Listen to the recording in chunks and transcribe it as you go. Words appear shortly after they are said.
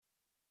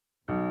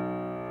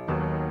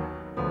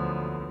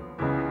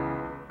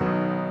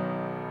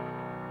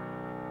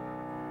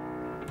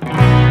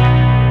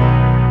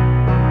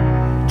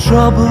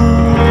Trouble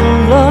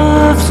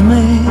loves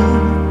me.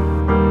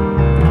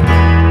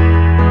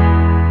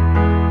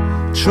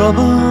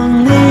 Trouble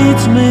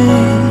needs me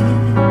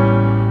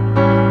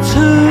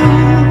to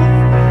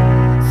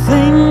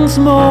things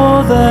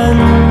more than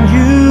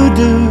you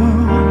do,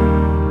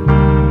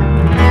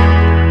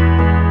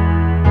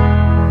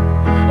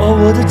 or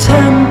would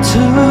attempt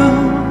to.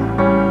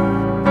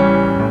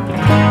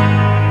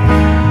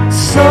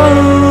 So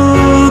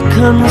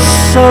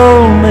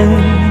console me,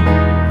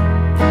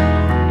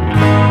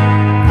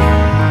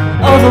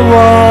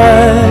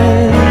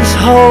 otherwise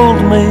hold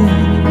me.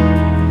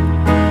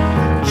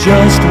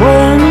 Just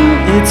when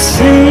it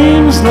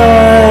seems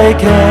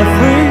like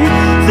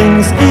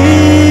everything's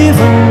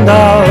evened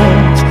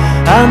out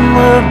and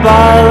the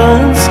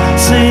balance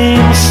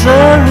seems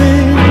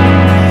serene,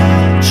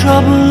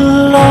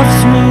 trouble loves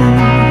me,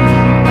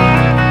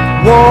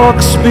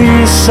 walks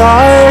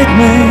beside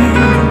me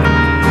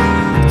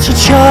to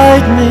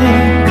chide me,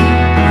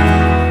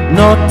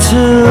 not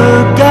to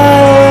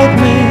guide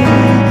me.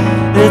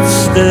 It's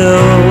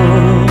still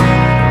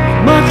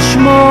much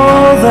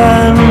more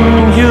than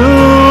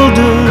you'll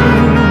do.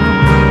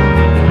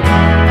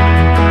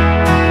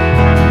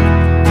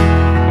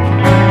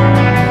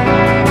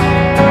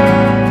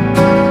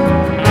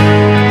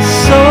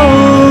 So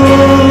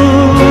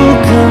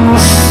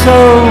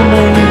console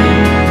me,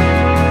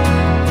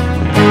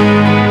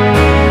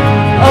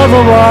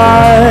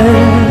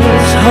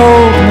 otherwise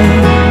hold me.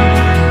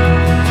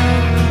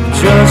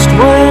 Just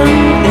when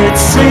it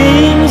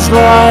seems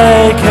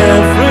like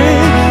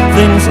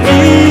everything's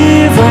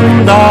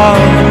evened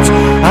out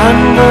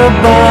and the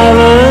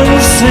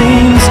balance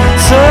seems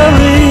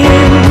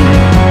serene,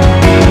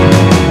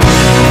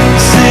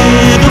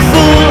 see the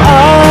fool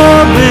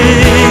I'll be,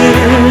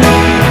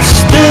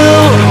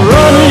 still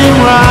running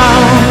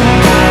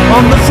round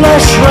on the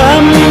flesh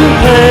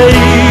rampage,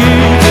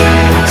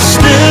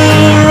 still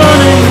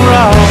running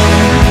round.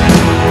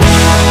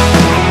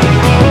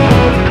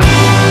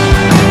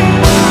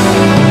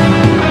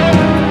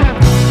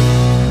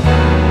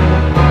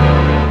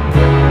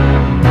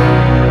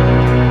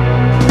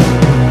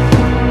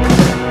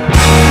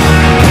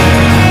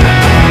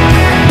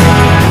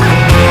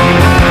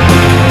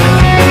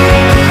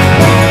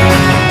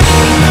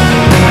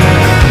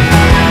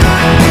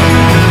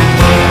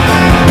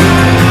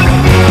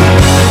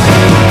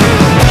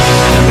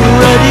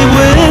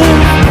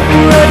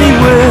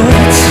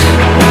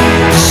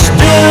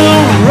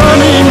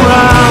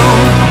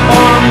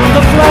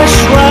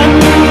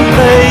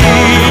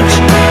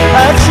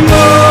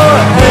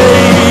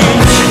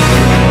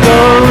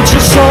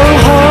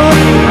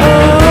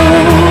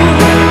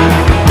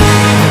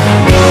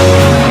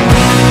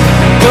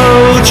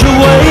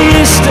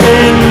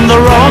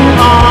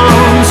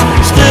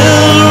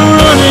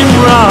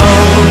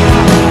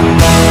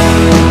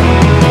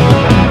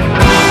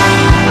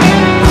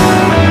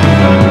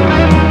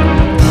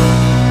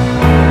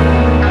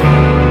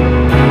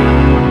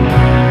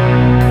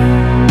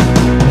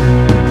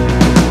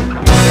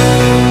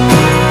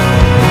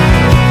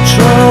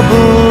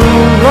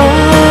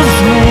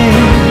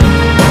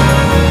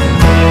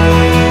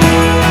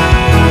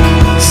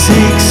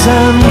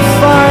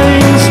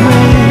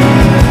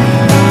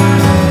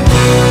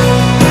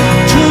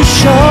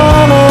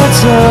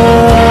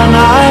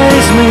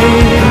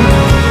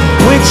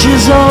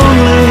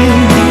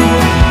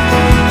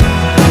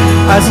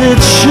 As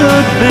it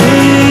should be.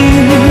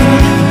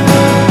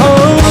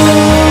 Oh,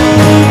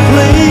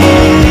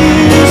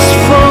 please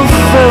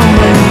fulfill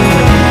me,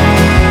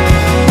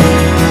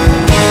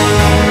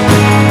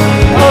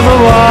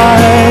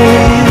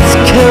 otherwise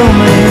kill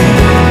me.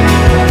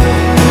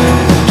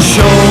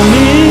 Show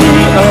me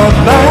a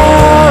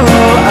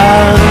barrel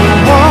and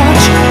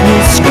watch me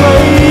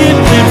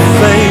scrape it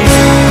face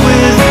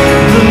with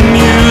the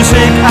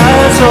music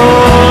as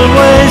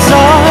always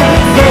I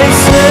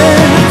face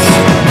it.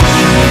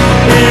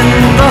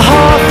 In the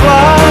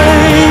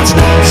half-light,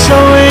 so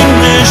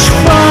English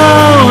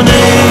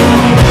frowning.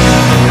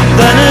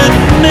 Then at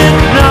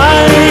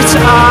midnight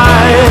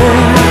I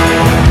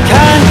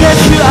can't get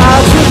you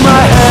out of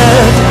my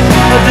head.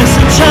 A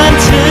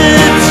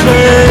disenchanted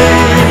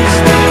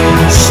taste,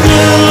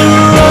 still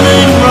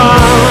running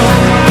round.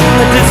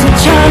 A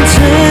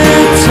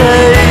disenchanted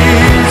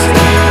taste,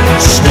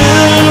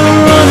 still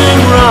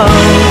running round.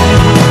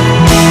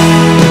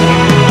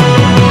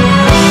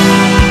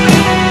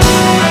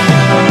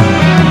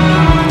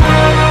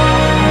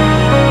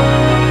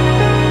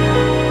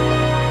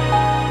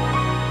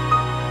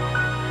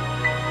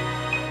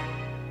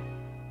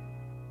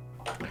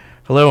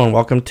 Hello and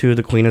welcome to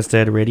the Queen is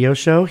Dead radio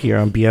show here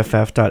on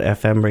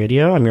BFF.FM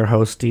radio. I'm your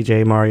host,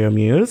 DJ Mario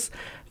Muse.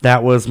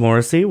 That was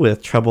Morrissey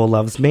with Trouble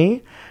Loves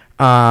Me.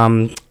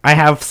 I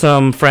have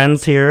some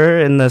friends here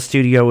in the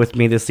studio with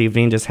me this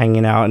evening just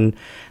hanging out, and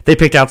they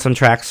picked out some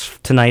tracks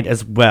tonight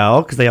as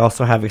well because they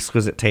also have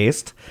exquisite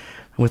taste.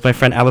 I'm with my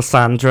friend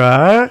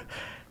Alessandra.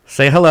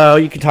 Say hello.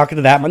 You can talk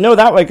into that. No,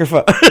 that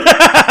microphone.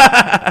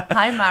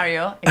 Hi,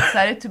 Mario.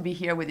 Excited to be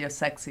here with your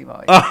sexy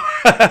voice.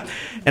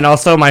 And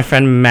also my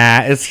friend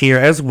Matt is here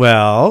as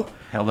well.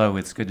 Hello,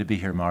 it's good to be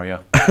here,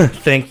 Mario.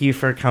 Thank you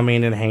for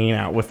coming and hanging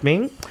out with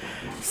me.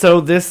 So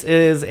this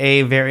is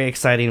a very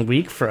exciting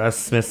week for us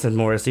Smiths and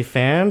Morrissey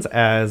fans,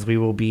 as we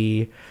will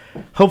be,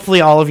 hopefully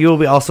all of you will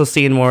be also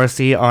seeing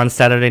Morrissey on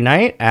Saturday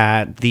night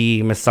at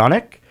the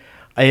Masonic.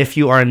 If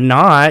you are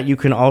not, you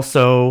can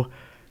also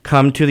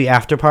come to the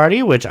after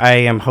party, which I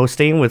am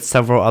hosting with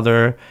several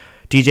other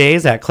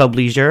DJs at Club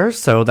Leisure.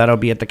 So that'll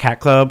be at the Cat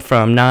Club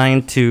from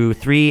 9 to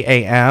 3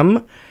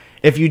 a.m.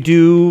 If you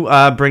do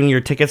bring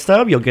your ticket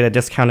stub, you'll get a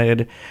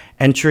discounted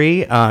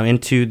entry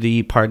into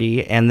the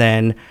party. And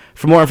then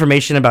for more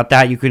information about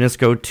that, you can just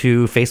go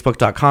to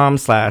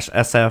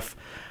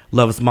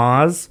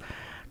facebook.com/sflovesmoz.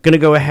 Going to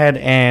go ahead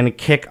and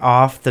kick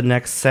off the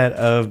next set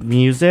of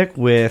music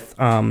with,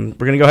 we're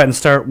going to go ahead and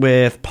start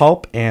with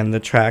Pulp and the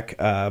track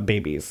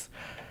Babies.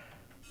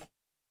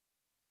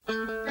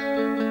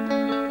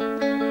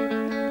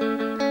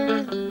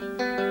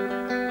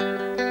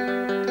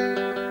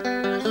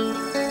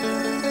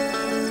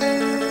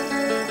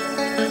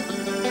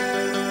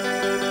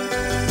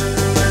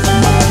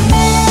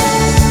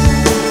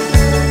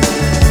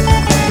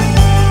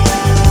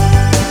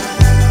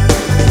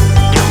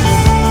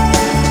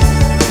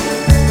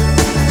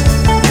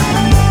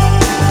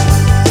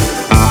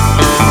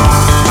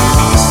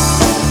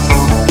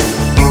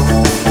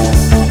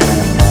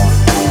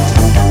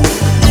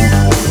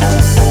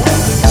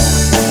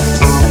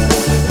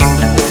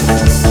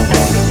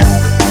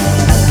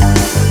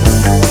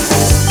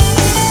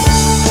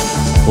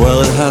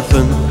 Well, it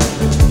happened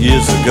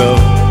years ago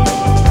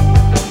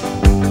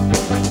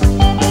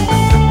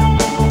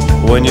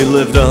when you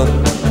lived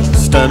on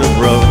Stanhope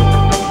Road.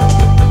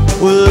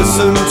 We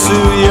listened to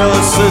your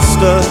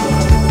sister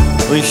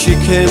when she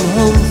came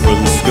home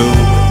from school,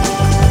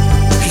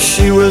 'cause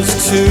she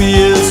was 2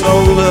 years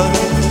older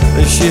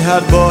and she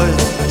had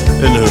boys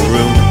in her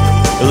room.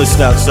 At least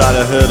outside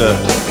I heard her,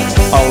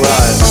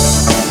 alright.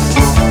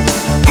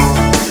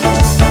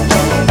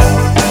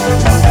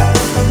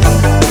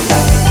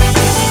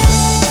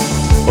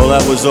 Well,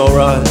 that was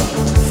alright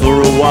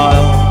for a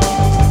while,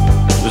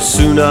 but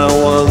soon I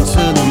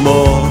wanted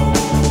more.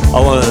 I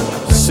wanted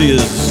to see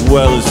as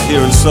well as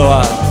hear, and so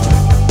I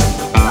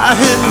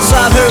hid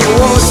inside her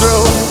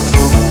wardrobe,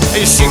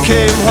 and she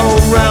came home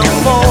round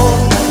 4,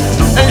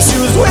 and she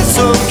was with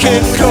some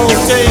kid called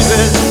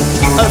David,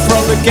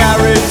 from the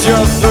garage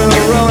up the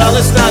road. I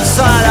listened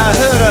outside, I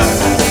heard her,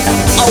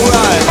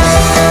 alright.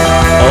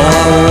 Oh,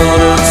 I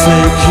wanna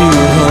take you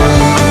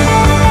home,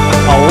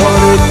 I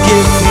wanna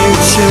give you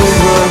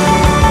children,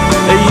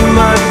 you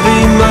might be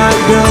my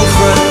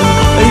girlfriend.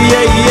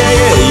 Yeah, yeah,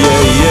 yeah,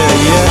 yeah, yeah,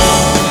 yeah.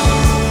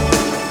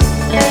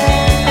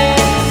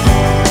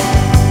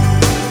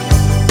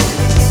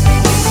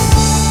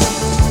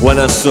 When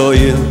I saw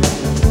you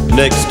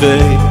next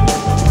day,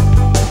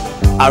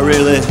 I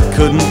really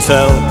couldn't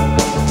tell,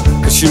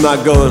 'cause you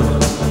might go and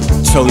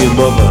tell your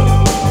mother.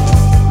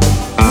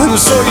 And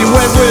so you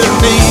went with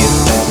me,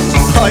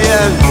 oh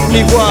yeah,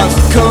 he was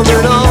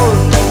coming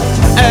on.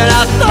 And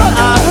I thought I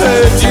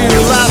heard you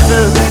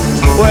laughing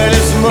when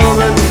his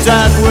mom and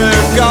dad were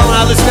gone.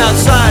 I listened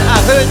outside,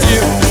 I heard you,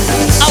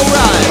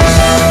 alright.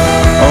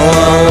 Oh,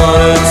 I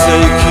wanna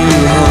take you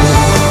home,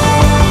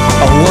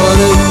 I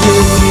wanna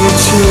give you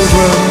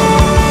children,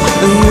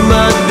 and you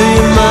might be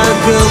my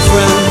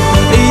girlfriend.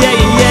 Yeah,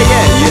 yeah,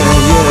 yeah, yeah,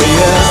 yeah,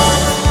 yeah.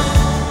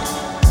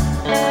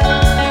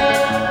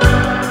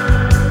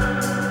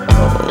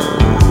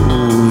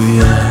 Oh,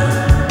 yeah.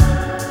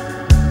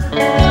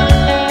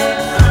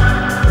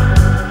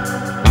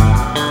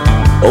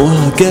 Oh, I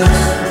guess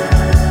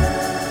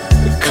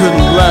it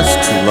couldn't last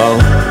too long.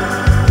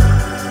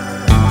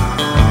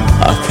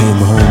 I came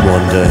home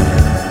one day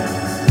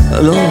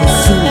and all the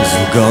things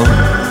were gone.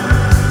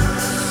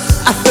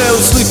 I fell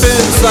asleep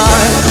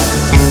inside,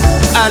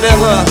 I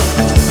never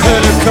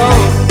heard her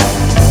come.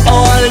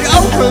 Oh, I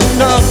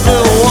opened up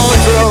the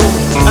wardrobe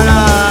and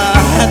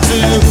I had to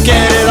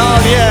get it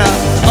on, yeah.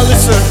 Oh,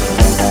 listen,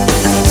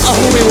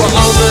 oh, we were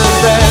on the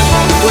bed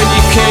when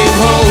you came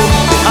home.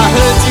 I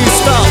heard you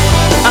stop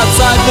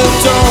outside the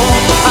door.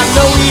 I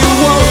know you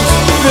won't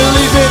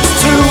believe it's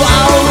true. I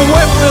only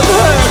went with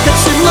her 'cause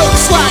she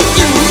looks like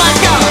you, my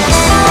God.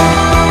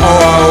 Oh, I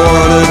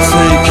wanna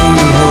take you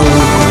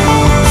home,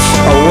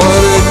 I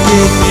wanna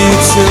give you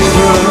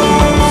children,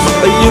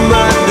 you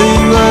might be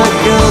my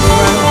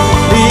girlfriend.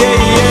 Yeah,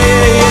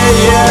 yeah, yeah,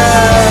 yeah.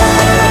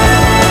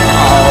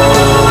 Oh,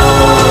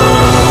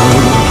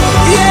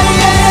 yeah,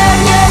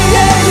 yeah, yeah,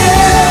 yeah,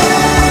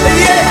 yeah.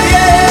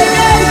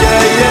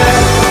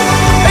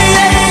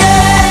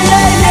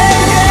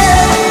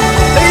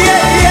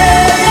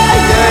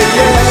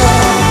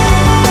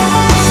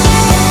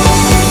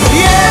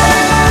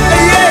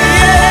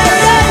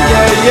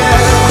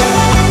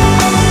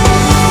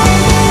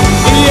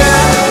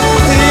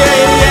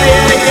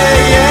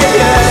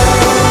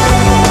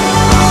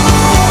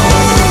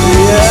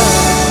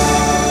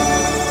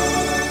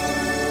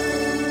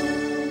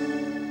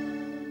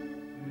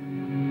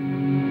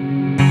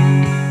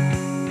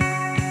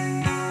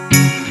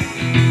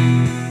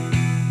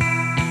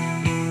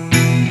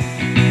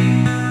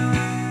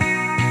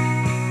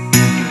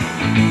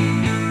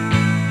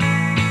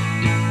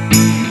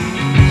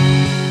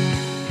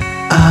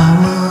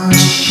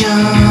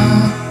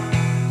 young,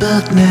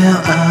 but now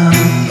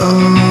I'm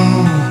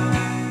old.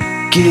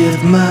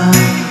 Give my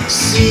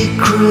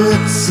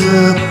secrets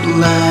up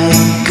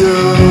like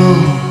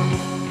gold.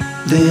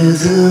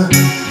 There's a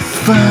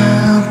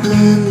fire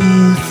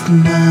beneath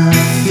my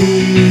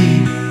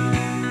feet,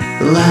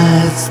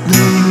 lights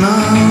the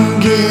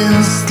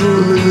longest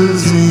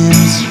losing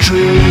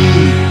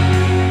street.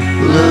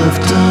 Love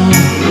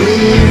don't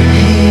live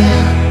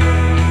here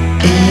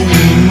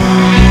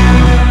anymore.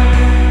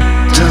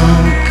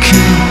 Don't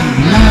come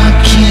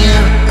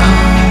knocking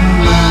on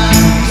my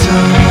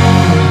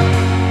door.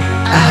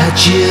 I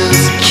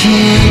just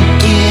can't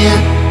get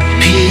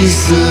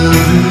peace of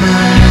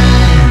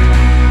mind.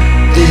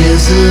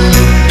 There's a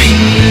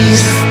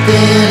peace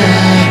that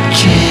I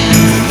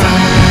can't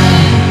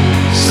find.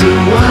 So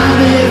why'd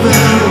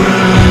I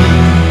run?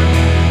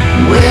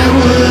 Where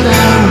would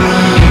I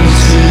run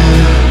to?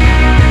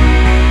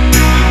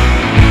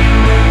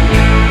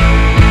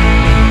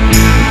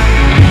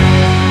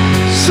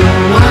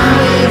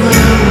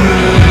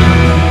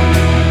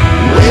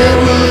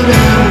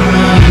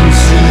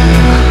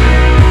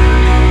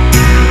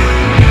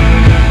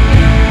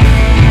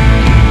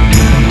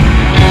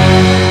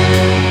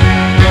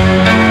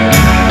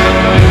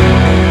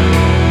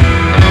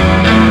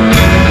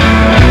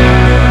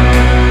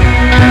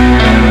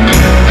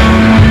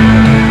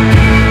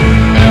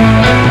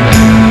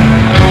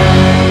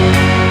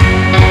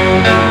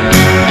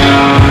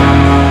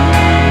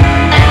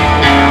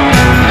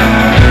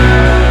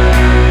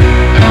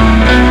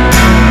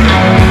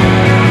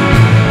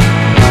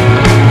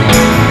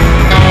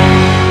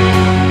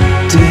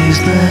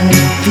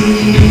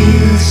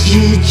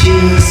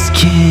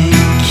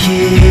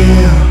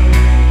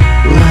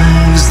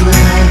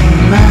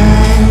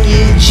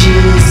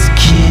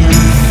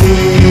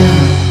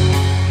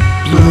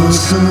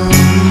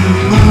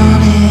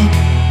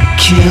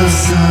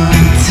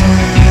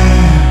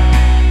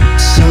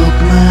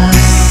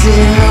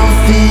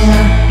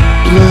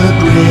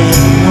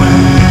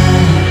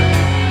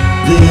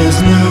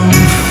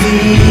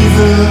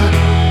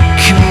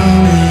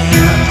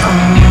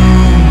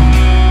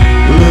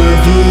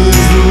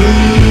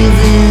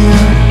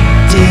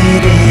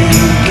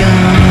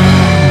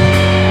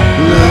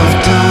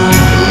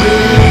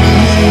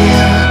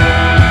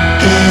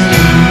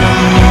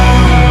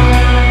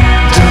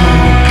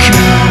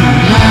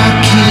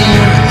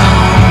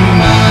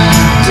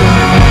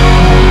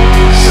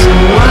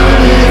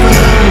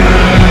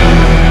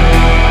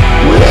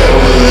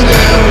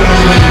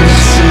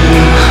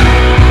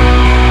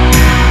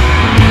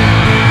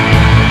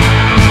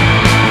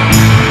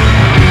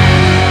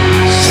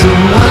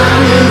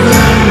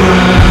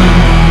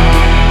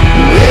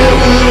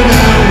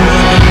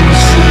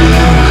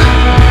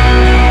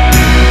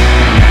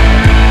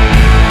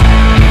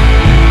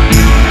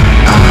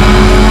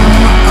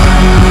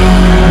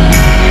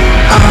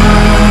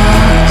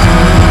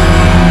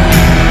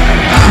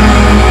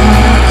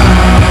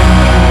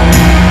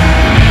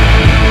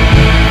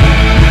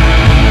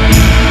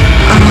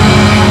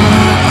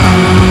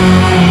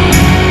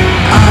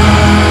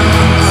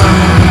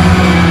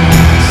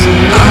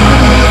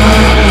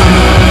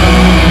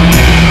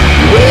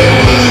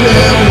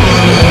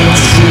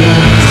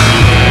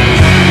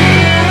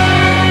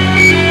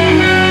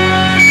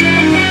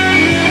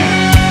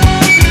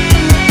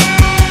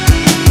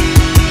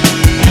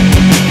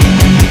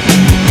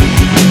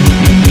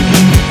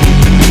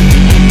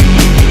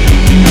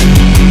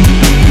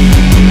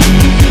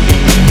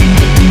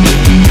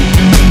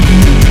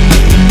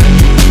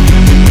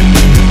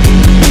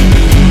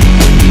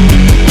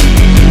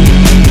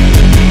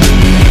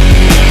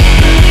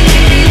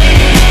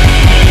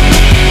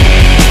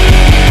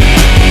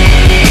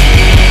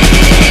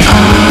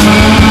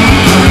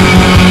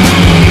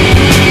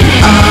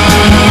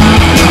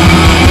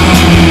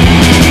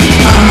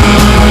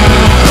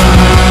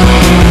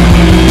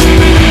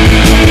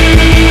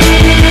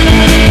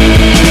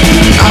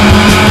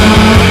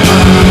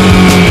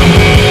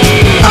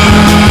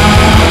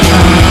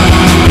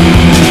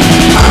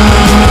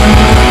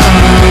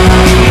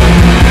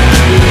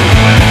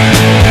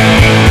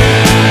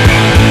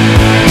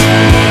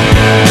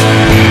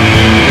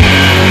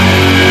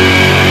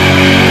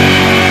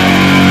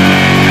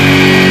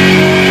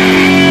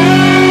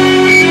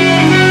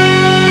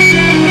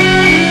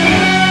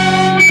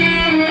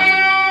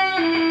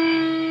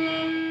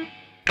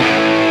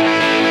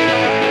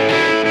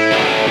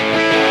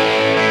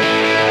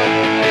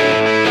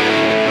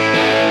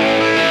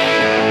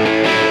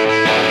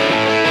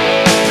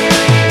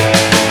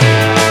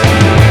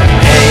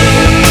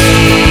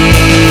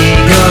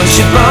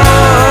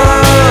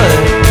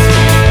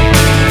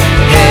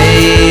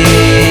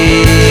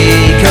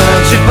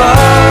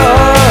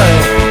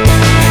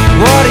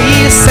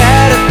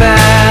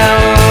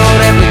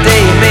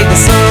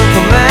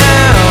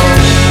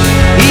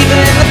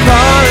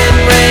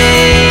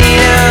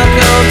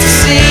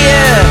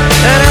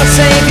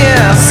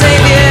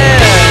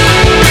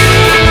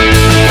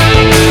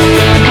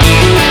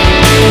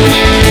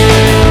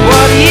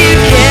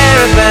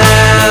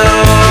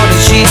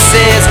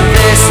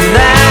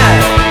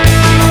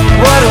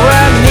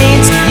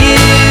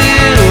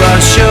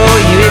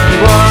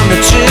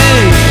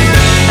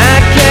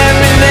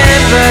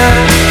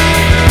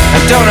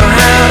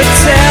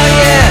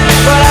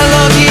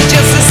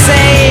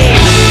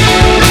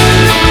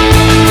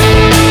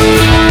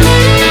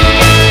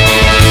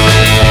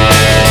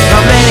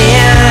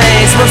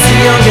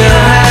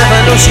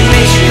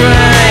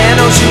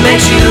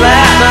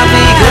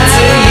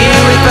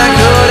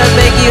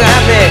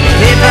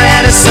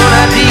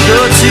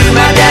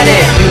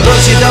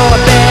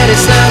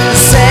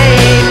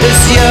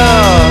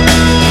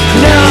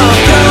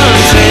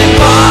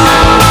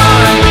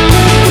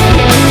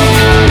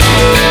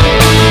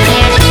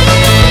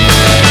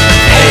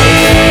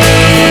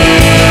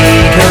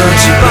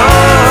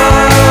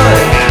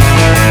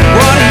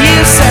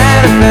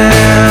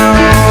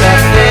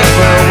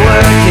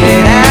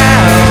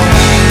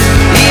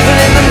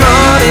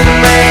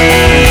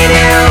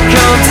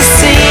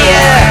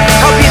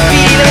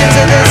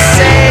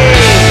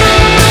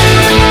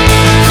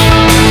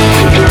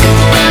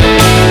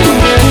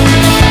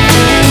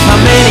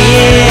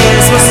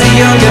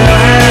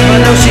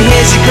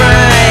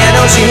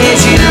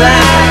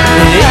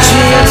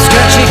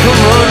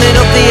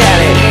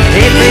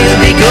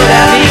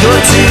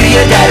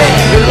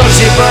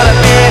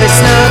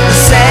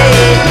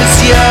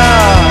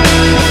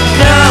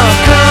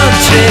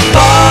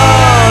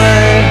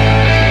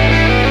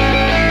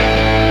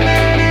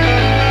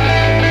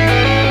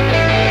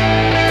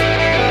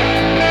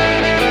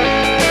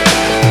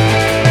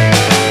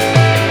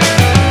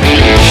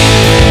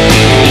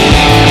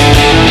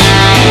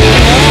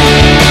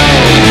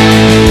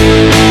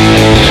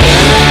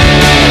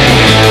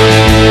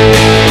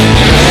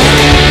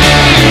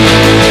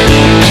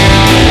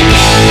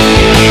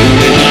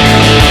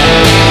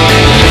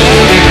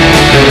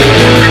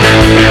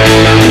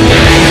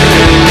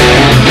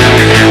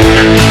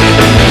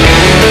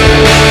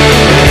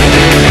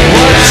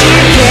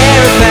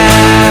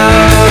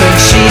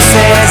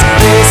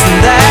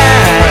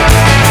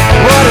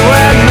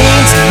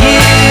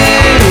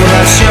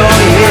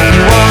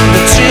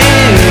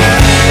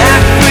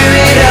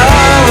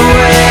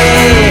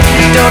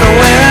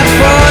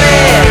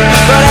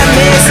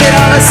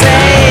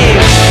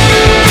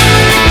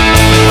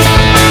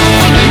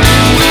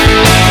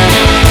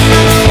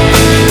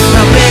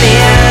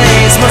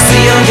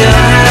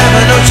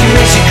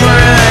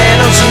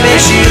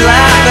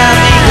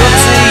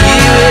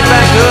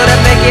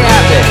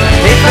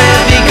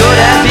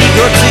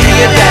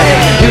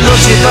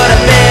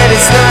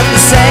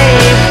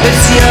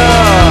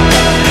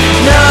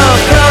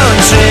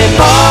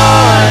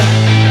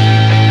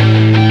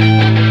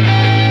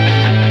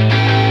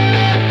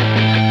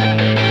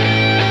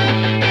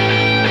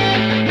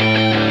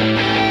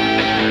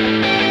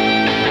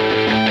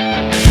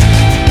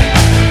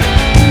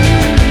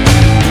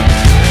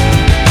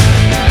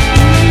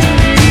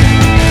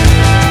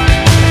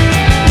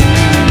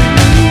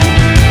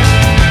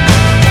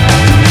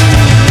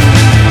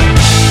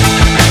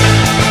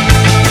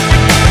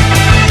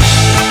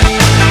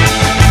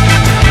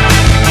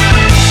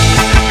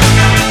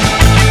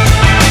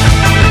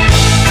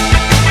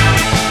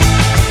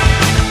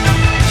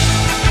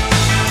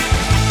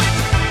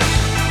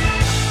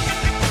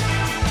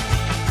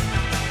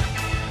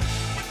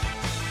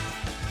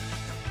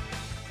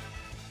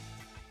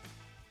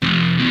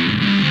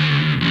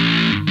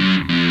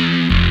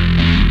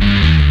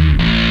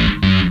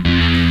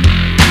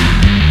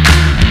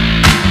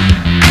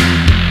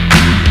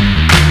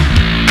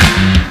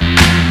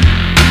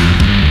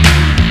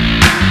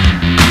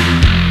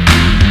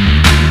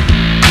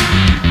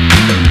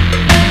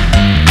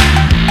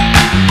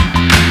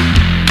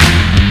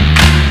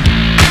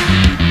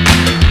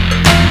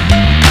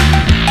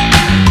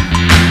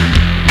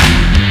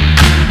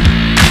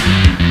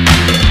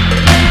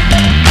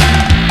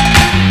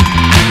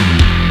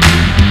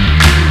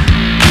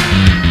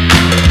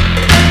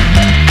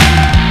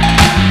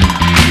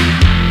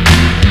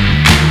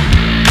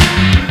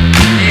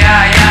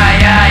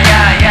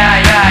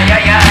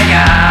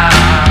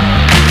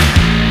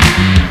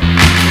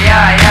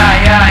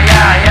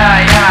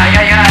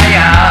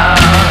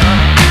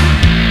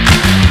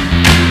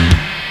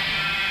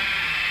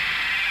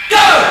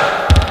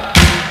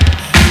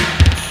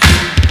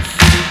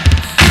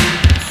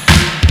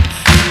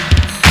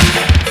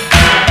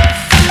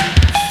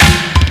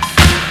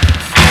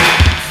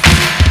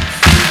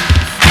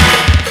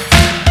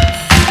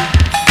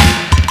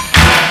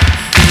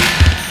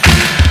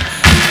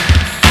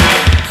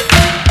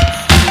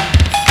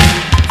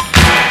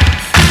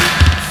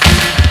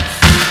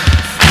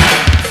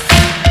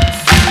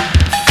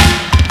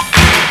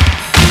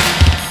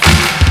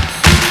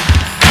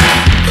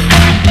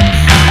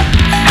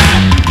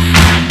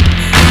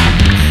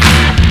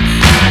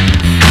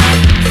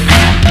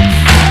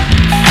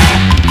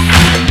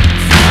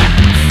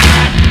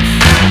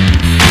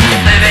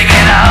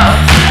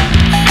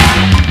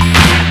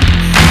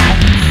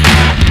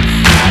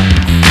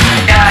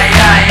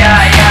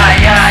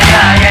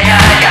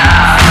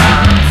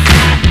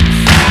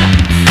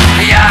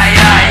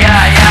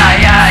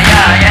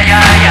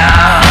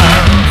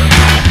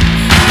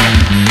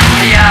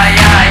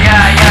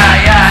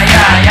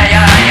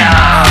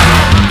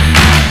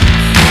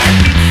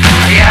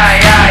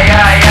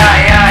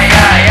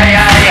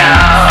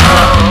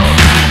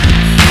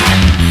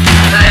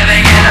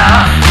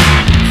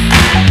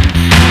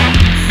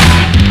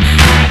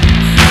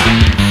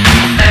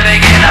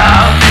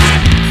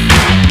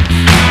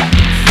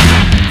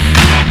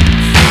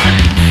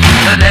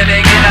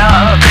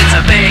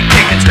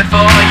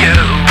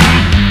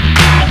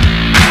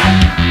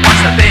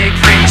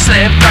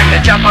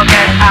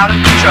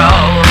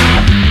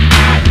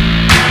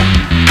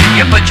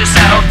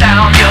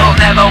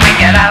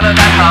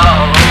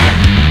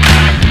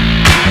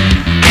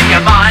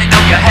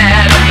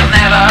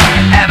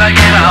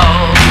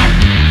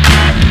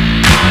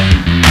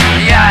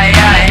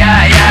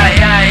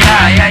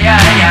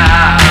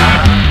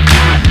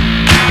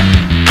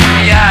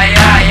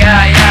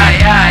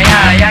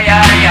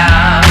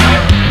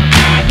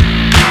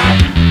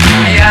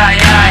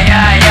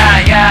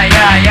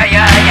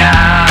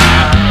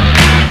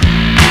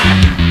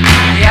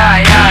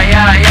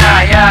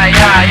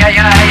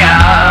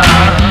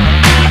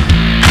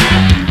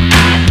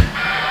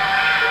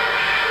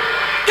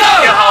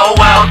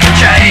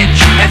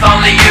 if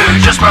only you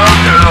just broke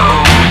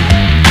through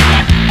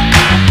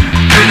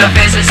the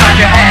fears inside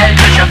your head,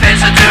 cause your fears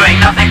are doing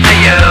nothing for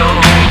you.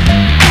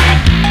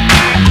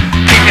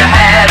 Keep your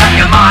head up,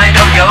 your mind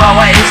up, you'll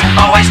always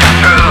come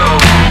through.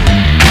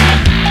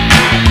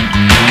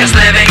 Cause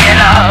living it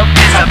up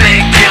is a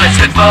big deal,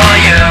 it's good for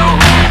you.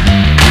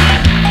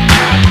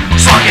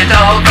 Swallow your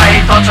dull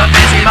grey thoughts of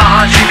busy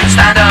demands you can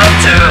stand up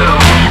to.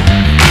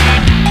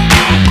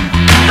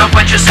 Don't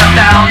put yourself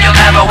down, you'll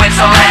never win,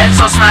 so let's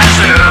all smash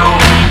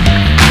through.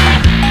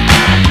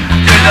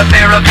 Through the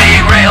fear of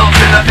being real,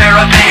 through the fear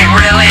of being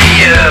really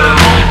you.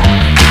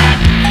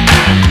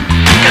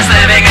 Cause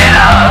living it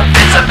up,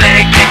 it's a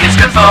big kick, it's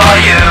good for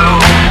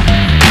you.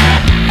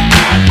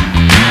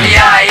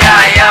 Yeah,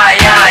 yeah, yeah,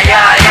 yeah,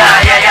 yeah, yeah,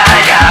 yeah,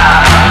 yeah, yeah.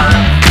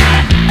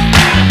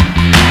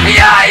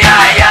 Yeah,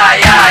 yeah, yeah,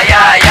 yeah,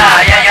 yeah,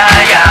 yeah, yeah,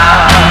 yeah, yeah.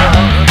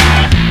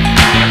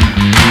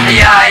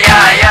 Yeah,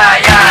 yeah, yeah,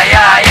 yeah,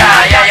 yeah,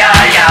 yeah, yeah,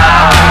 yeah, yeah.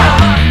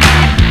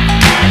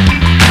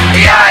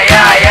 Yeah,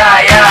 yeah, yeah,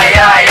 yeah,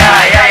 yeah,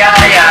 yeah,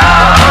 yeah, yeah.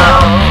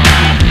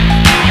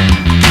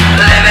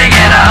 Living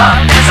it up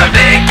is a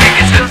big kick,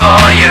 it's good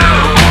for you.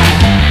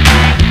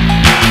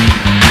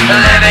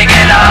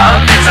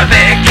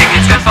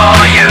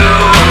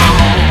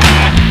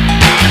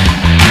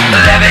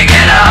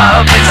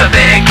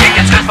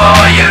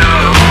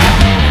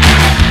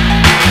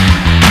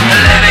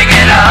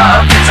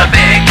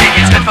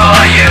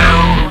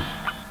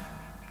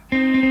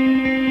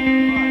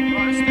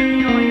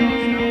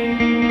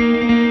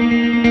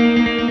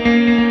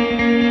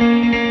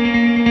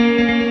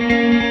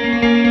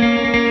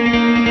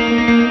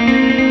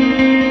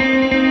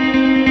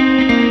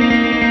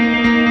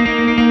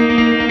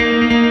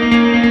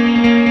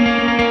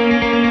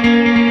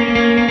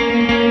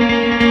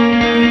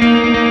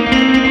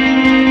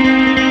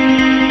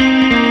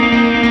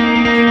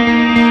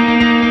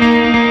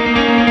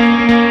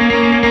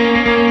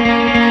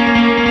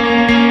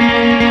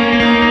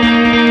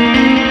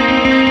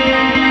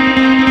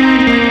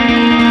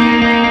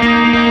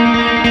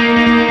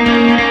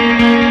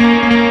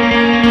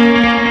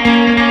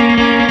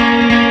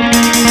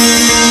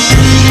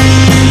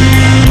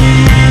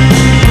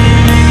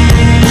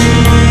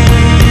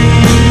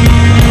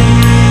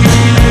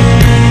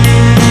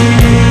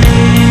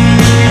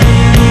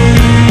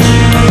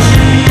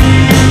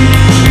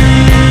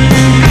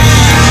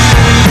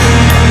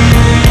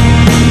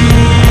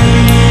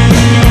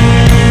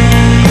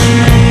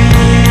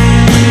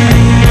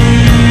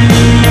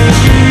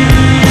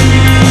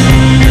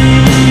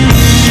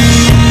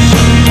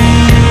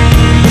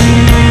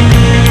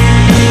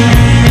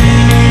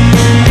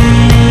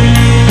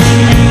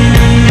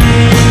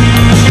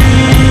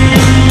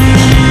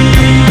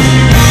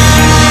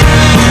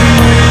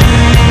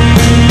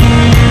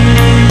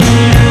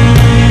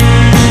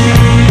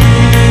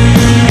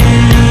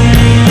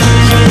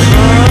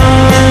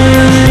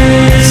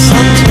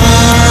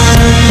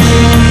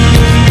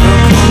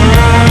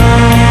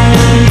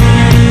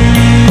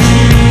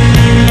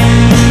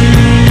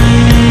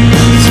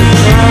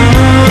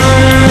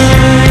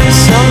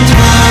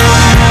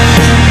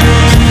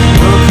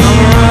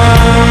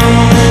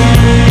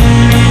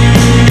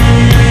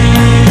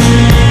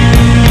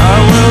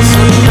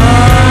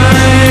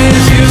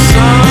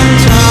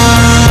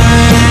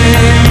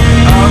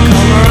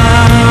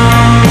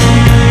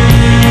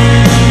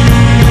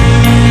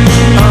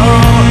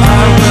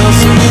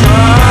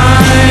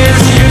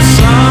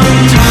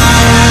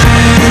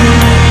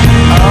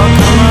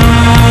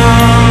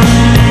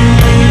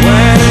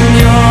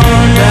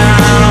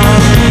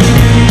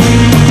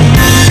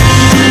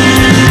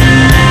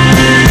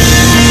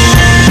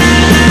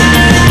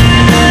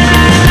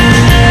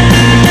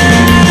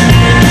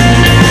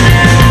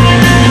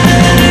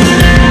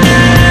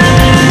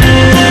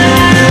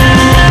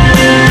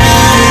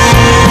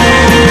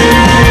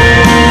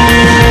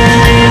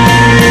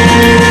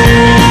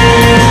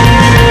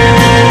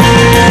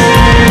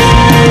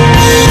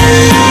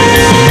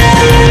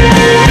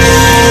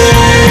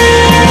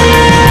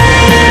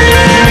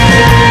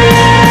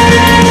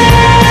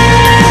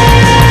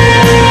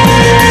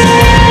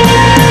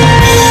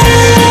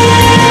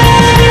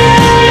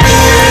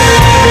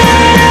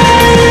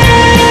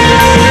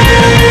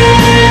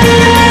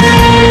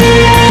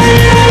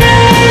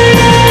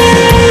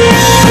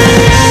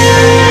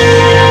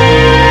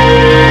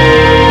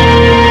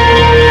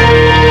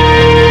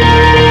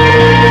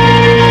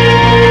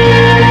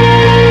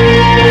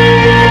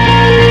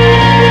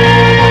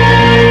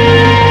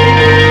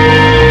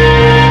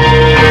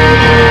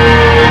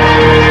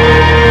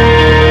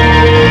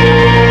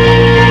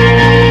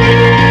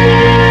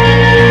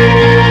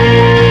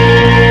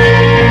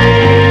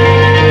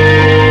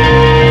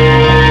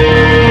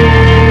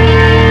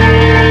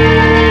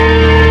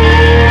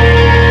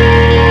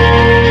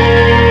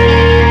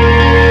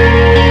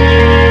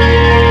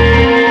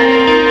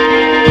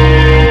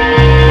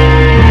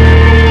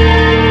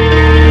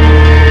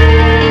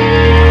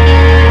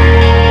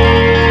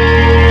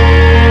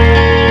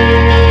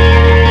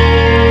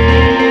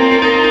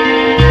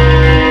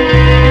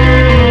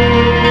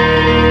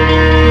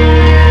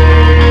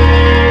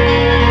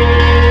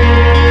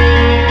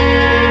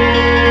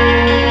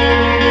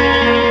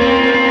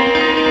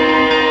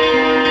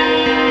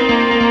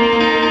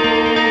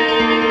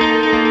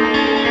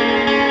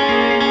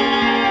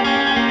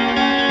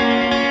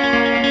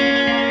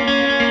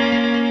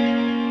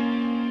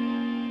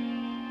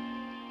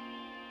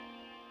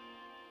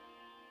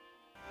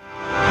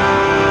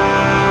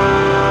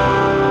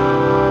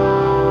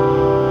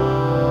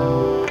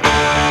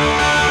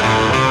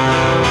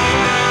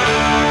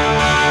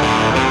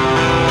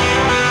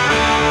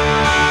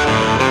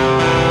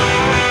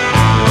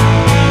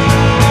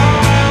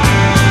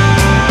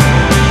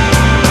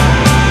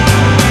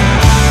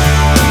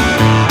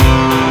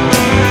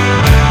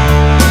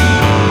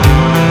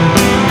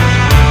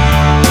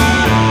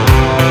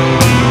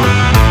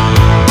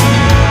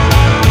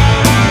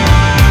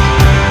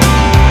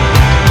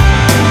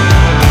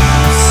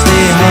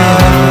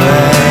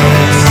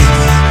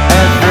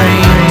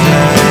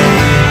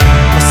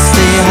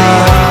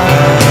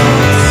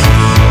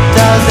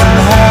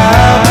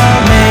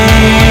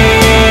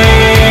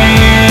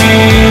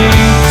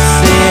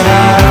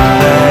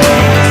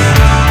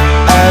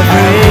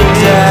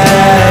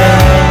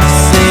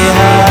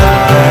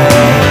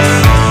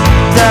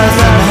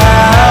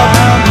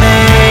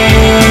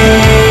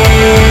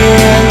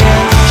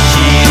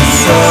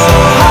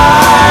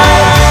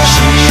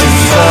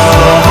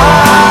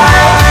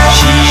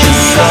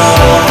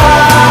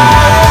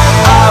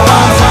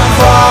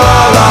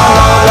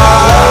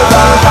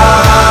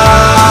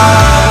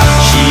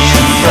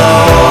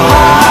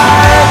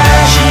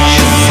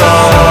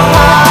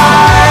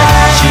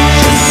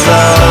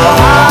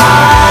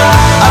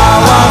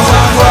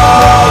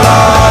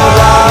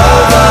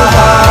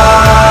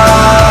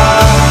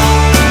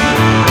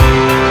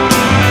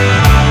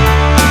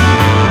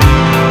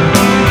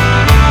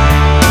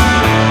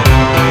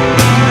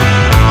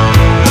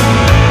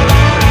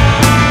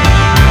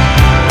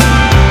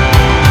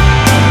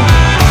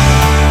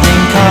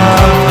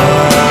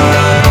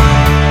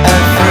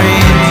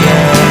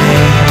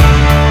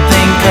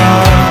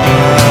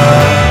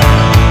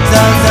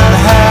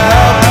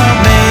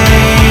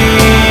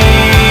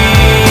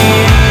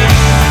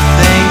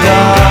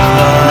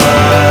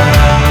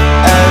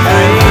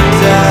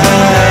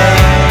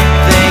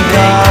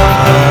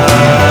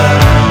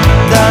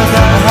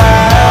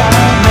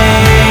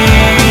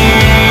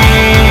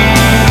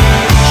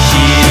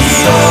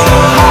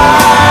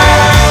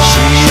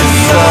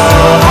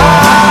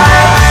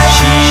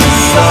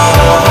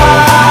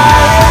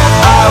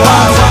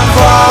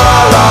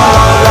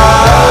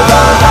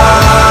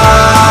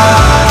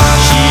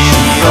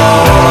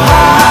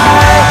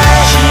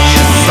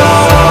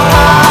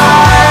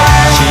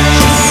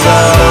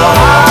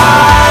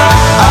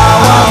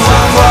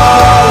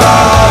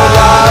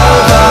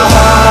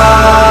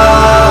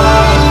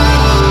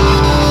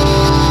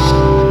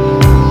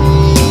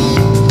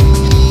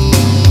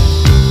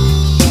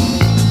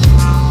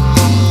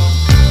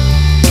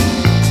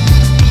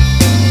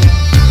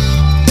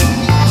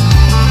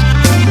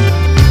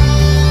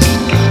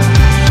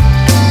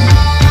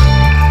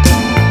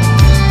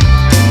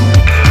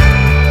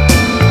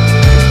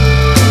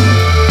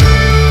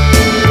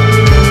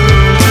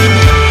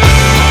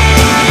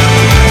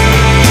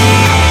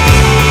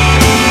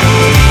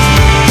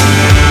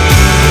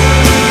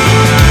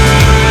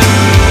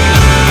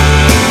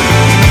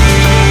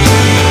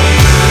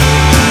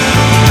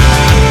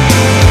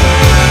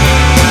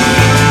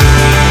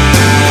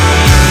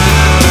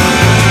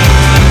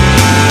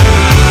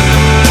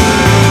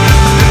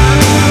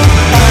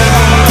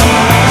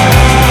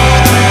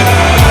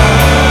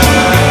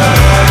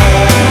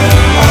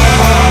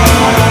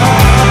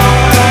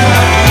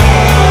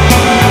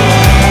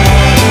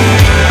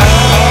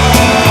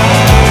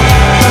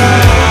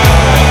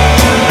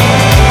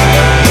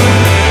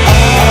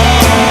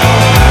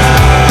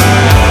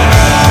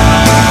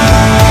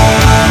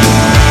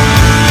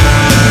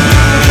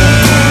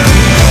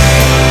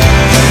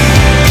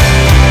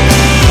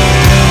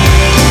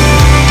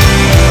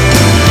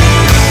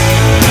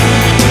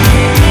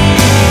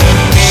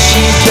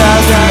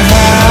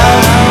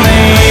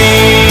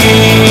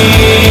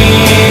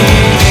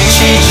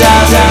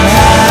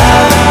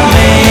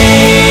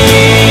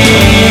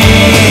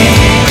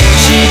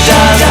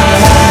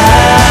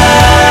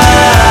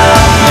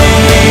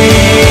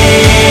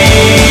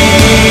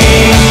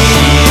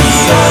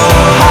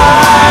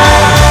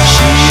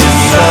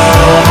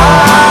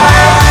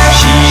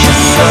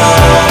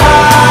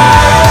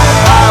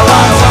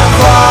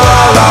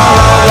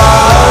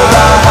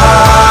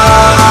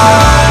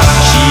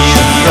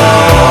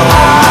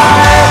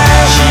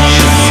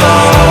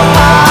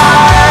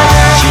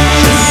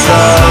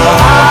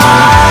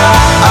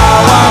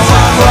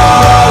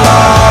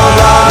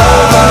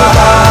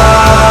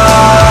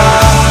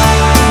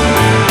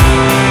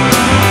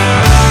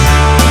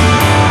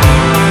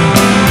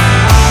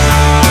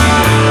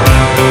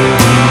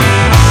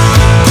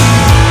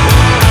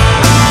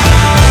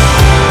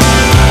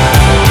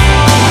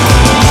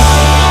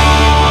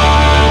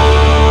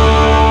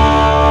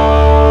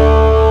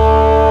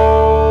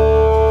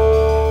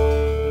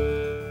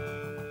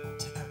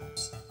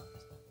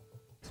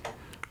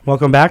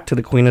 Welcome back to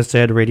the Queen is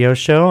Dead radio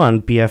show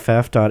on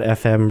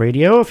BFF.FM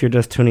radio. If you're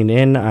just tuning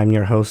in, I'm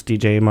your host,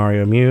 DJ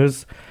Mario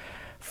Muse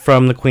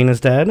from the Queen is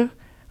Dead.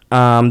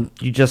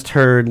 You just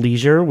heard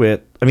you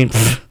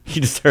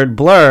just heard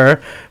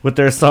Blur with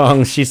their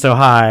song She's So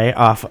High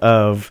off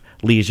of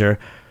Leisure.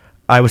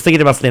 I was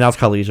thinking about something else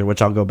called Leisure,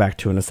 which I'll go back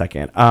to in a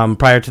second.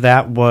 Prior to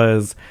that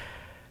was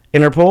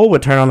Interpol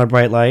with Turn on the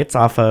Bright Lights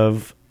off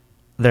of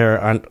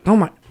their...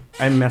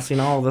 I'm messing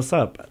all this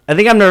up. I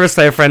think I'm nervous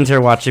that I have friends here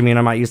watching me and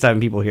I'm not used to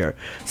having people here.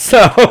 So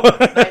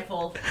I'm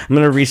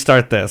going to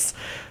restart this.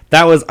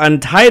 That was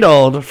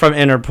Untitled from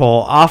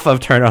Interpol off of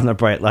Turn on the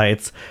Bright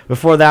Lights.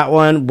 Before that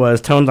one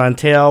was Tones on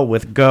Tail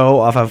with Go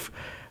off of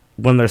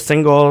one of their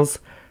singles.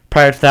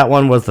 Prior to that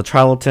one was The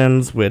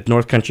Charlatans with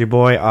North Country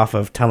Boy off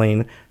of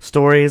Telling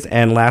Stories.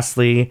 And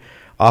lastly,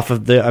 off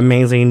of the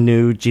amazing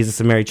new Jesus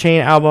and Mary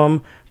Chain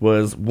album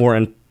was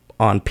War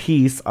on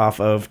Peace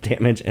off of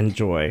Damage and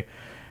Joy.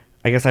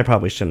 I guess I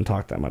probably shouldn't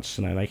talk that much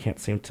tonight. I can't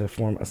seem to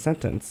form a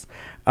sentence.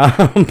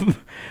 I'm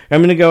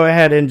going to go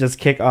ahead and just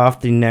kick off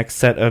the next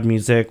set of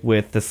music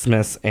with The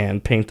Smiths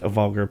and Paint a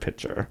Vulgar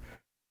Picture.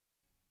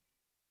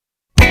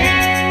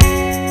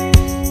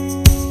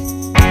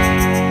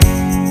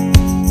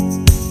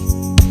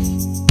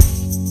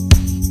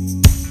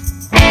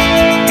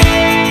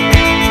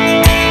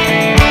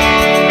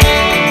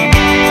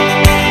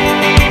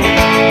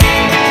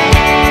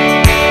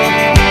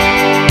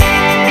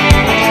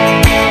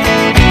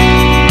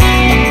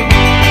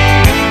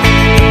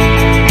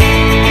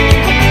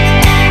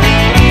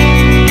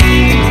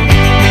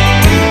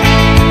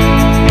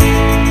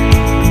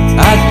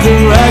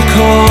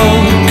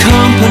 Record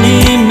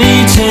company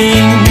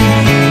meeting,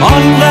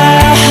 on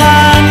their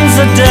hands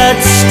a dead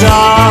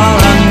star,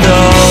 and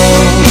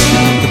oh,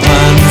 the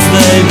plans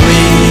they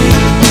read,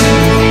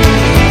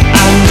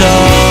 and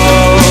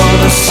oh,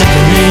 the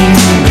sickening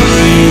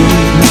greed.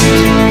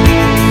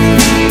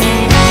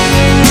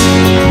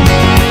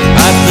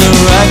 At the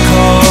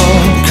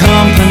record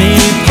company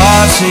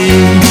party,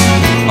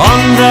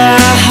 on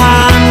their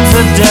hands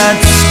a dead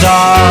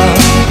star,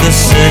 the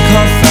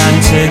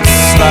sycophantic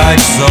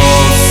slags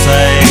all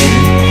say,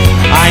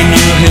 I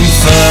knew him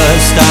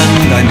first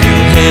and I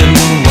knew him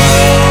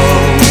well.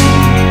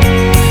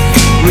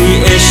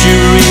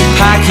 Reissue,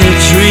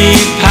 repackage,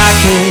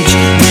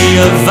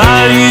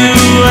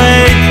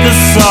 reevaluate the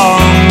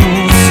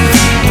songs,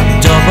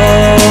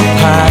 double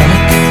pack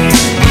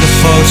with a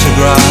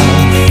photograph,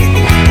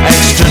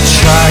 extra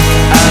track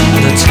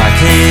and a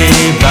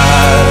tacky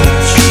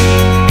badge.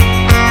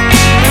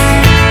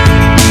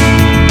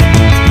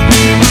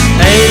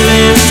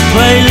 A-list,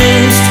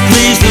 playlist,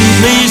 please them,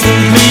 please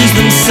them, please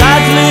them.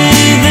 Sadly,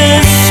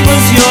 this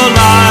was your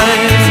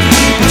life,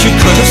 but you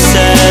could have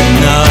said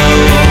no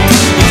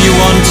if you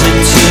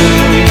wanted to.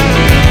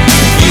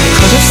 You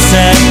could have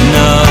said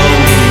no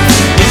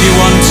if you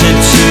wanted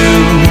to.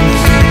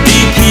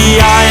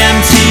 BPI,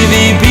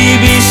 MTV,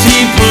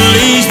 BBC,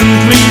 please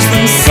them.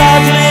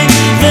 Sadly,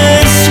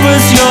 this was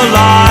your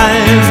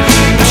life,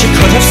 but you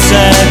could have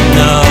said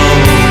no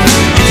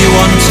if you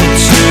wanted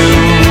to.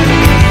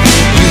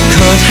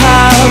 Could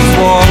have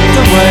walked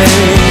away,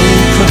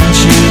 couldn't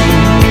you?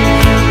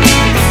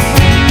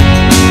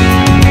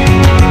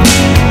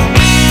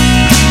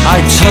 I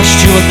touched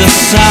you at the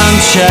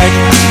sound check.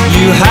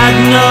 You had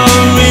no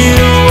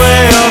real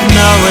way of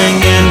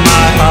knowing in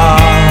my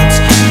heart.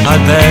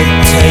 I beg,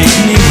 take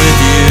me with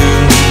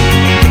you.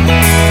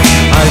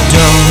 I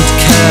don't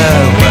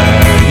care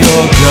where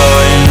you're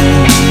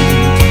going,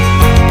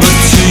 but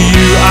to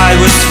you I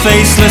was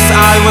faceless,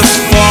 I was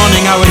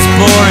fawning, I was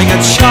boring, a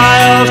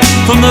child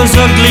from those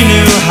ugly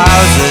new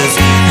houses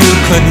who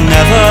could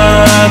never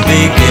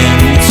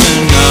begin to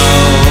know,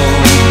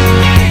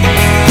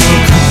 who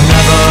could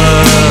never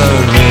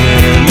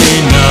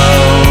really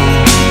know.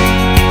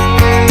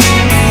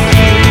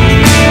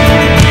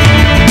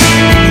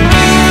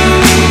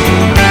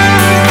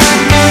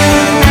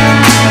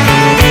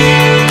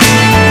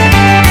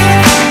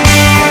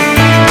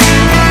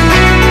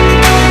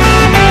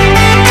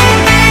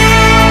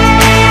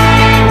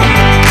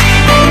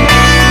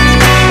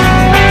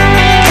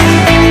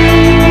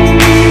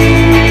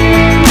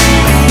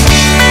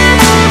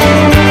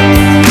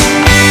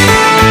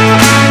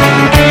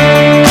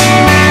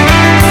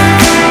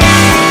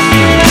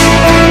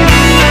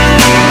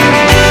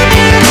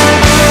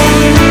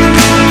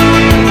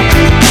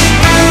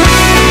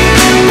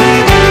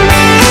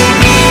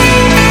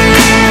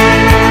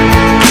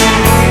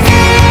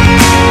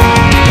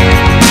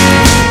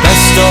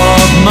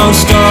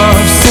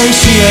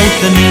 Satiate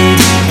the need,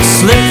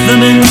 slip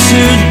them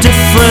into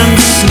different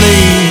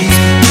sleeves,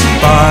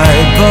 buy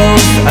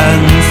both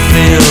and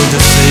feel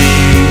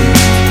deceived.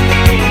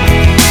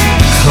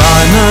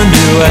 Climb a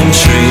new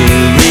entry,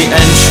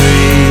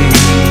 re-entry.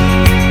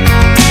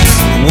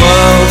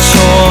 World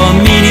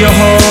tour, media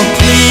hall,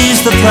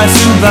 please the press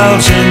in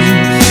Belgium.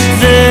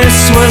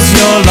 This was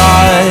your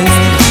life,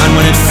 and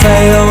when it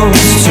fails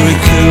to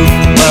recoup,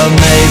 well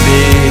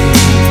maybe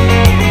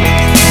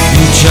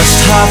you just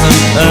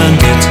haven't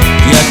earned it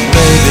yet,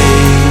 baby.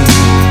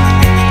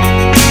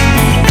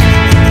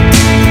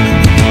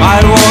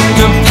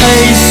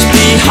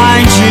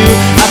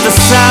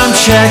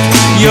 check,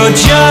 you're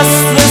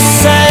just the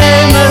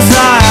same as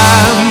I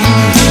am.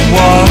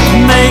 What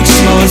makes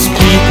most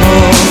people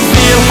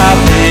feel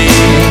happy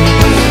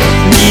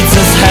leads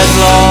us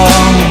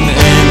headlong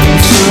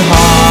into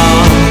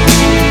harm.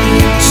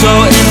 So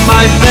in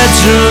my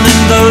bedroom,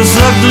 in those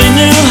ugly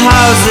new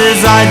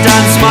houses, I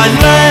dance my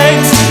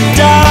legs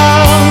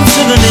down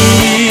to the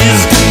knees.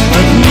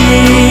 But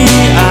me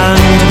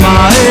and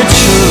my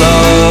true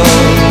love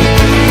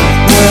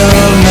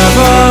will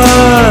never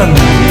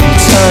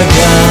meet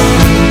again.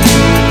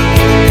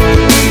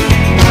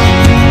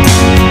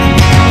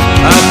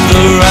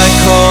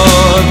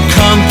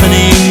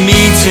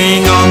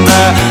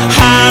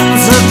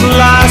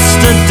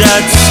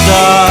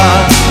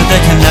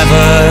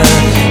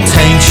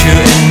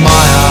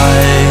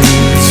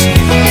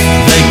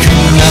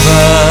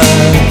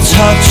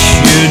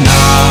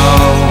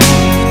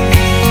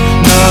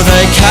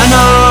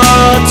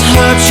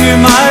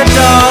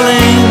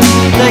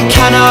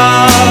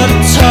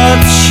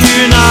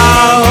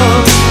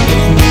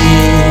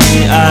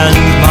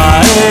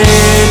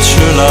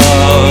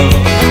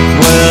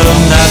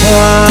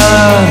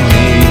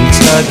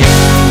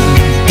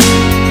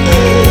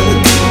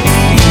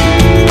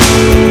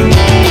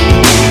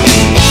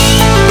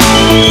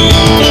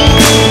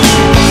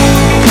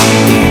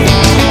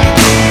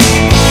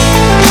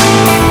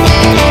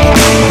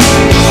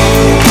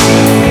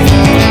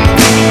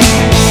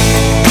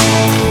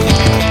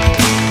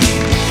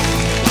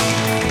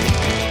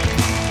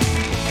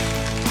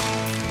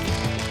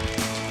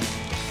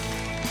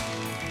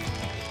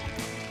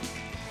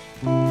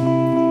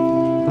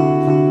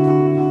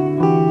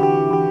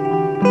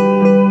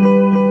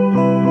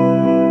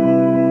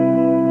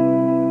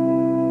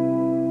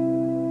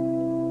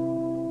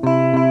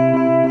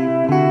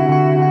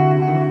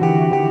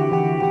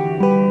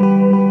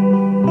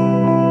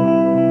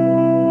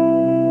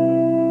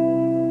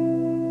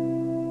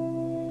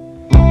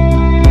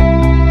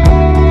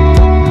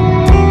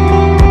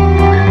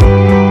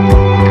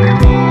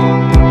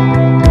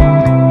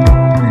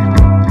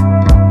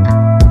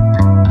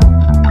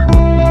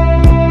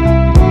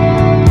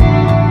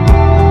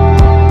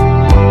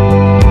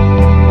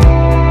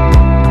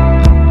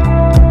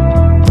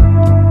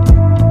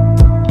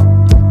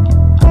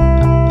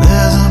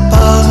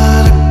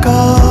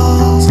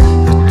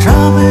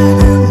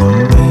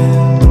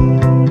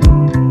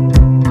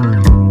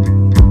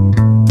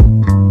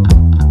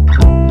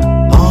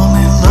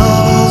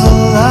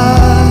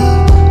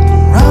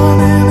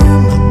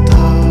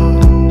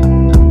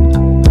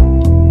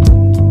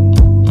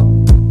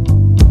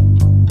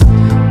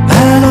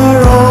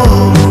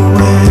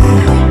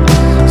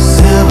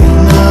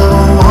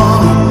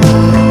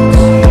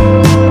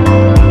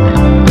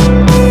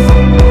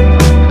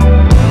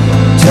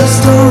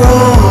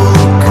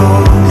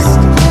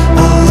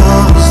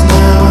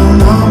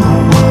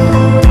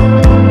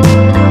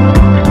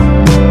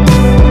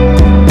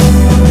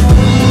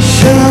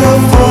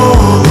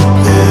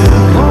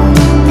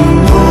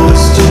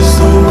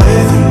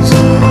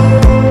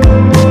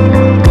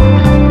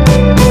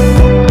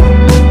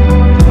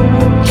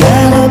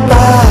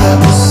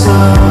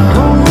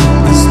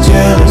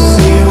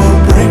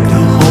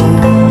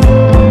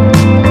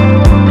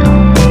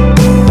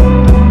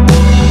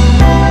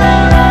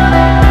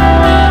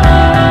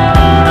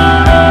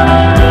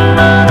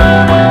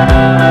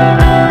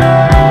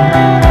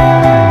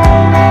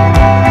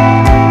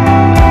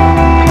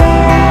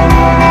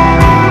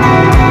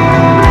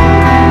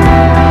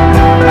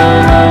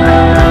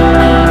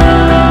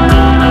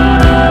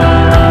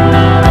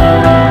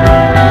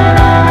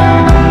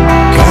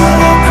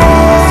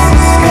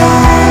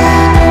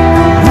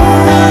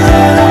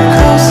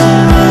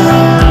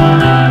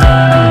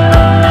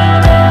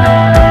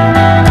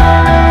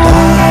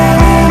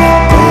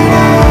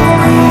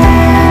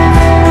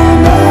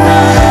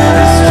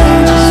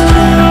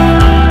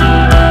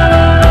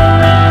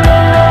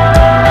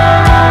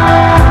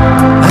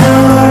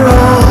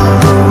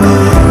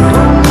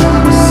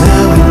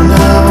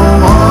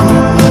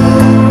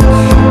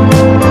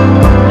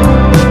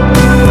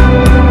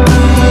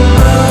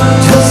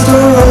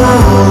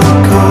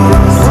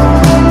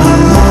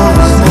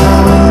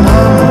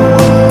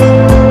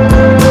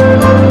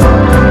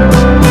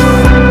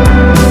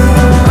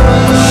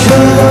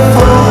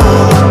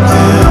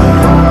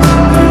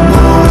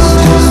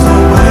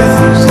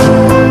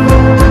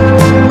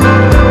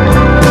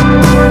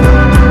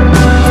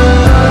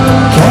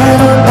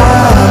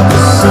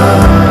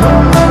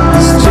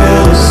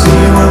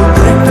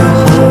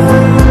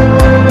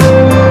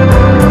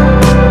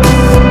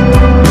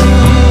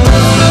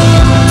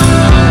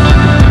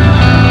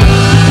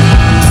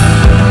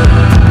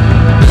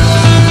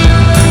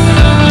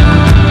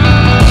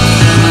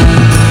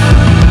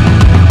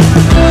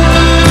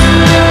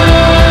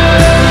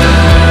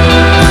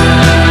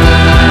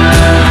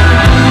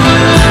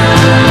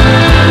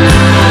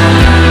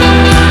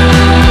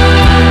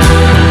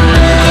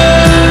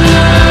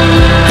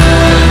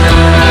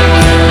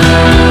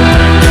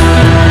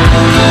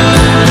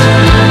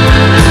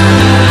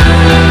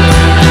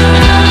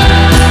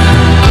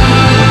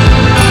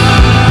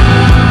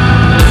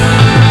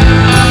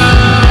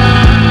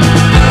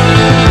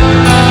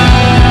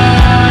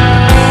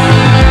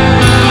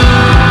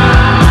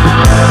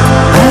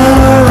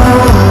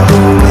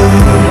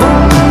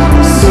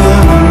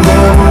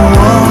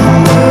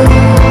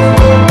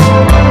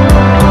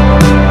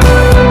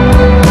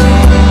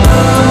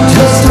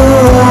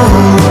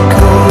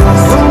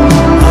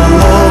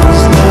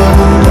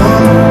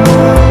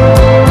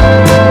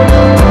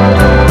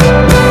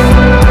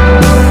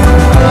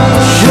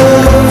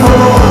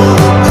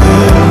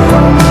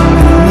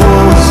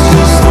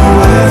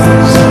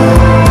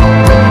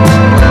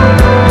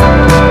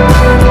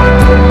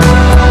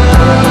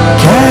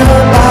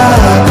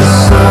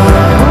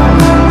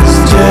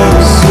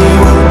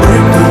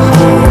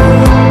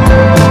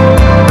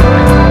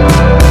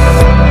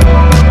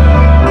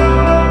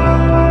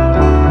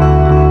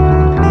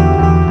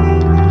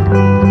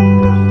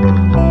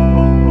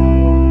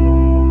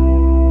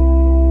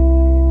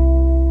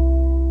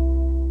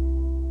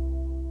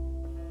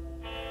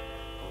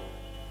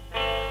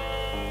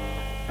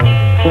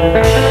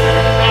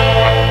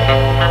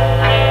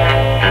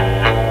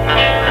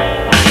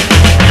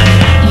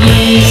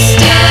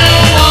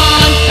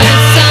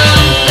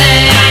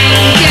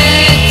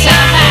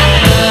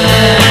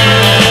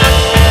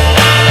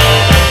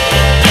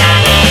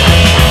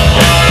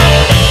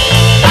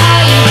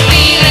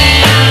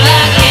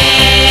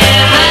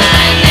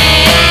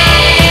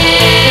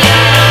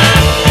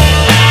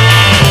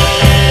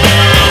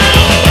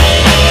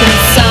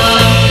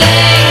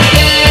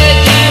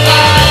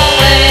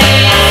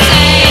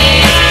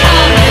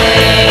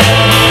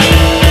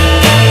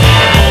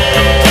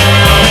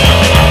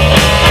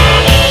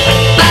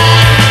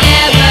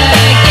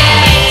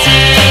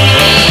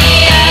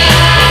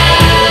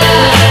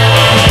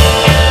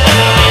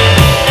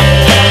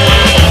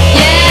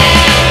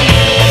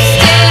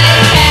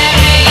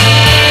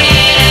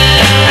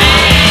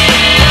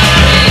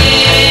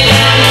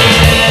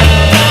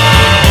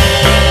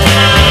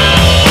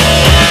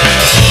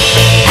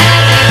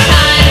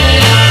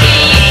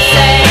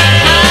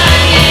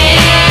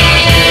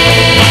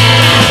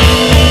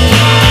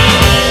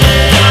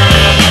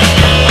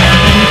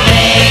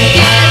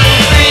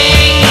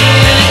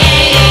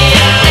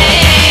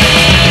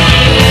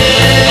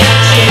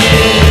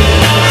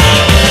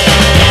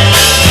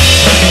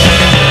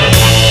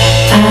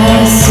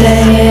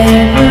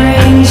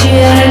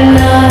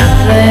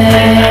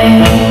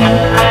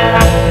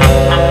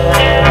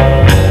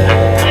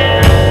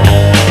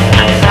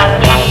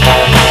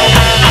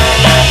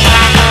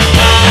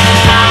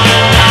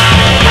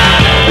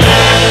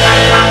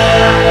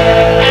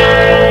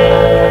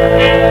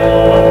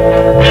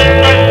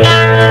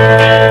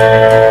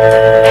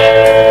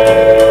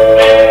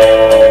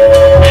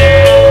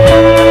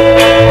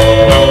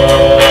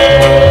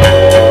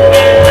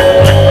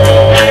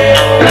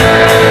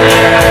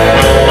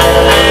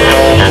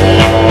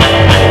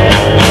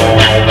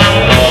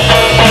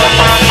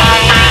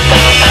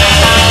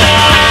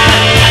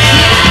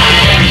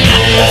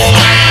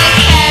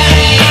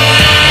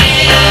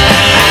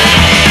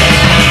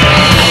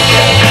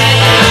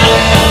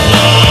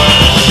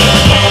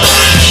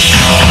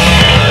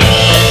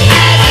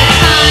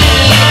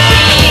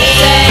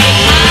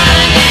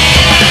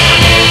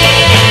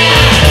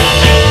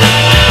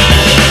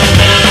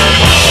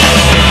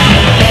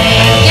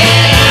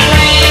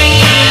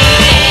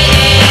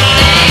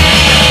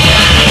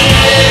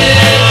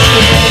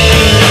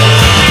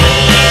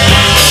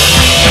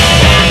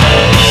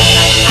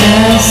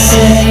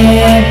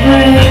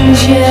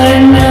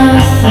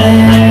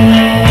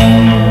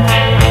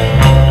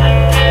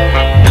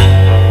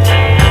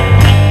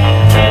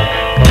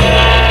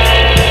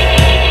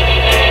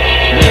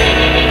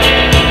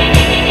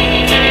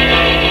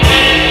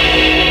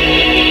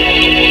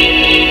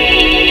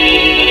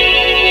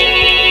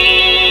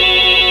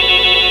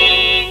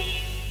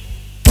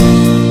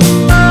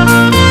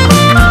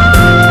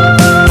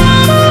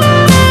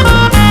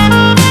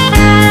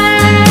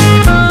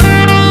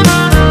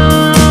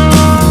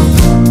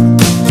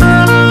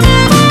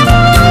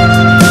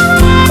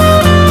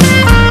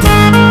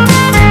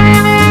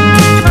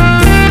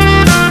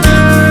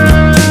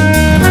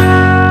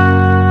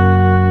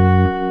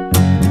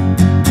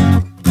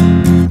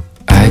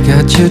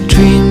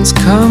 emotions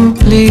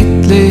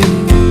completely.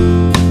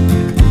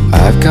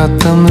 I've got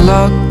them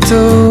locked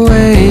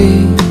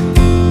away.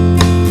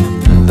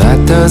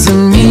 That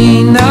doesn't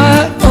mean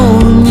I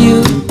own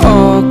you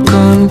or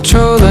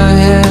control the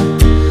head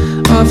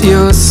of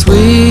your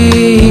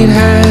sweet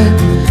head.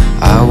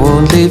 I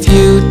won't leave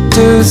you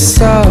to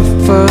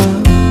suffer.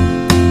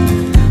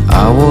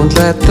 I won't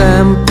let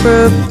them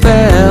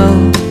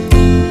rebel.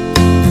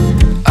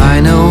 I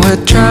know a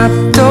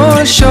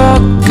trapdoor,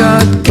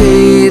 shortcut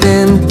gate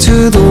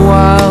into the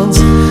wilds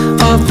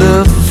of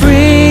the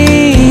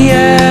free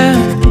air.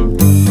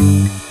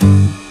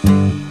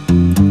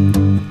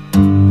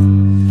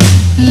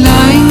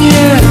 Lying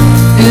here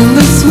in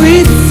the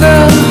sweet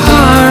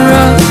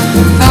Sahara,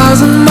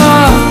 1,000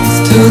 miles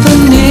to the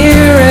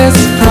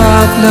nearest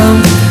problem.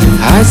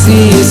 I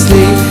see you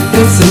sleep,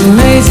 it's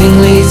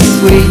amazingly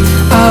sweet.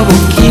 I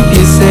will keep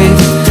you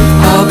safe,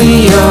 I'll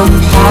be your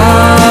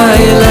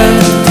pilot.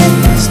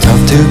 It's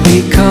tough to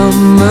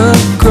become a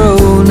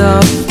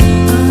grown-up.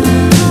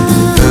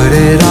 Put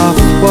it off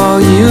while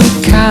you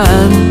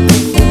can.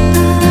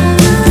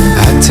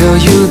 I tell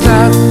you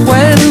that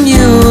when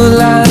you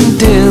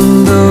land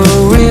in the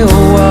real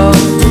world,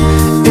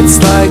 it's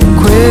like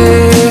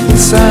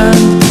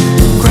quicksand,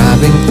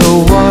 grabbing for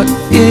what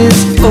is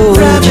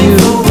owed you,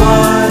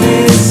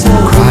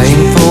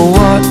 crying for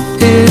what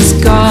is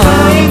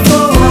gone,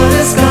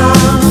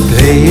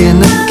 playing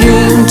a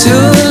game to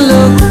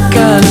look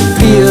and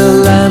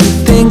feel and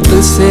think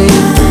the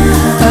same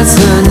as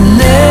the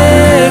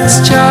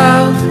next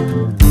child.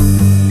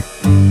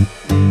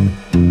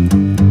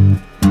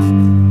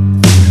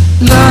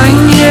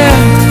 Lying here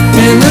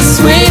in the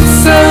sweet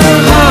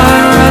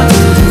Sahara,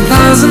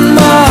 1,000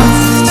 miles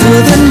to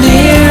the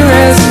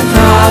nearest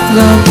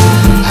problem.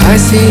 I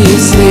see you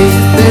sleep,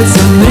 it's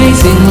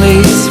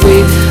amazingly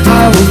sweet.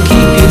 I will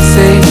keep you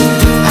safe,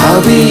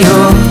 I'll be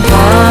your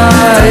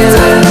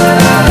pilot.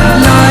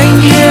 Lying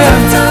here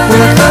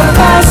with a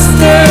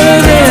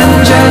bastard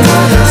engine,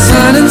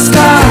 sun and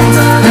sky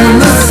and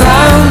the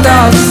sound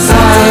of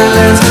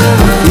silence.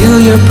 I feel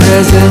your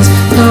presence,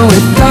 no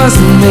it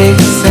doesn't make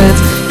sense.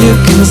 You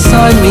can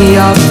sign me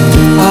up,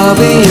 I'll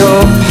be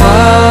your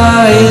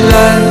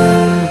pilot.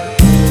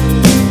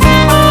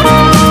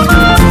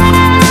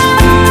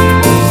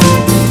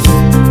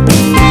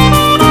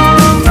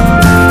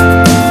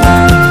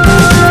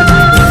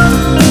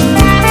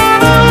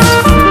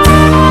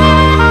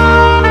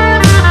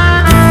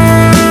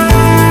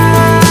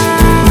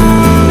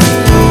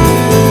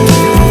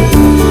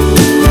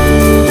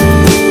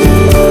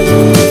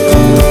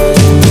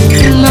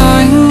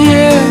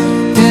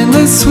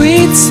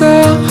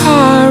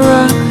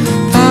 Sahara,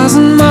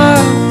 1,000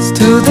 miles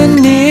to the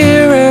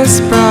nearest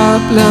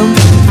problem.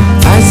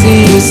 I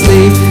see you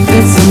sleep,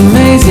 it's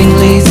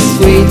amazingly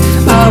sweet.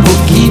 I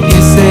will keep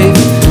you safe,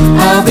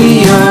 I'll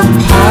be your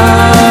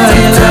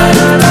pilot.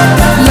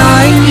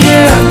 Lying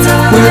here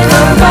with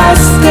a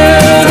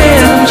bastard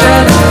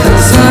engine,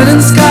 sun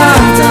and sky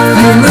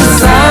and the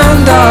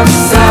sound of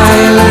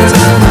silence.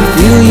 I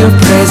feel your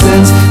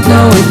presence,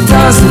 no it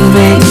doesn't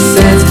make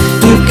sense.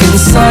 You can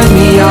sign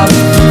me up,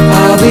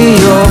 I'll be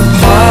your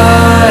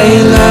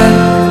pilot.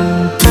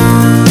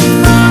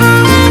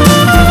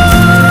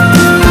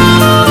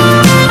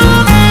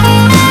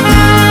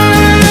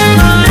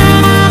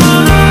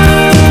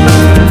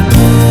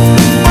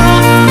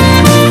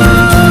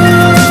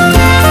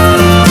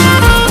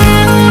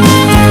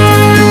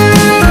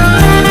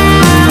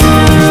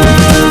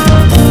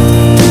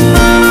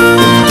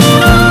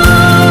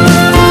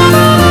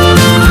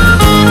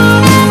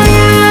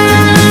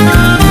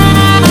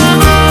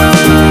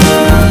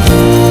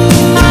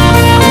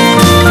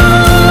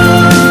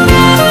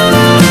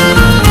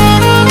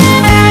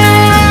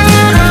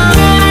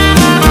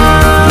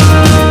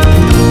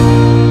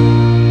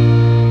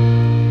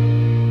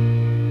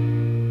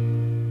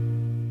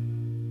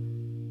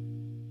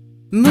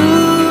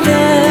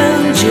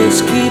 Moving,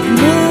 just keep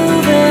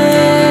moving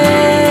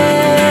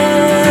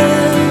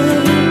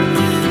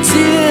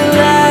till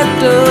I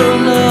don't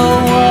know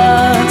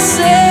what to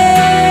say.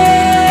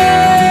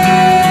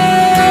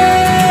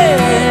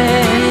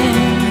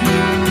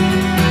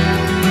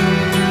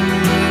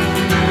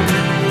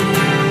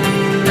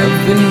 I've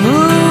been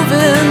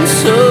moving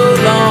so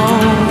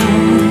long,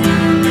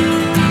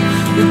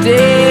 the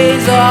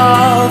days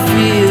all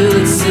feel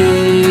the same.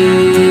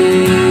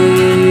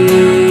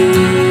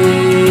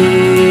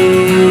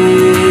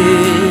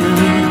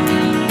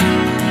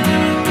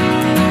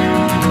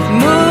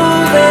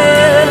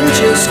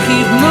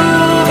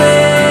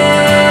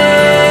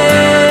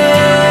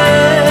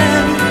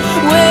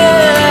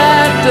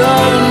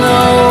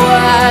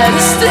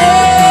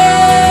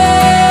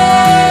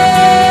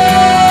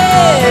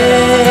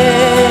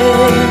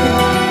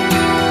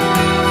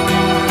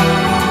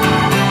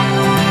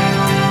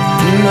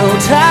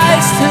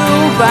 Ties to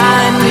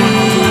bind me,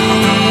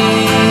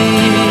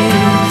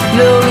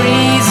 no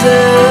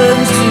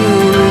reasons to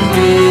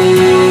remain.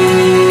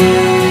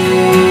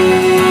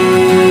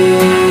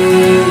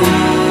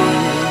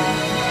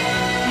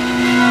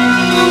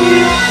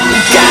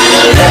 Got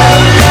a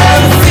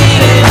love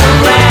feeling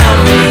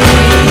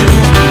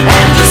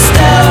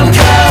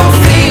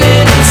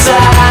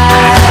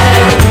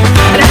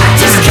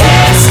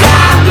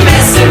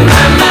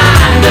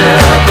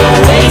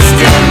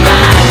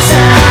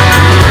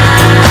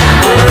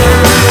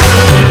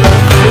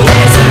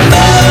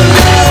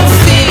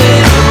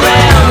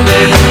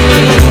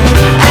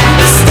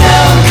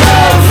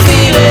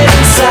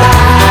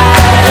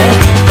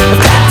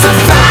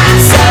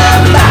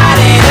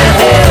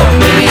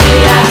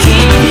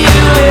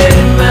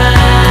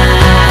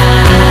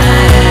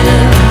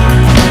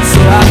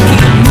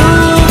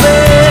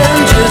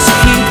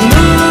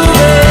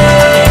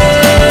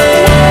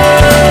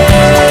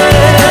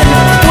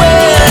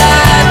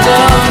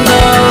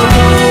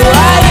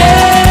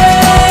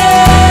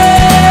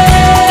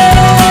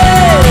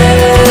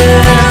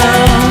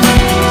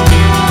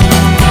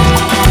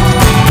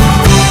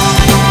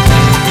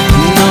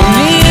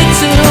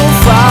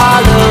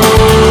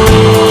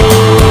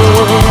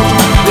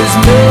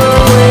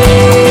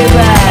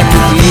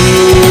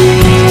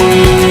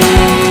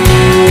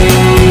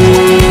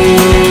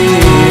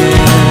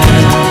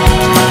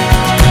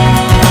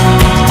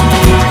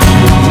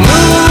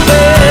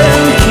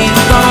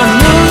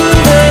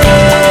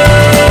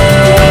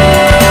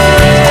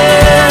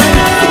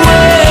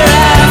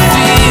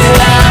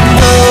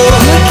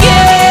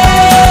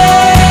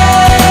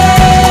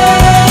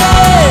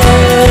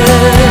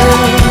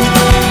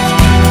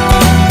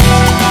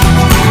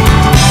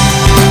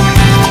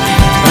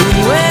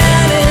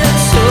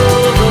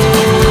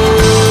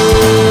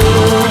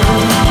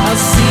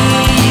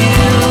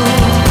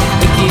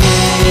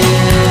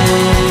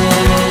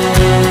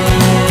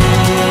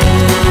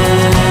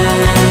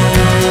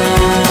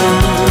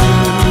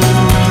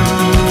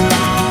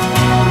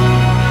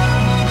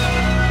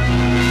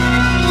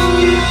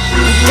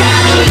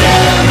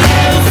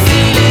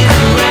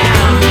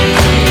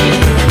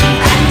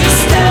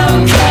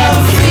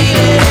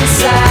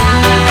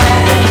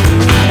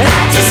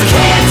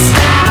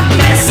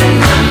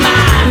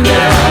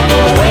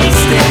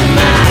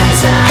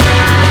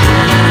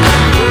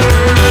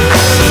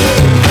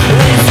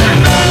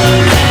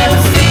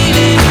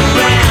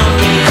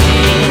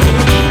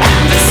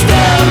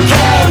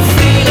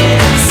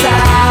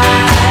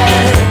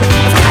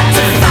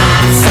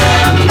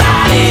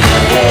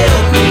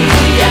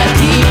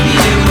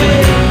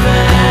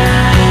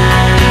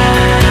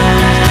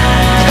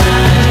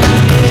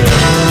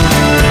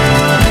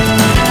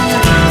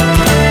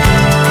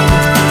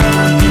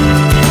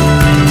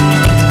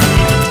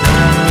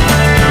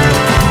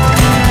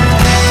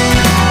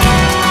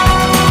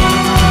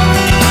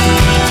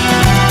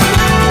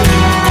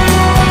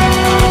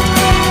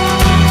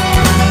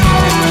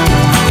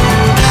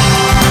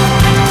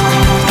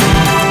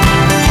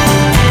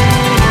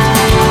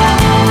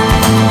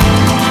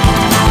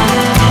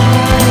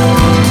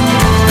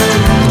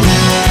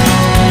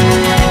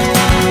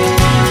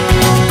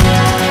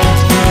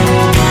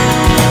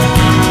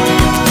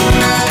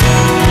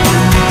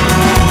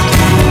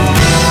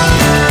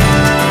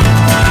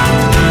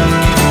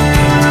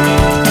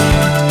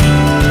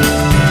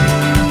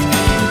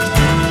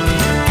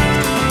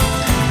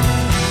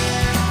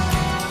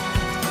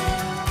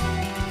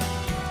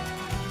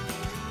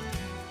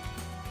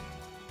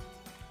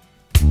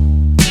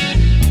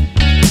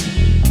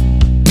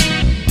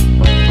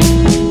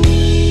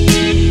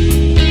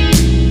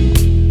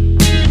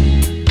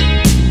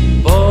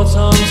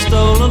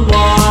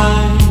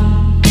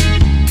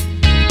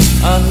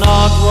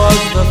was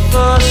the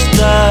first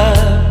step?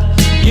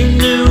 You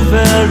knew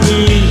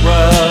very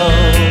well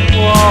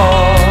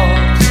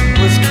what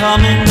was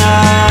coming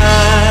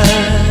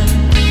next.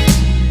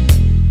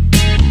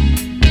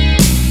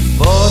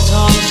 Bought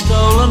on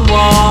stolen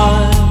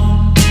wine.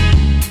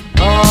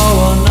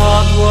 Oh, or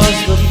not was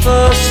the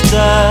first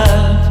step.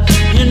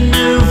 You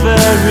knew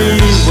very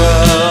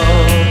well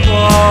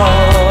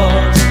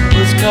what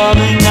was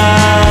coming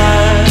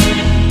next.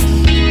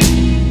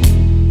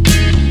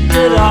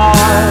 Did I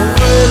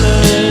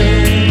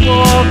really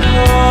walk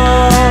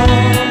all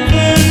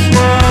this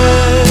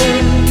way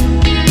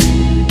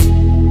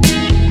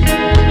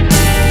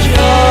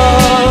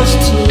just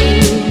to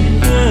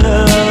hear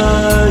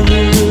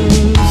you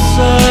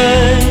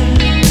say,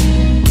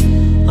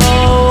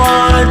 oh,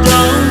 I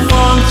don't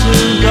want to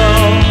go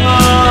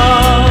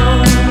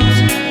out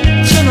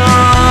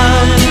tonight?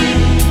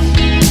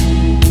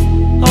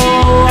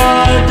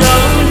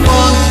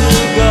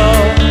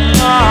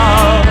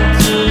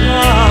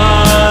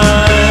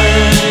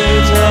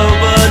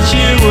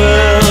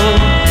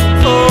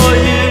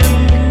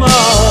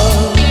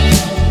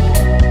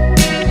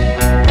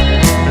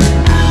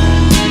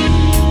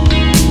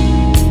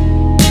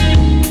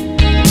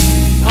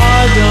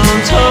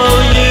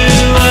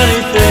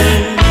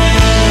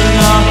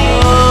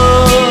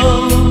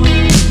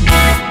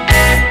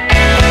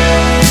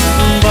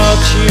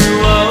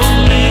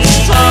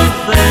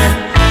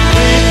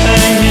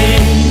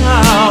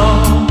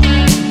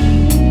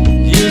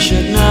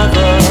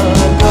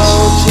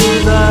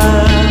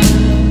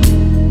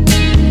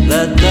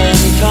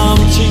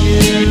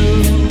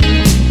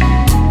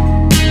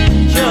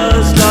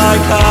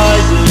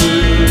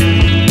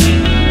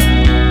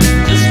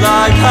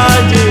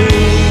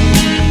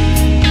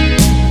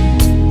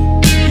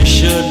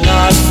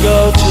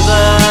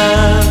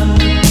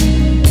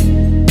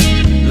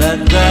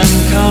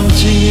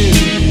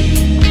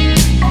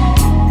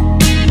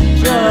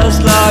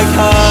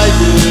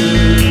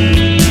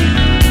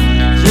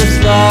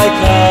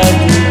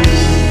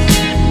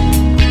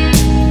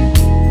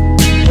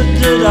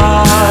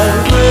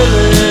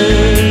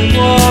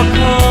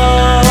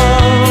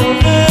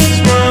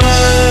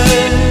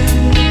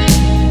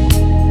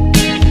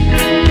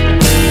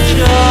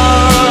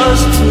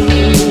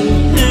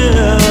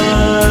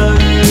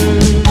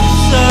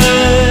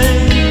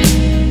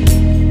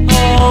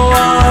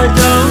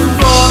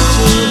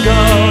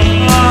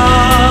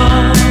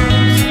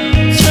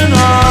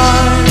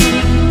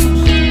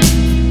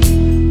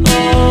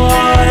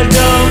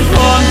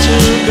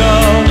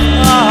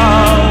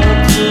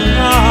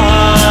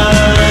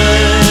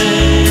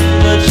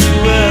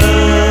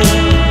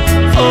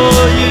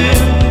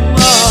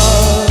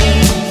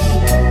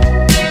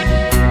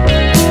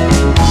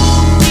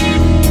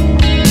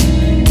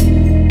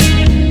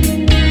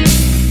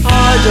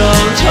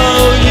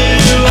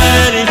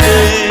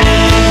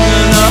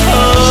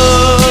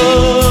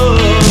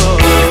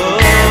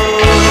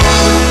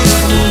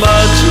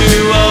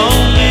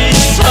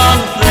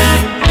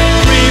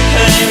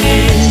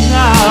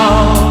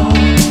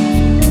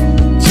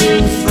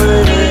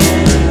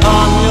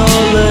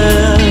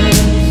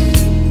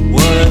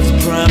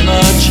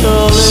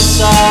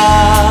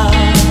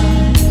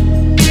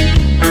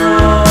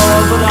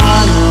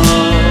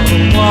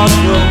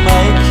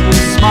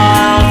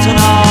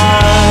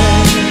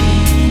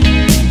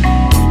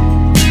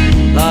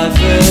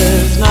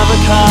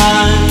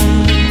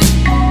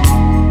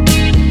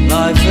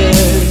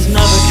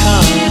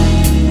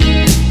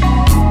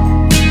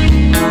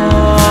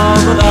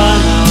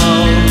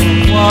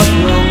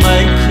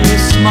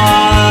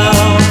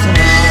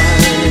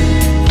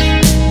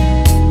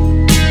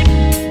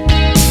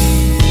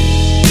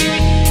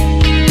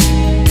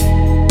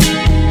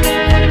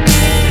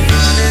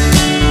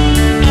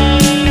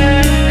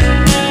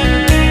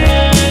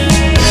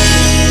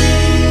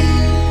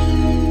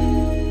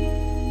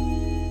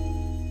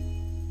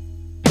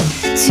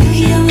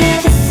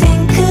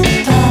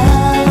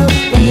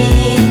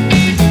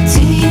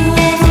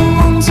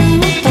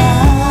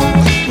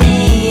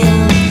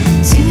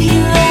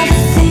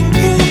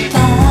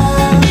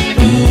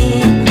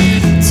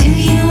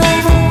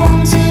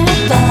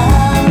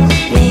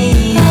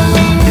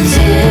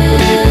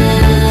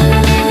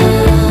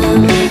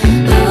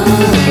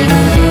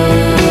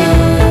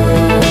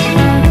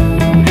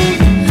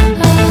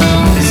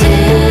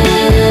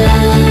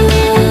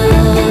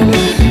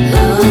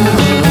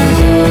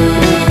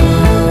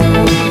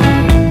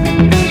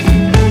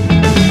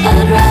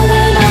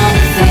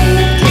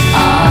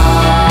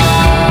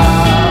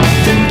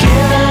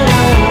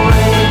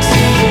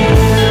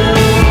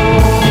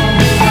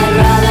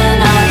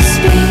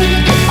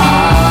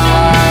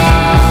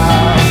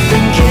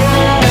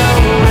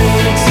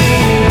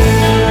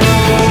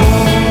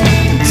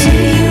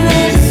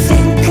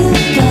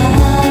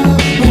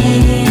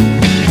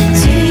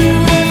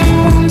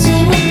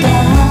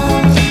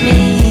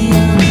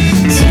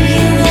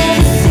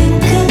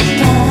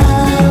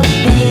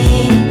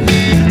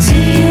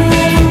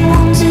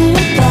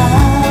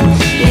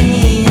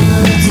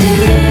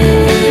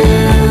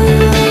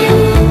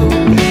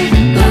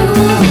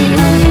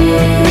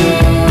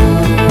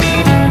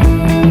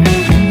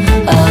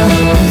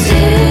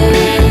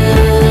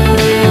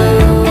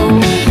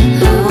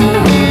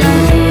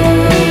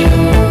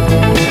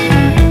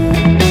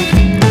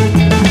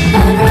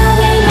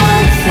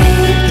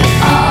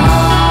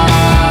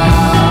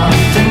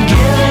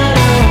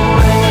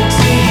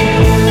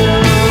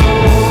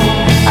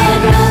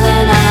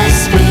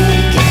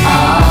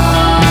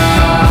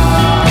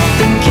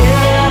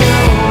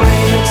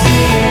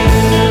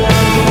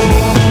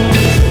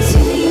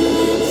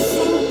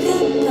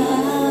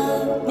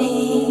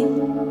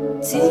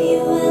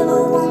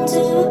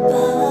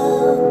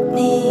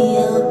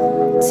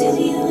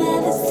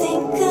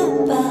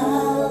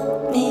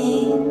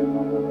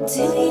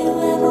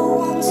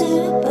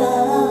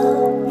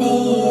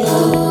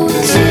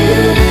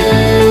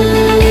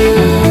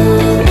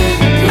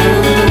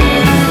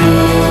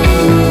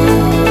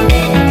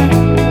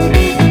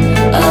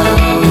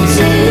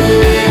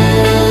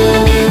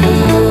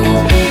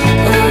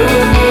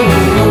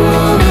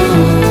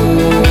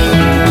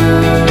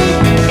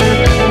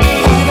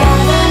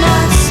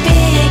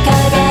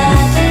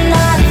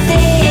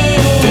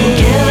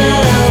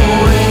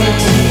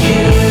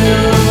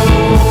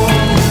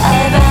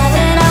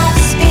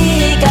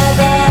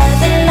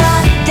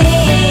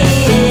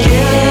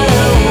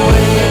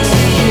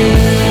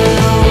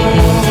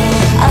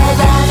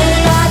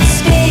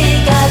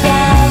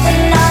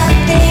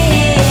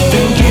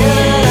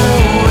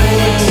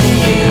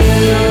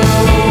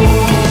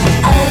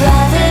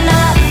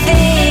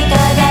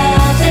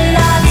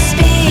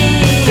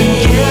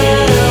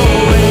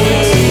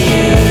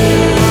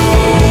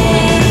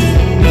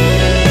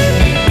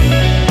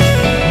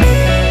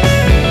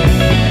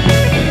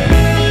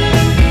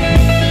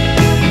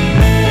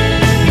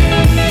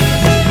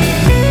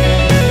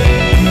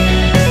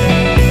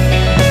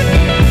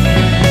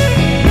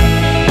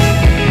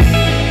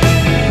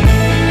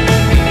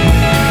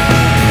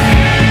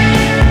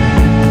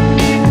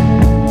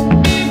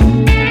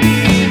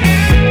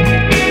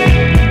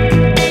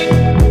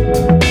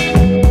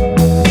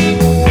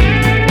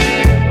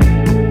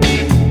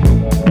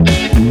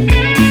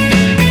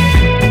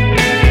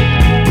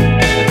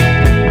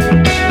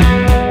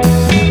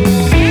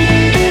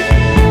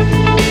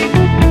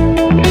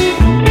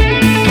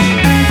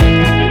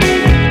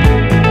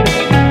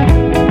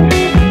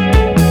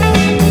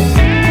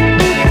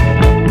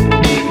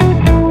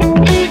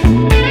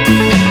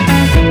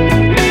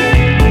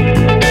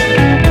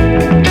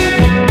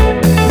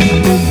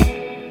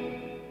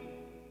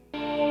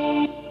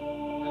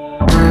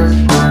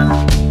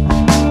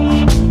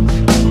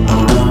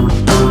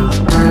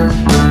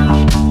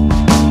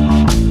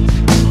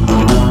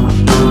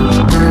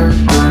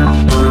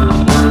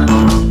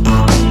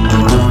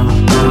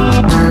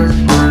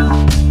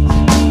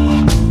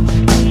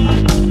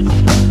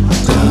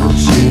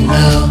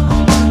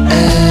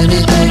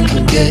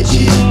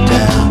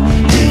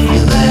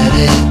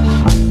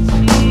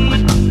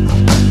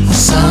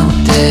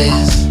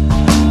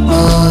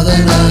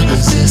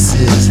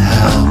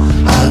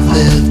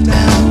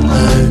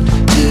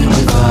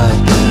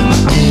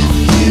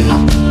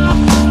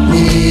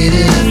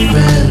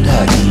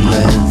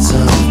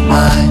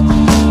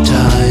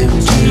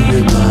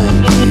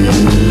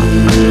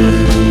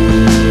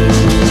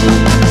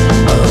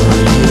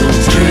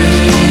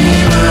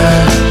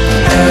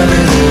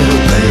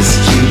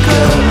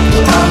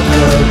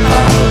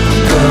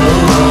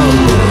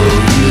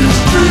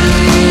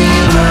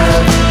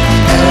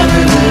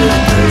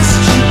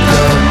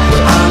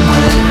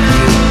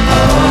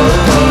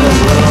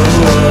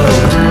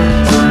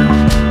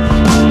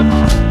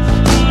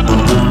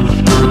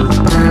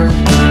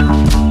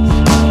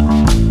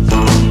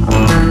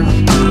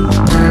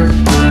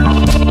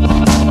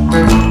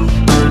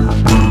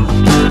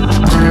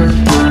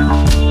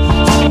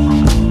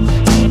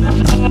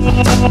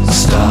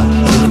 Stop,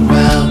 look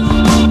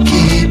around,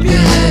 keep your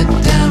head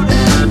down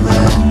and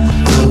let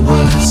the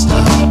worst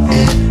of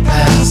it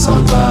pass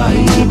on by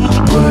you.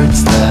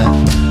 Words that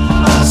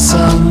are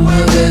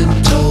somewhere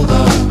been told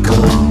are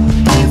gold.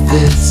 If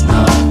it's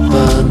not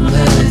fun,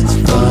 then it's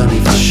funny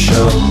for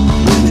sure.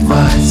 With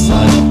advice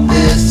like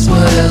this,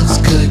 what else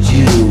could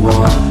you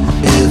want?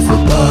 If a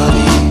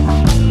body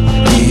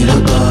need a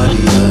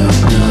body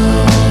of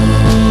no.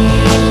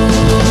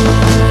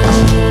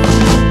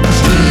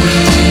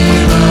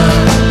 Dream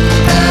of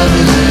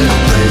every little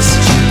place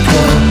that you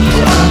go.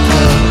 I'll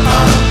go.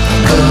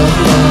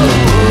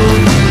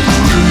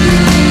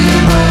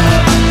 Dream of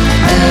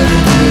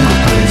every little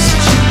place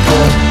that you go.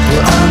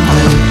 I'm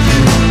with you.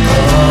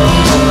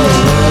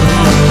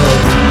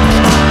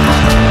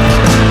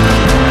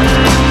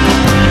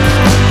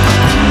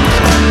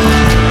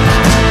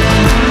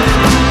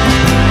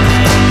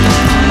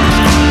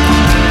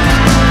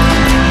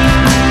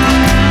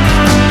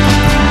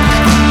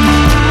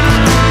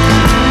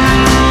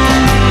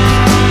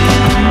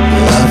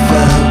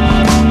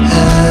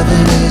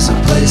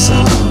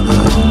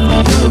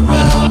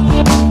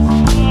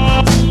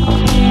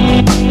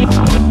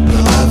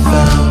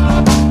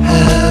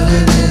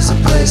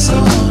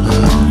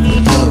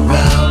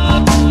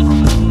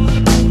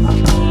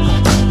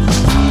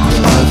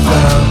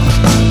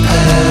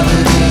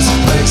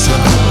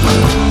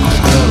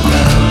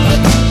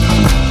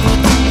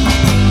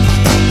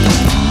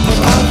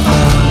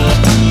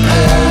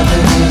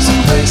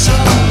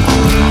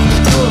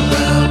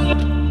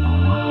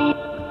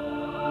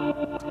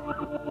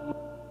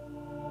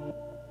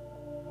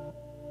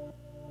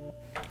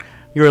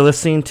 You're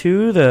listening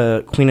to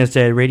the Queen is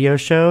Dead radio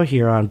show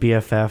here on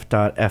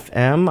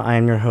BFF.FM. I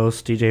am your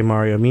host, DJ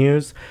Mario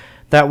Muse.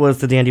 That was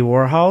the Dandy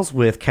Warhols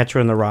with Catcher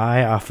in the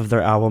Rye off of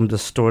their album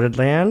Distorted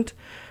Land.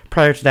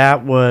 Prior to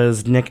that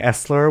was Nick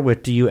Essler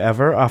with Do You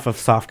Ever off of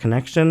Soft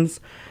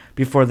Connections.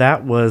 Before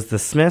that was The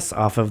Smiths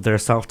off of their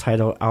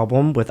self-titled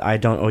album with I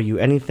Don't Owe You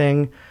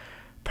Anything.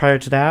 Prior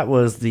to that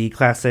was the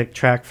classic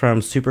track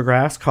from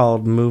Supergrass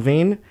called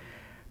Moving.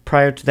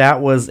 Prior to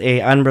that was a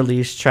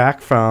unreleased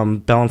track from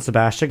Belle and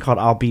Sebastian called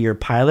I'll Be Your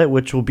Pilot,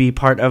 which will be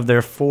part of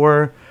their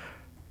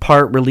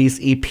 4-part release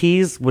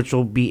EPs, which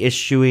will be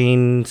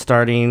issuing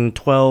starting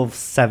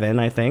 12/7,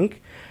 I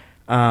think.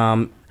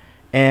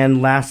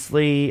 And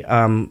lastly,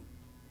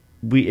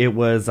 it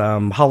was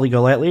Holly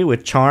Golightly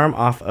with Charm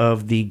off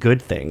of The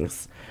Good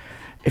Things.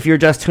 If you're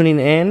just tuning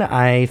in,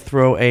 I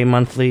throw a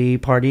monthly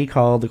party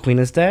called The Queen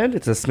is Dead.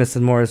 It's a Smith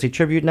and Morrissey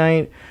tribute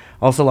night.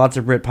 Also lots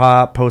of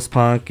Britpop,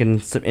 post-punk,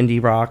 and some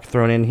indie rock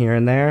thrown in here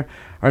and there.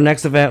 Our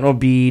next event will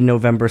be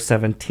November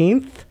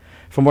 17th.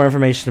 For more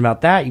information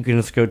about that, you can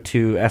just go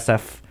to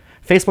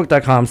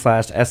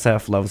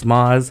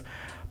facebook.com/sflovesmoz.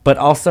 But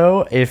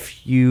also,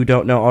 if you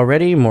don't know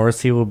already,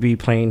 Morrissey will be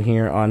playing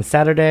here on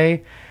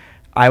Saturday.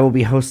 I will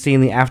be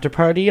hosting the after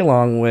party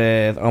along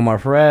with Omar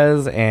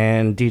Perez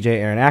and DJ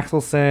Aaron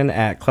Axelson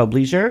at Club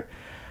Leisure.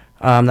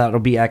 That'll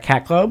be at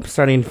Cat Club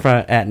starting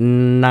at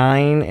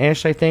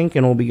 9-ish, I think,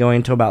 and we'll be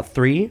going till about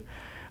 3.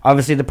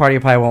 Obviously, the party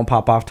probably won't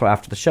pop off till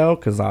after the show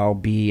because I'll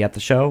be at the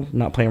show,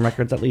 not playing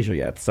records at Leisure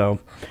yet. So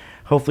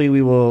hopefully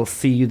we will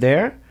see you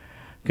there.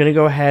 Going to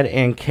go ahead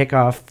and kick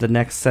off the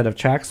next set of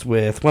tracks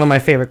with one of my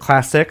favorite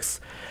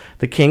classics,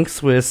 The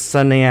Kinks with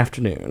Sunday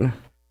Afternoon.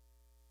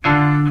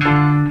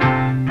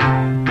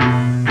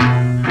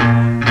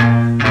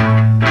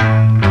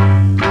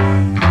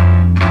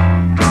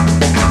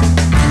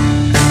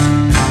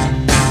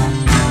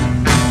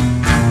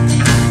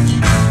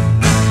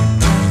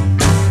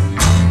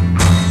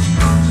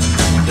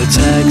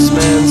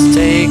 Taxman's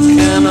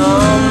taken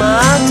all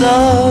my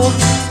dough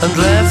and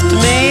left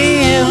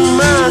me in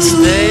my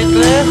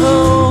stately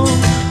home,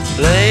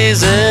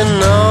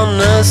 blazing on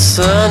a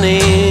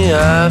sunny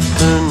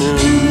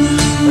afternoon.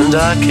 And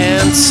I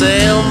can't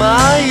sail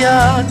my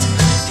yacht,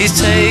 he's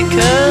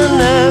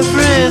taken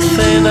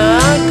everything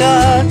I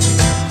got.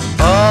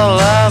 All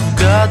I've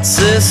got's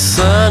this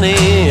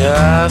sunny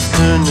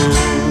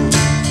afternoon.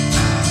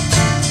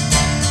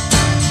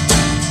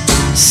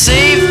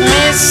 Save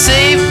me,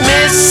 save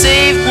me,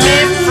 save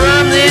me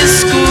from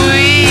this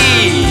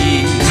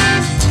squeeze.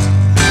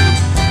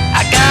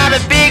 I got a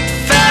big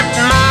fat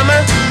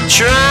mama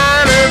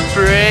trying to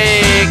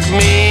break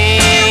me,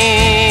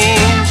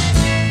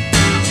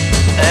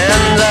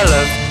 and I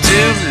love to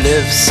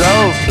live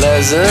so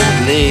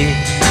pleasantly,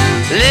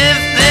 live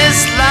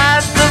this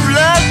life of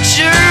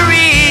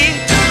luxury,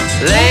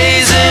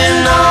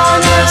 blazing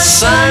on a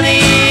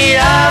sunny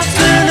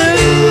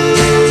afternoon.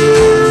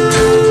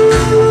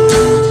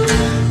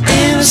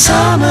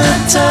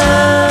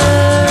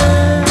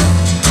 Summertime,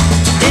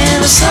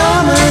 in the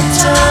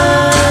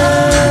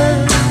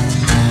summertime,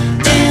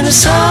 in the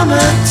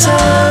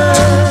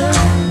summertime.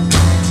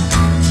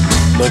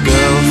 My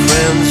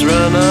girlfriend's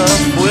run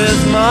up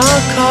with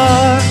my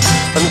car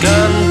and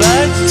gone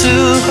back to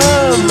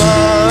her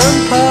ma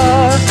and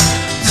pa,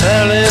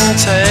 telling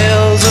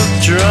tales of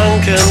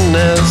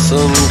drunkenness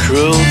and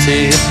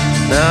cruelty.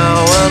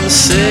 Now I'm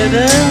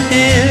sitting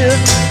here,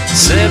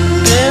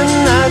 sipping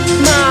at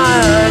my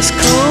ice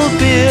cold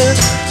beer,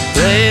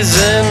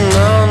 blazing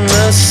on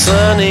a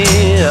sunny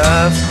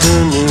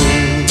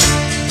afternoon.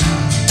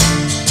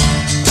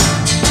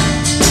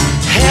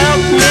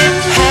 Help me,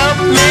 help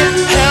me,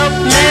 help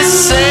me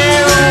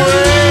sail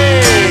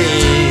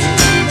away.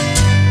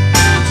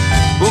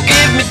 Well,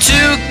 give me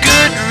 2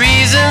 good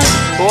reasons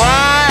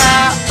why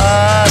I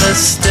ought to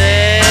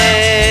stay.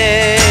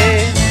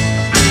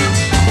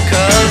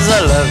 'Cause I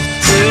love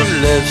to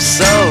live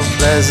so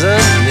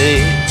pleasantly,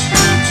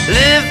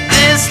 live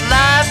this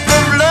life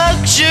of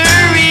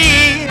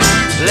luxury,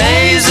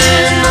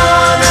 blazing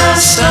on a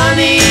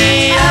sunny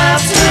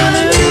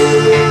afternoon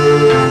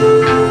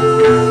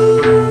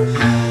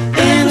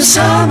in the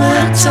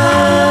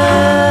summertime,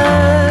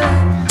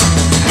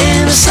 in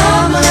the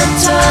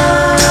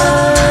summertime,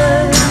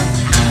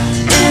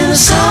 in the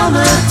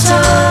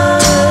summertime.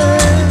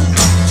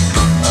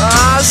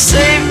 Ah,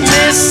 save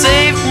me,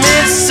 save me,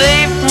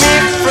 save me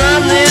from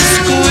this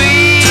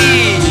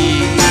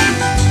squeeze.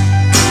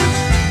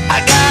 I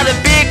got a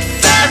big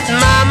fat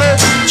mama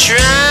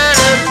trying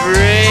to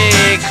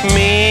break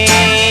me,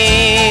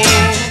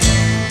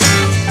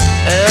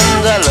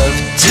 and I love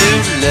to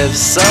live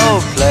so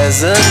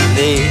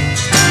pleasantly,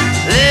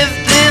 live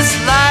this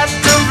life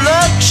of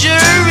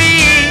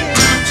luxury,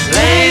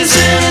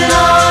 blazing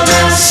on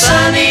a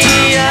sunny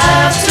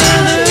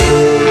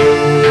afternoon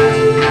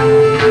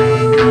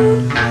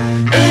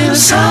in the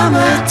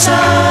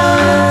summertime,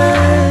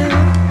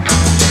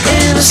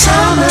 in the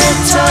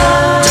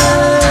summertime,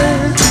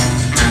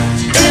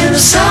 in the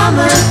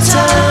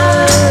summertime,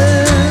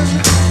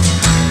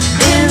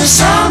 in the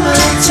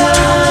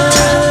summertime,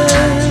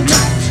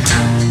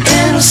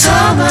 in the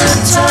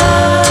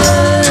summertime.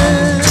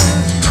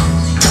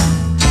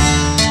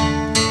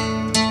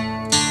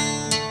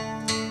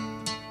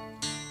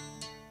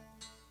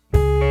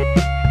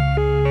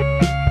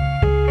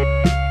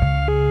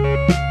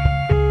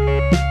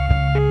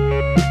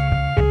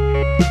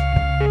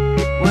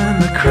 When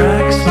the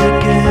cracks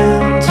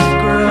begin to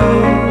grow,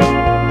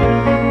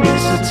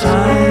 it's a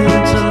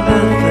time to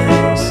let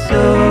things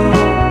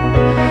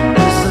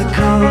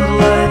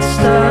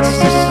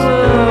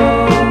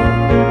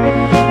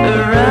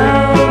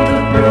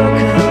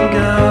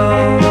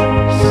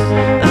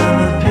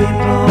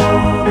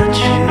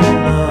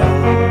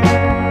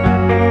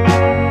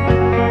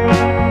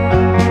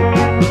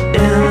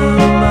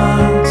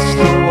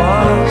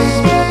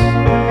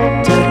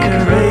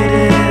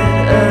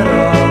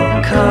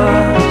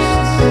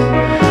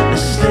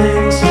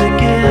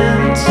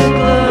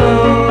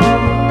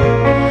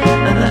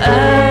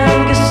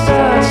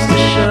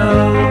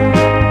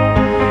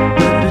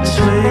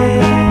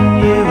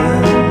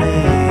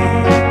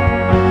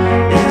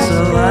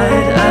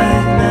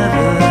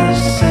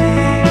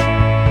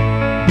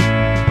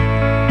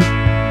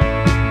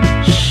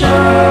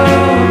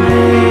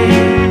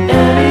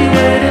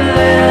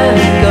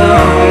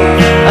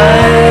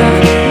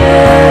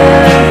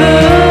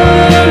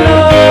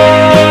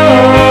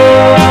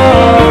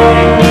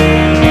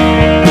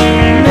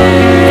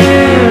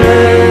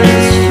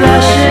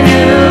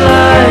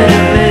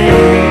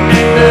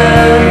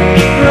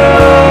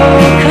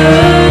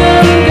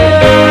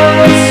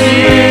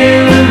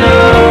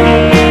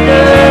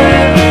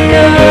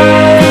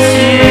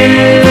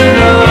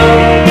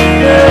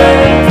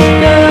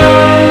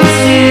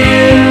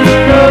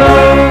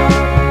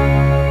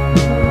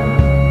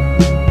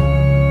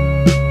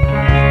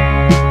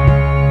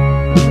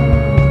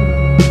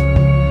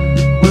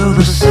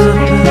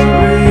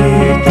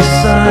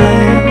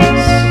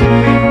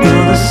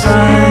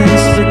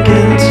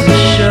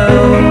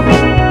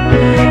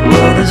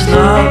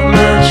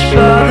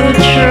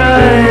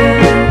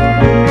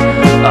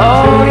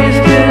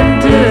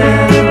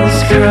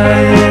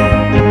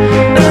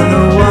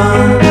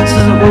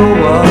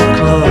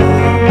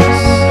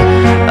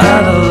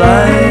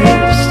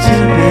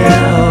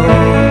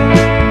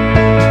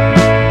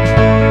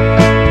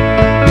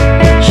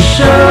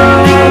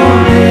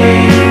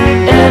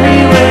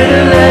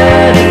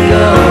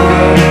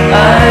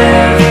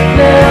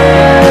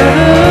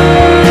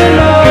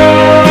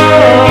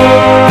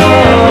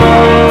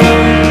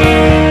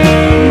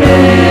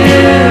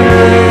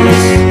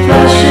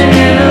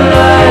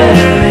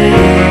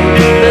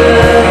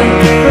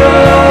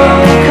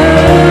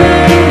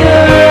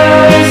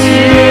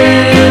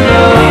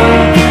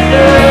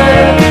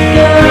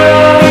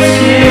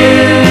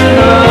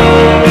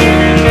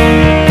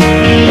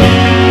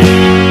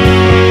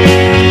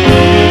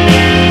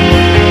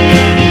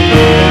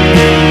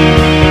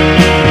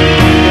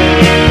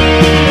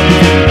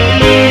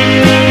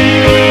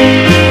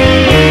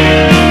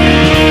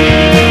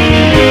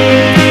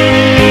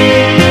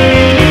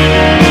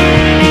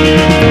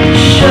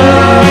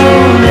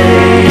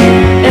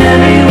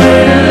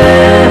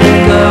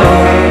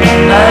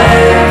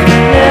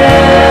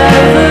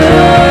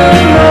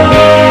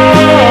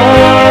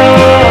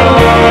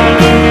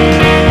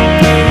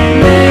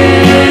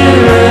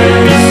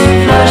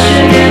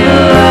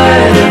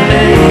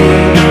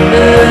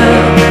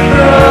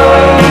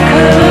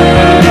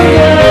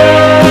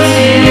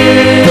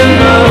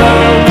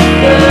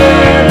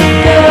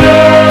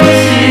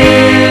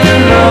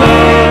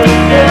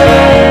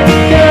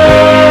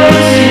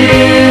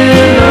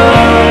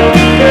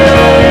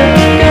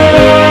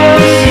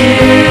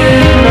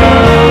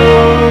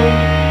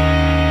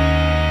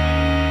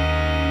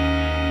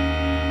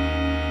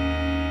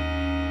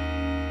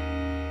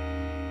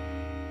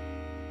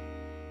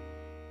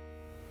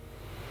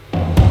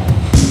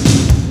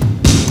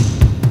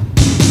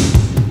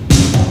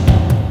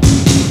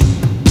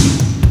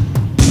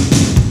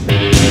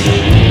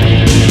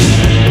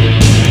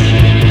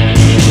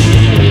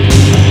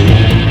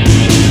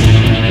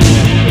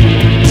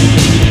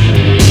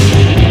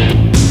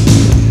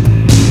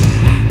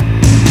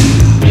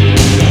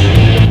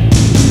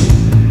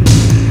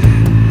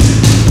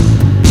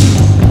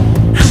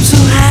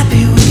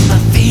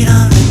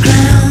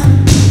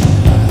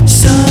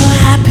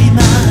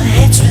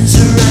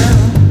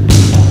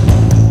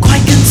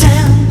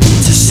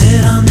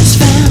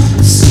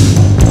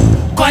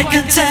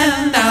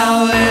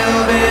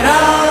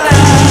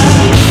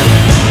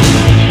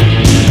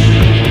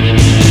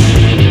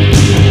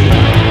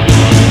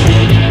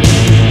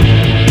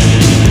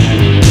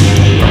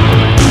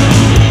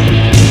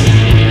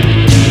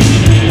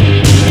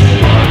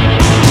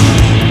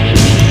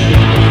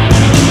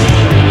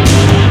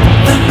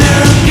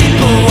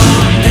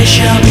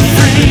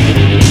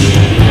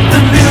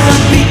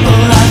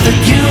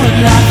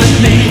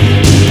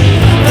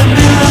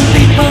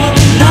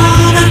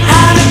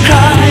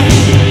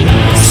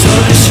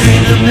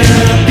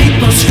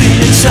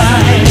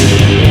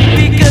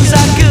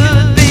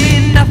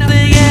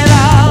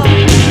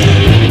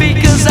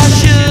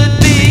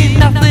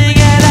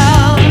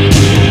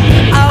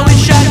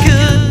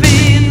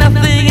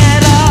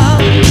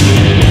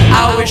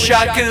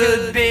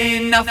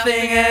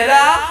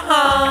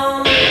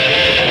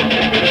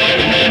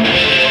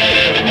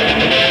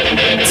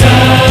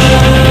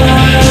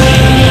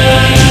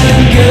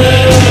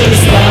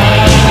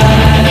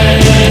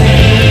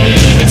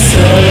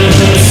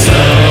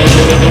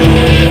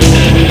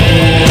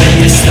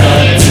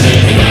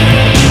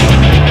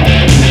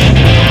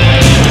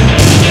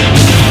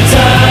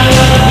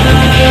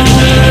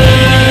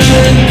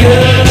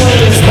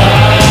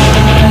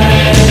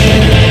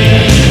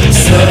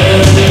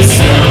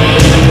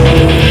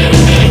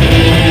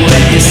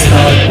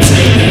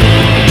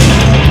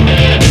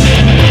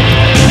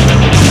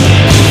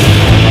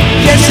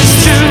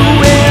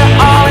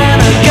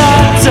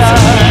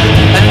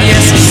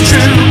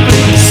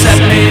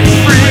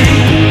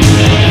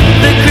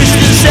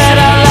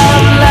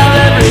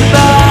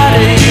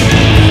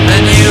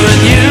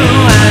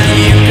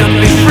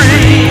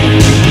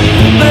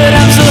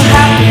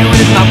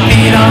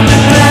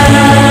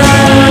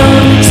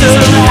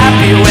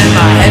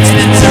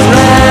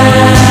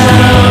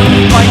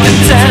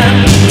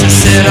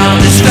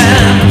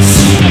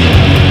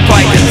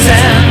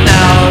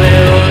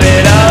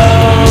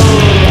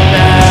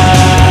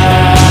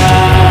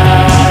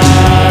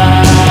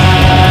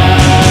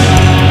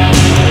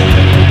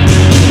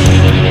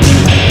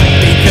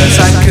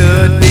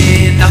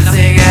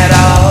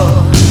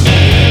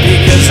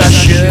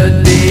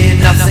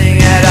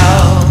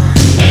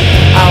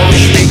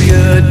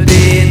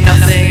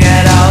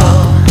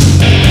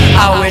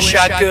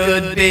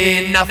could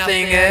be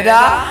nothing at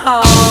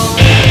all.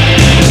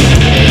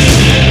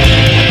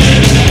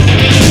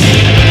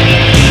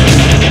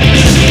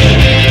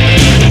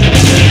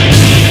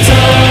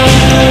 So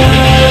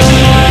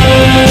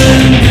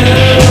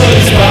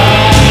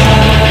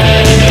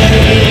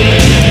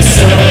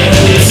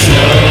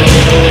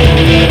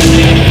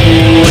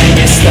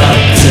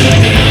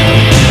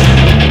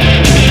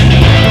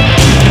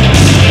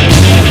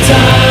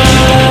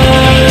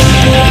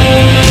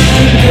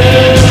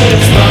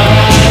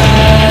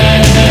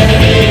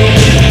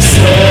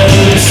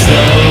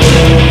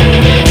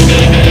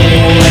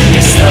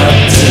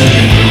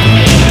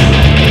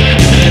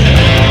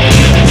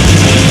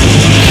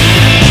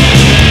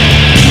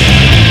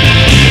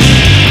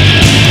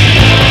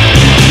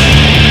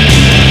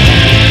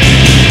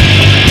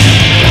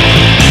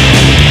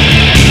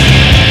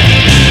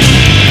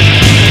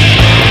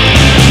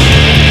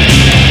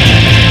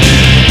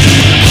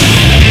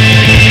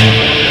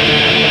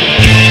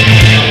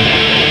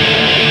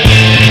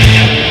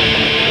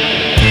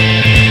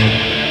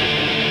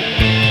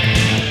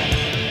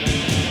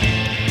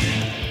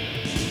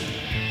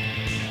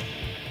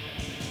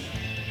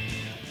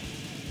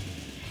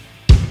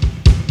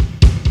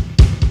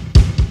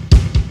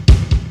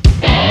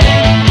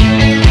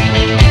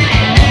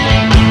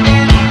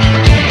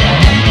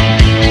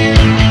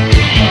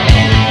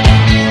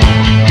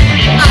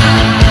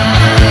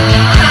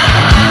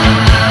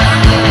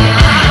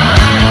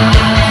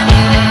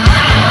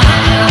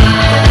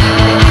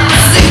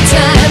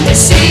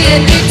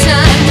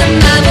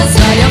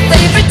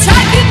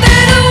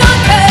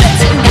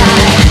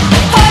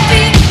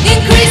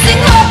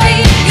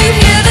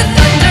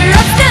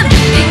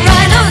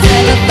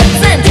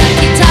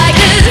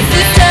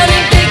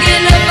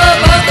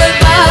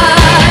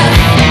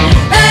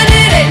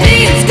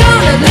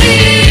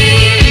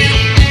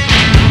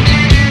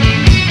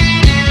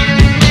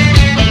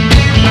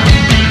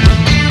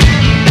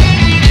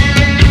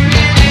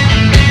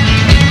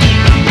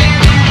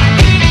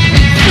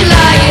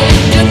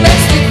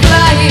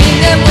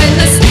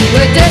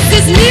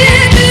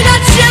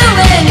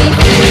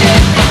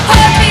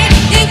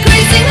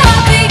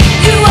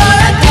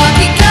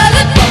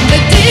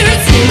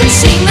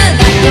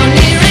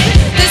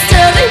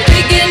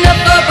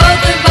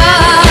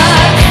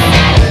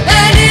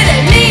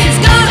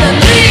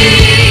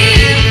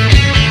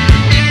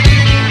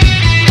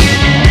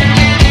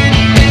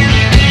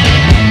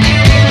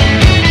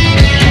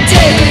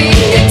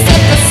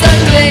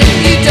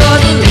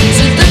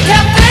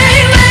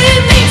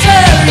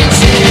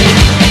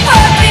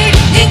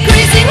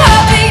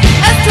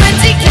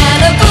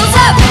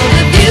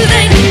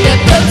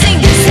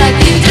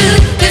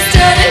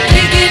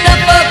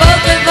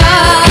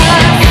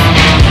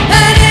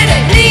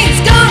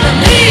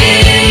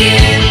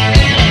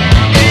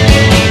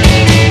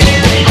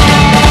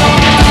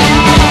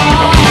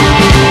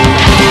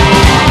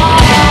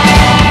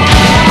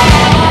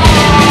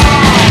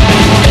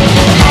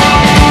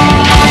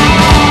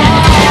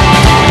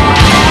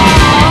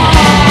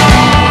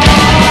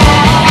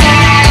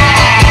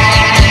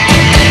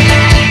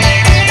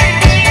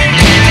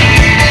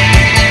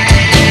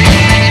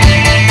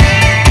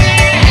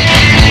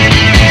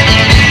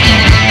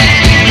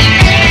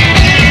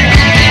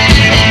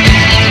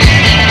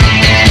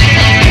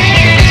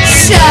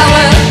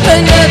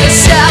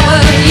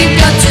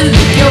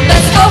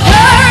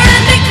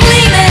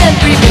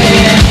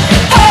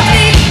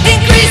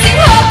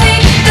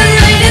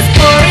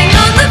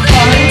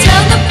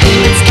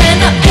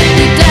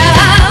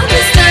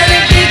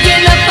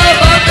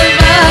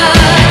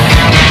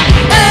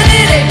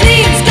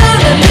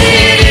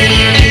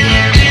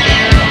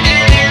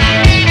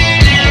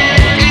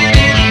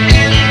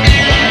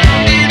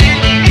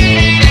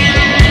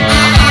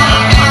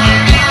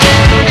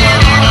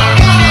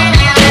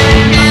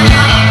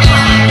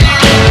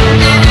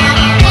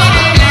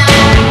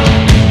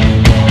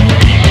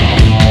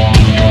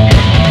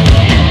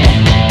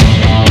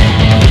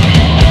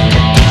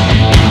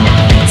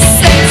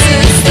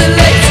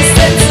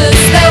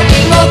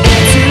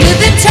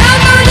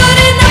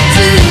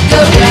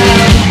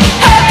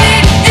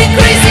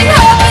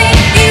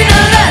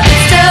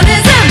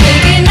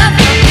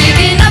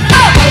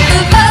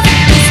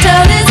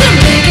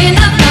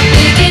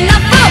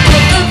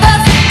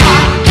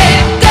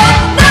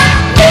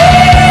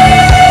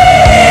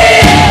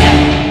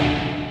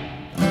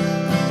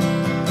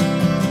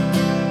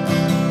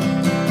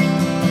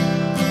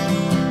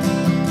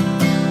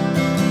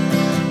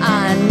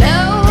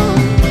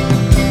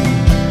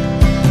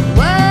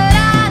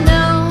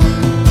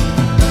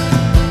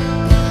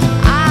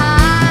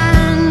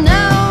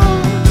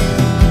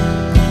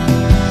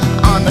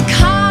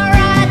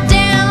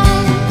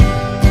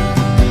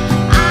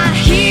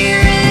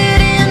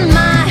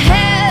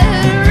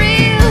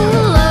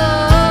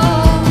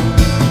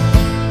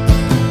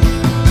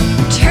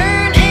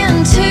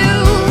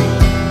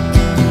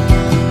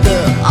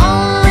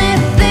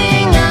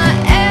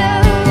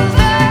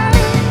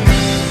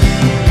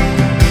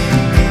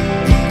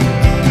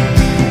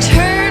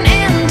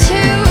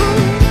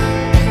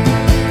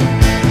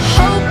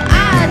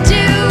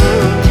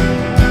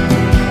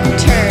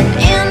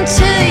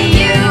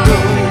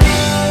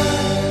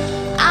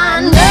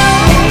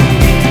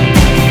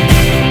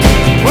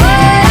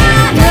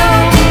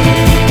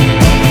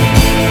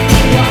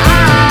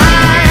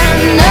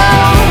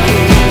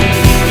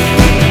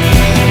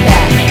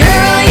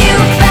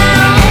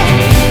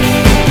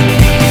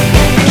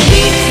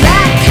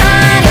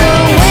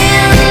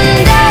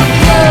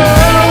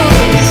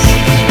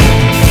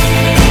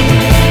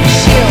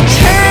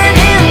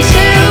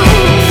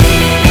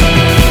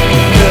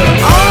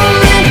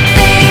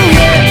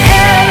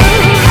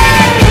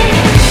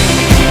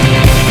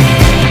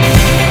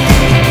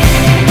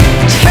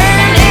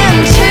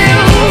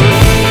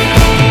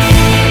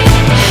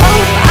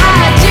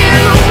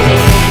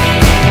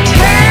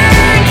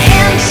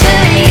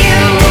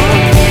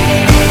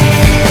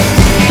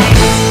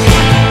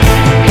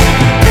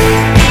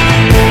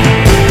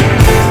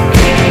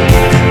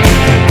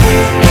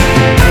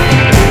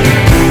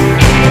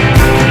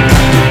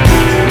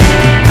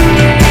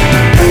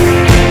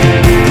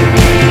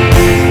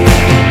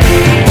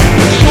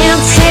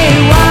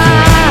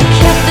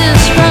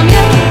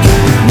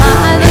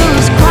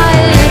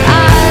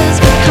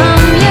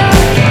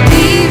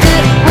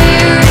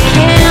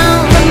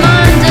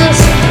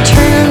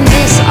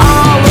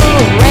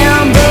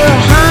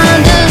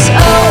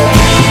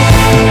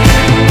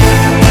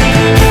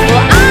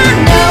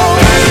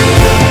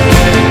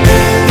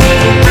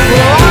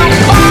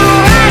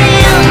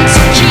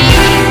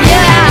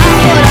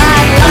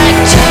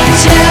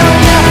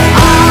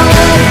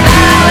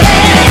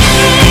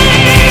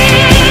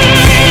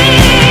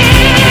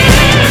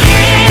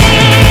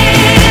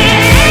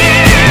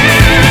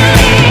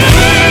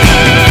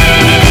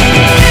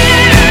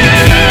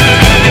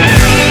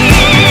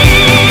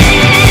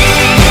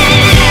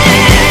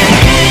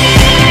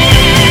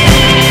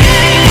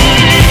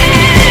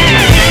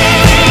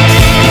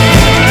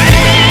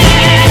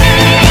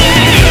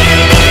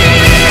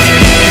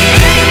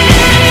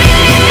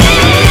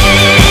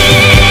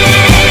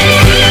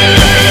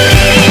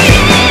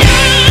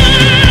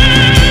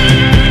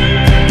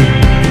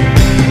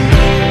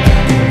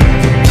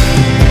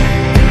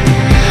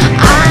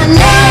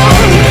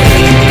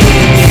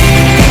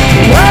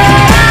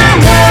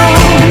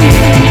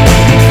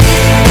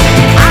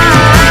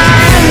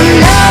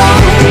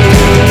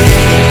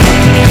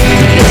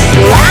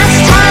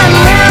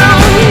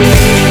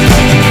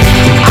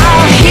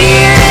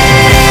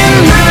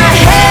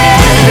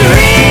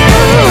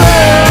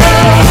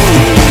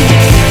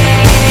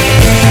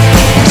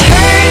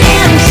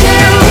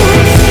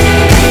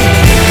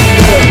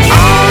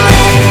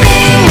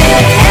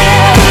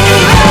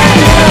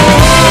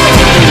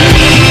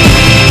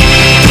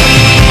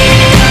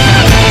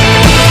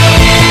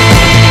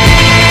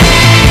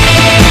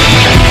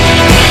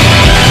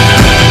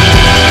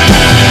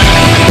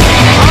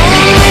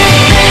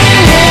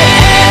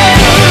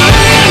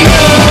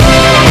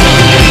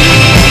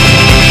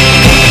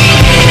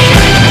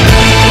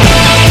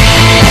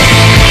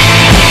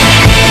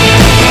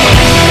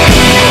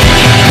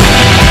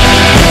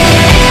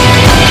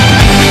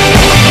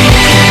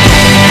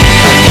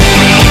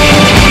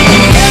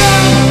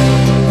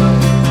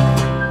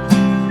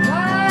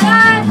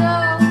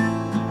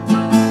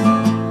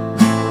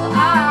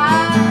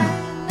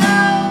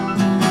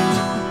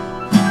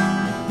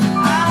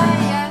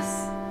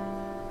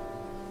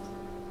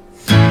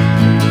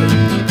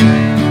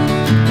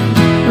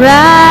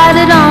Ride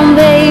it on,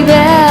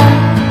 baby,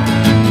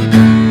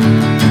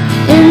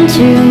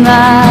 into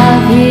my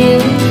view.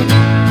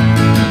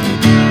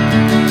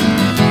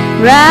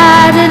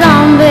 Ride it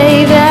on,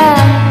 baby,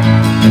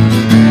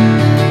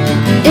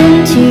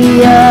 into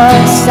your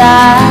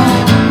side.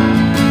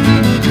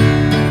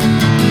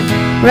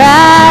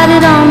 Ride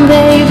it on,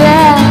 baby,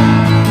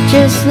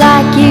 just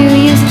like you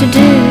used to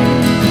do.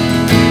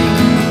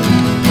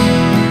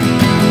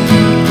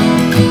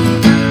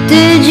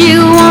 Did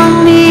you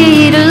want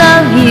me to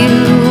love you?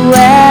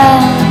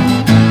 Well,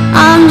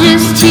 I'm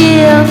just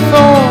here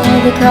for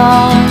the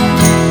call.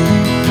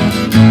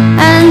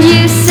 And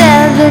you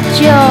said that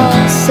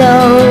you're so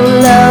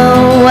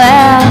low.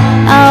 Well,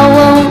 I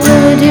won't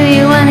really do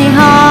you any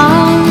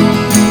harm.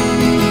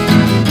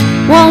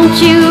 Won't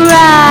you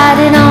ride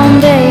it on,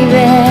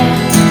 baby,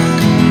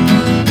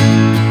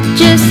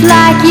 just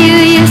like you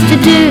used to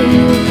do?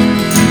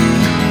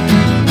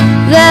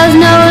 There's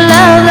no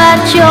love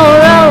that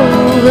you're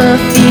over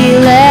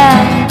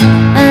feeling,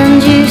 and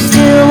you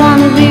still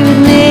wanna be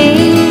with me.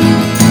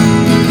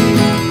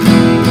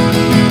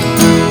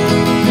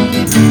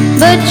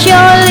 But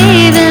you're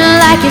leaving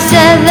like you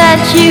said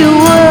that you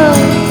would.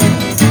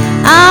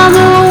 I'm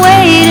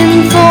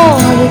waiting for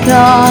the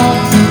call.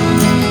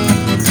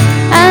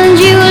 And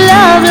you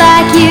love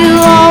like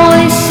you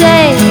always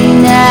say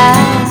now,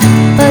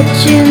 but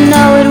you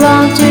know it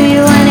won't do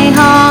you any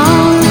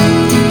harm.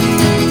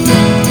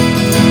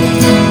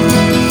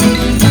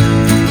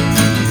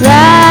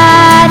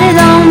 Ride it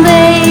on,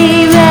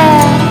 baby,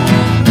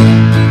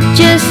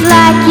 just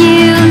like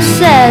you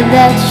said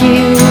that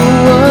you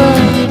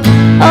would.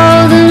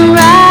 Oh, then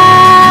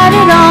ride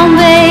it on,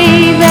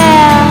 baby,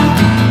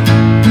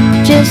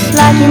 just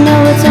like you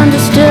know it's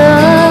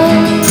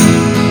understood.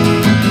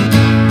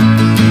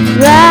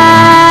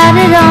 Ride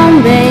it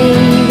on,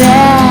 baby,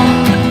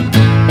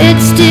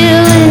 it's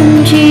still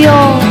into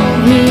your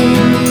view.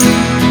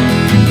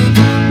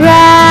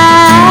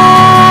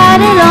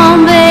 Ride it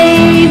on,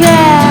 baby,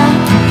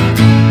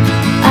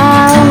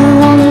 I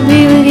wanna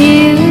be with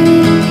you.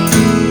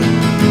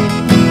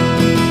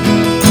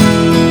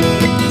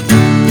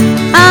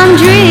 I'm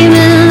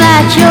dreaming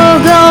that you're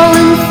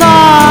going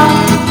far,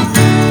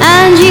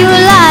 and you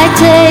like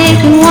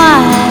taking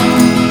wine.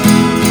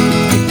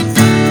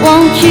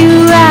 Won't you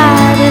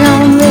ride it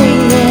on,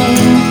 baby?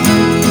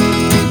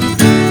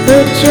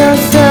 But you're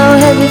so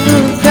heavy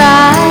full of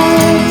pride.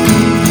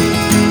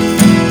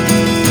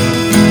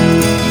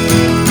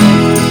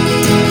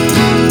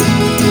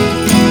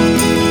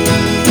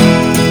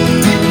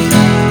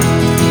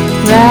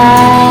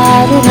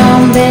 Ride it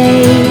on,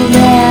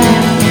 baby,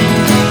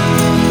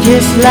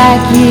 just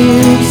like you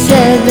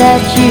said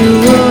that you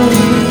would.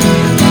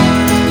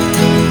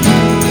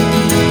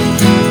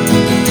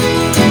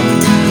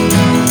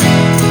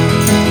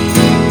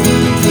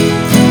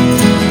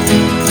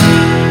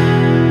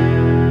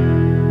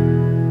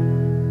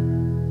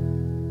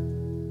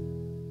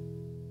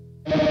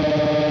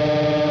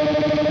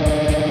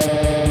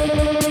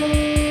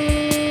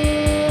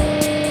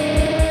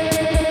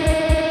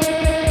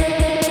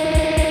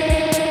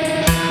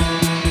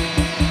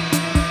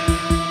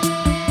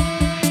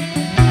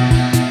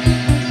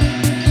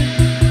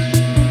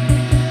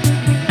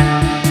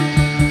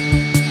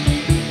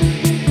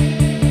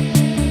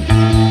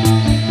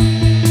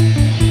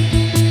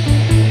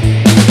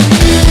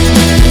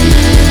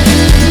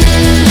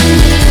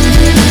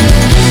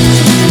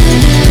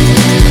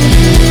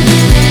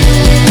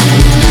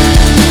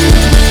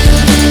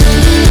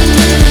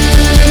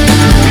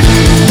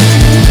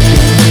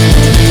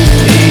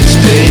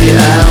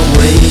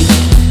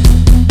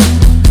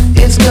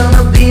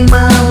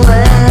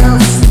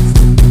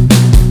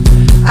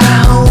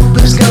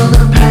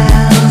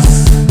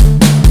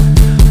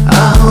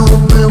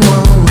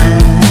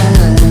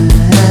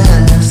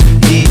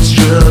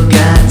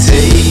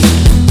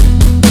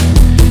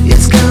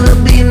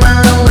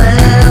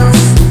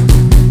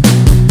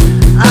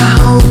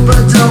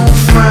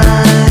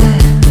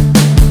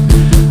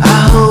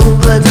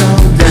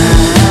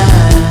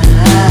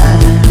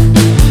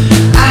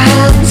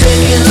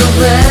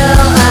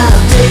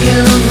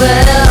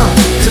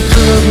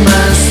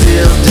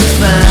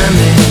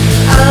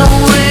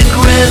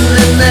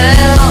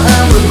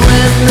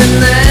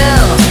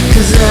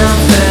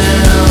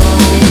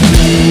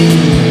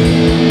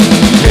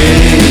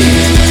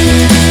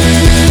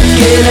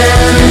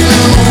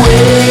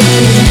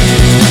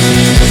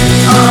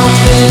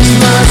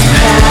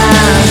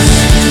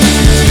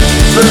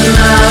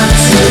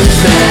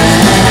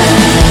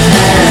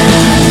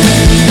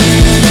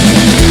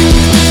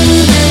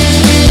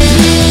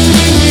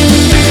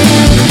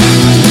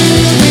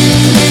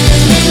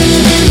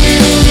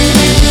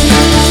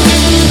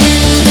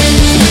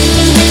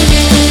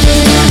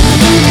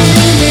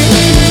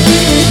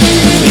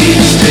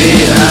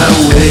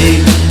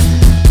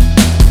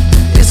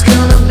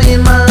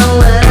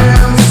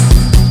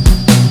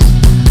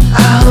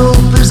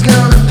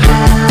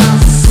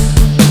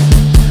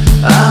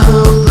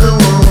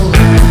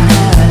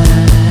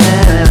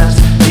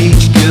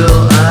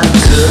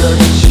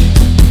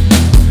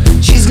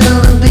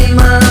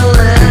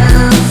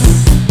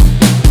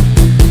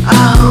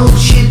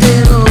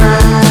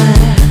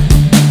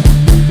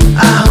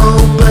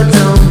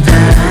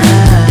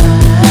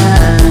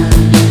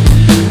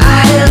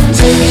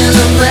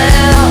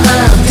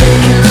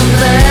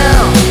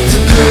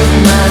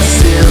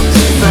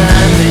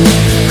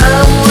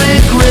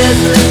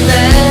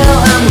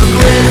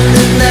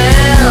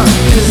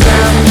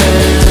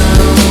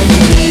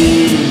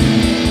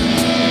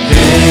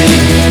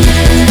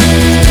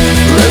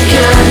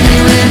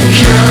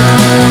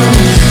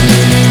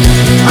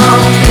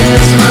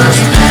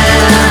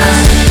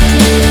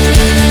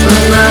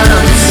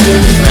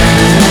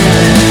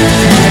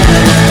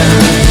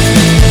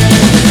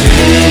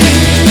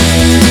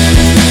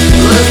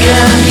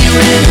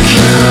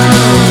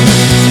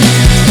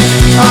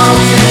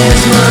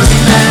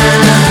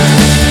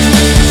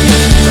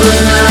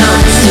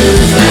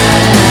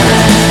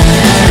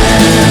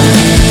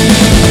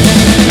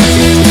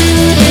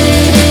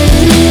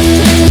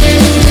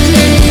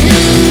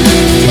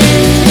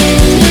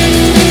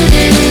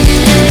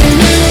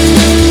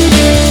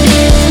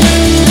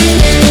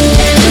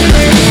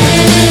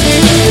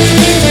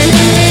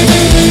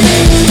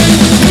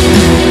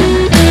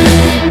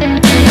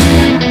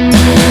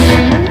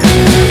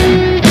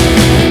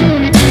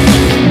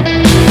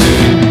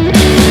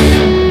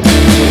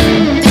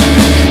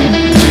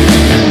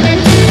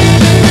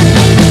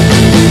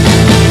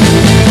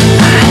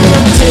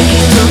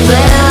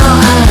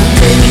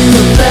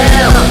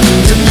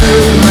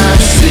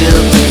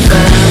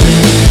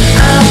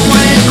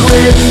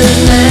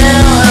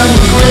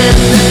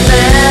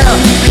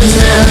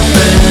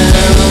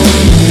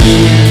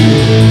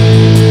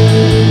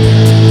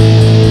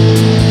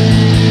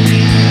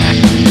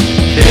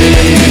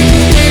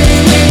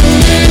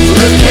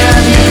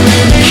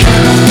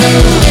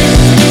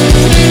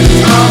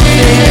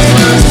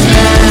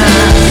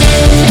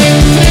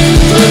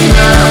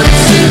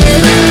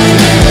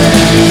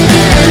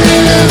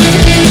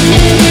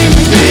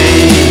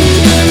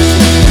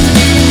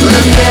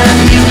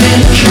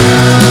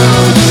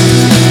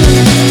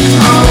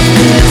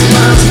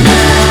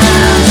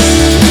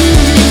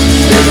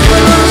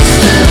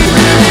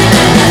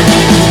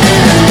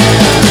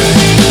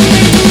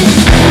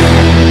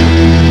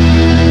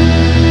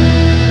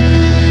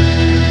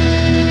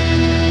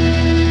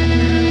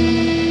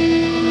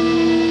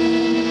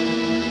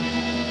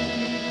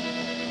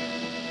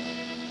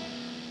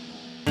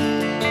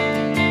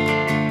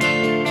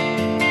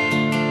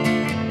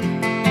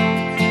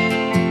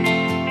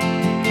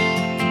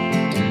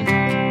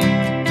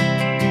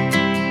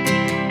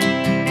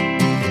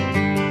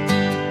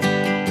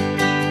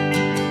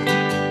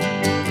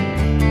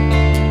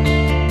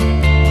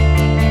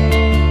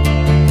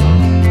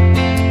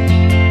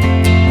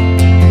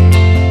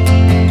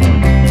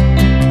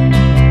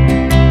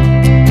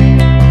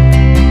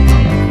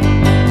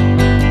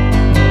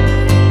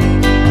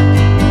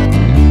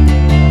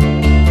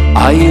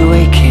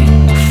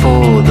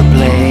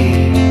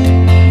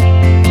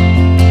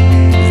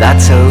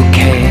 that's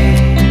okay.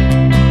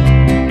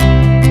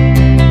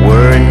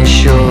 We're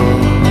insured.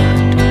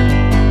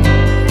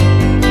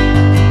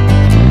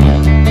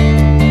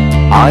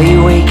 Are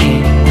you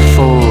aching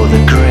for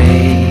the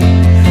grave?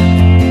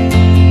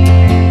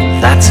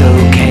 That's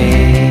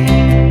okay.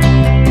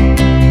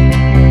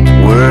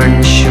 We're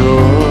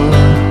insured.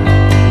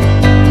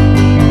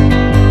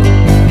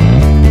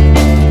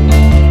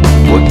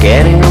 We're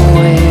getting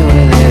away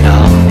with it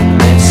all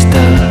messed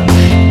up.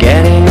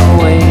 Getting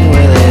away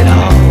with it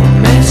all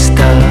messed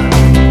up.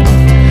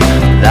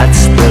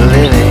 That's the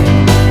living.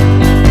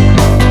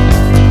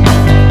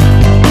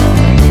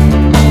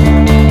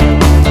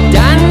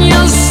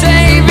 Daniel's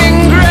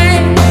saving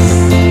grace.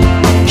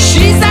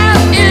 She's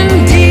out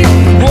in deep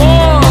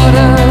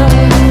water.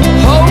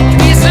 Hope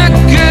he's a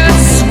good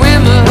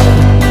swimmer.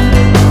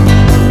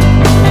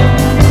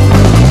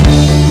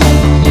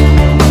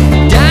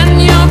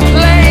 Daniel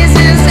plays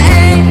his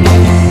ace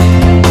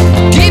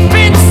deep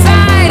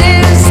inside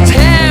his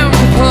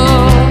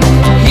temple.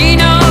 He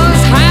knows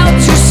how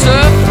to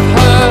surf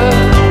her.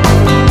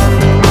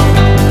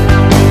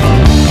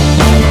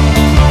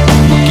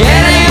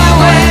 Getting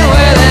away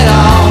with it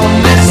all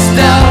messed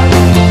up.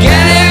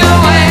 Getting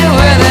away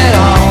with it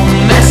all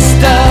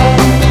messed up.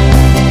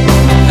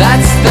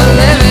 That's the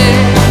living.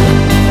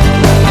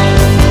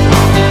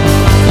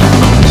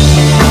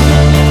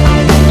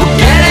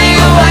 Getting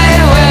away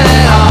with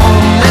it all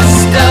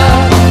messed up.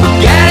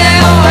 Getting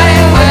away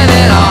with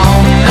it all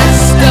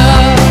messed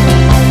up.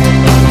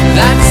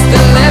 That's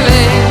the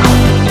living.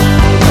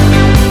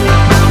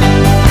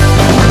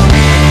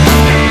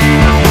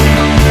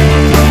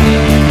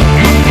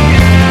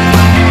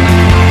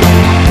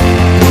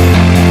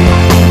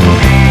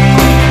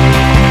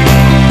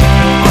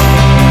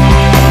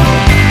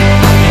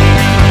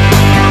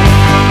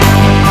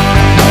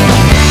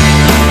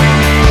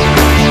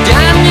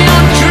 Daniel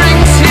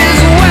drinks his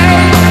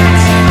weight,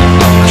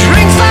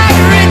 drinks like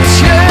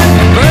Richard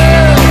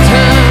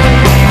Burton,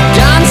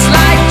 dance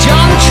like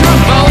John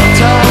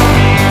Travolta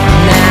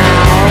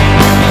now.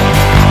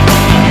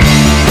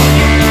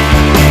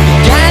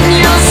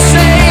 Daniel's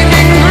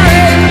saving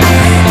grace,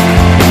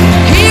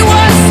 he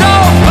was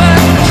over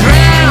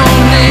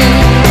drowning,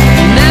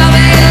 now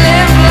they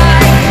live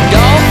like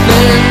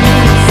dolphins.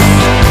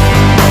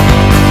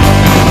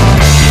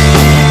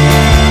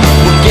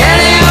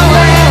 Getting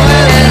away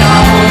with it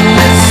all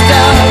messed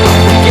up.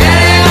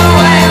 Getting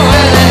away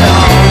with it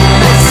all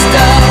messed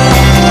up.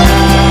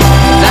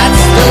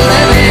 That's the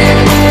living.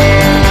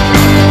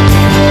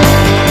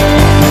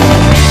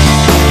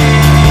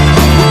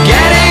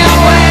 Getting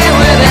away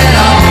with it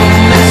all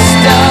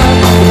messed up.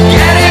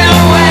 Getting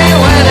away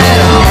with it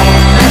all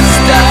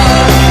messed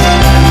up.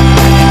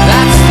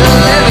 That's the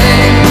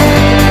living.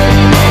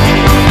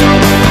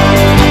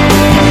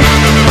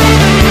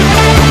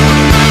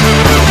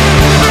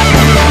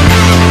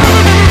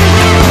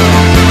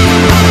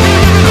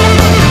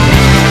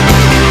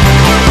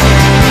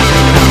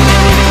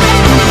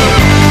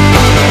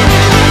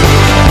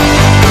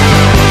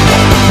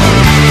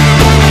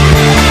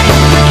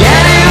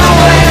 Getting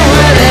away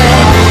with it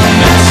all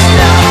messed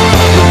up.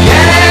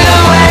 Getting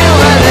away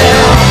with it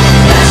all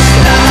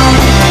messed up.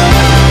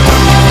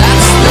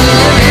 That's the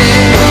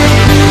living.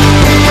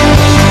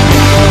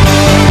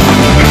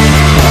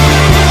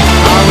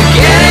 Are we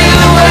getting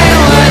away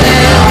with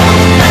it all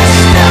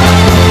messed up?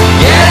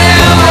 Getting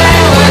away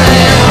with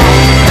it all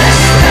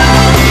messed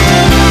up.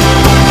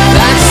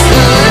 That's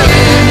the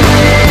living.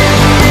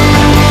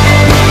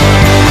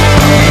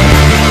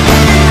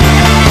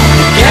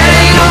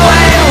 Getting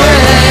away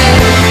with it.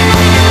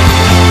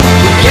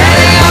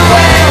 Getting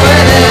away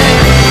with it.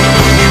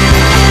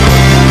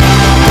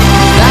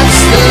 That's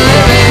the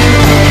living.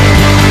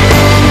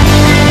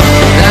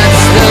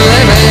 That's the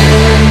living.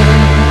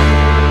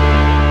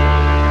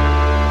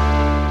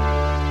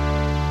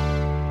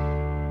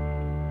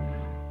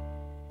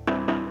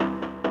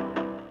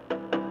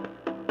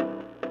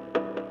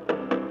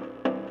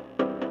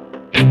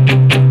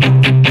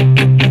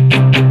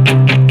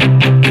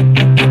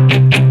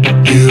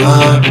 You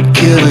are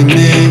killing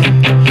me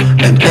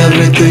and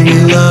everything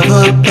you love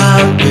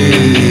about me.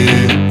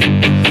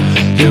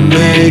 You're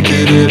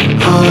making it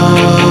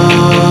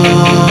harder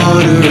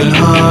and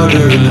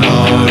harder and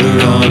harder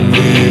on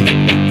me.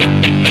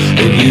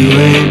 And you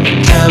ain't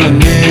telling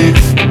me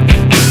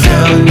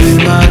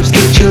much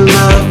that you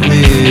love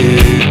me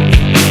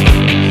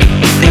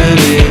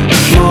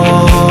anymore.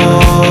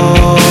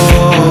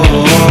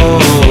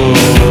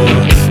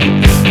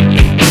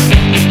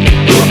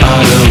 Well, I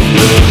don't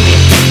know.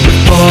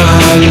 Before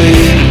I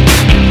leave,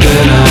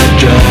 then I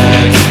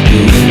drag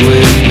you in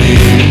with me,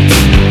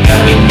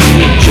 and you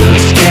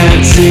just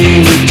can't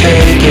seem to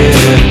take it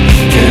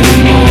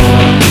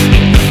anymore.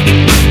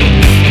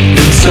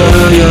 And so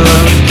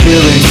you're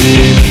killing me.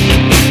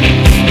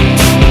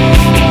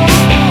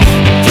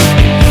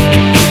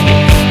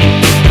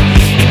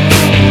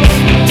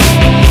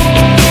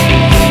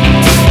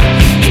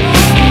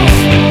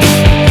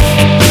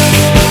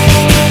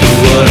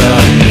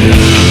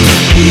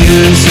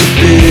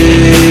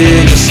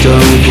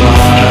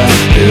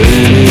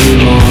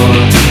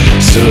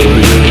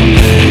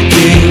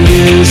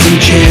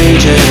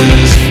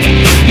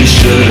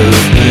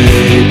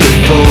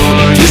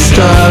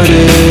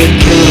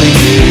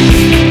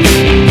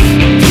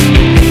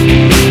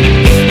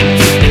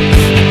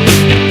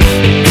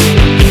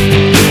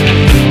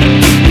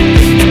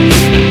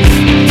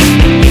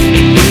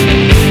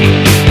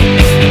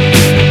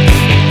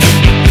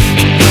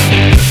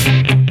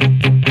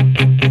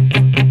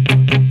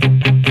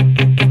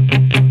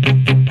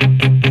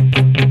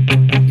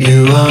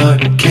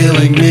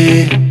 killing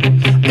me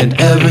and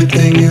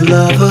everything you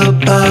love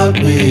about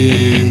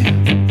me.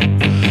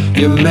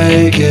 You're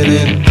making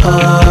it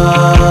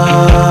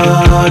harder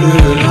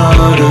and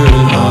harder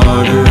and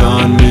harder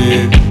on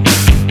me.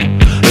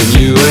 And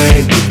you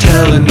ain't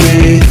telling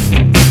me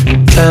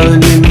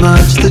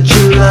much that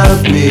you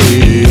love me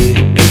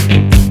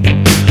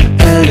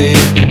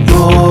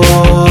anymore.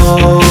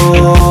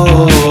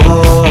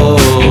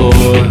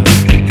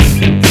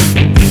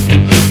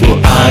 Well,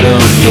 I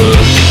don't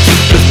look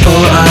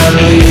before I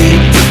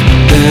leave,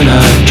 then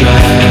I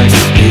drag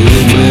you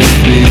in with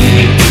me,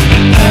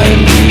 and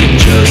you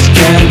just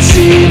can't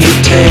seem to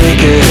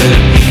take it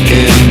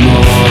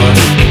anymore.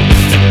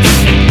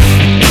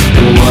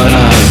 And what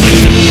I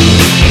knew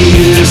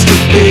used to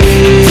be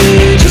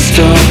just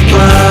don't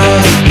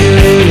fly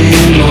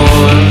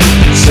anymore.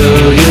 So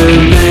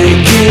you're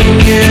making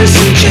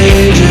some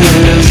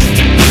changes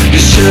you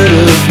should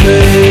have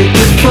made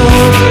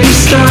before you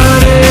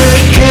started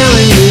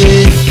killing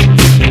me.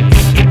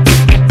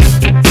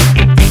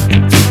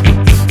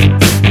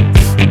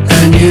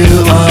 And you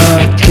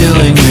are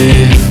killing me.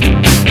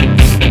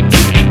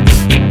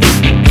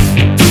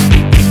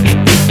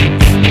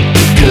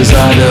 Cause I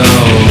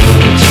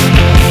don't,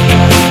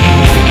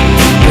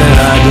 and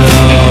I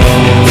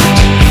don't,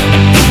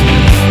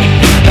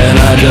 and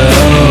I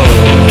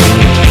don't,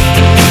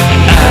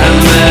 and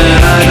then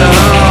I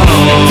don't,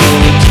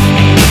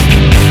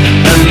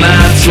 and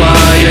that's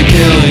why you're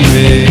killing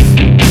me.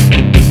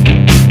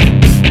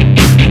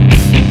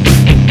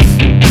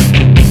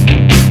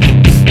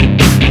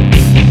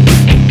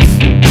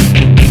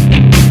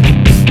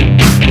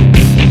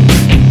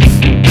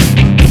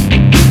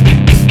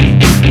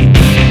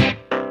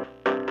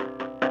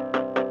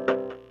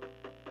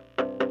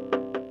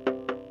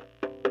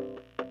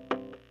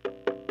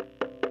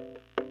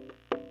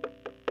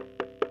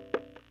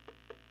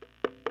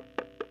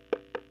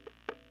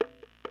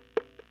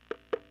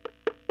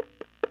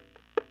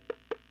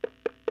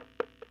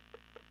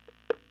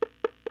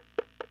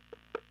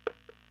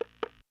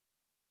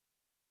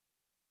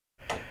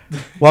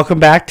 Welcome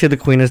back to the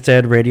Queen is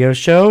Dead radio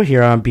show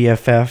here on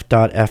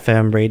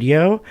BFF.FM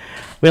radio.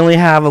 We only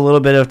have a little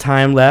bit of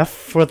time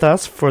left with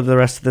us for the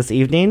rest of this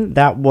evening.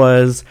 That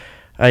was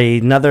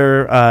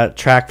another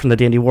track from the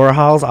Dandy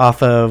Warhols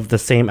off of the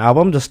same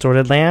album,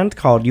 Distorted Land,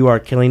 called You Are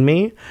Killing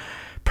Me.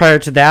 Prior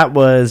to that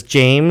was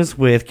James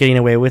with Getting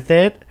Away With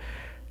It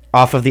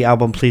off of the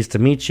album Pleased to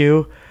Meet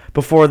You.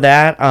 Before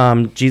that,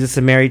 Jesus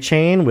and Mary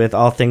Chain with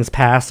All Things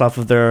Past off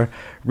of their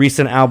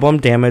recent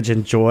album, Damage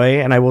and Joy.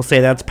 And I will say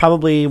that's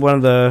probably one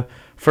of the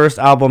first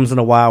albums in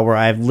a while where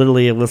I've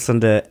literally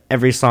listened to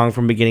every song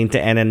from beginning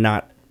to end and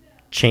not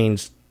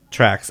changed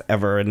tracks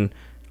ever. And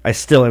I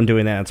still am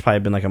doing that. It's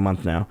probably been like a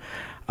month now.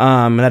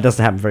 And that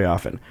doesn't happen very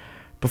often.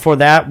 Before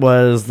that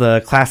was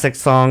the classic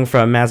song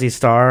from Mazzy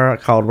Star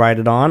called Ride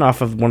It On off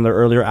of one of their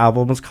earlier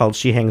albums called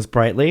She Hangs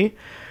Brightly.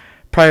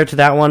 Prior to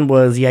that one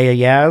was Yeah Yeah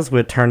Yeahs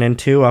with Turn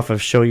Into off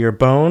of Show Your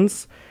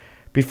Bones.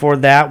 Before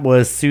that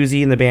was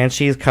Susie and the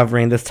Banshees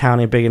covering This Town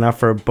Ain't Big Enough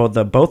for both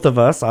of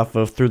Us off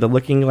of Through the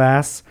Looking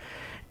Glass.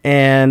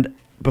 And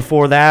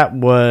before that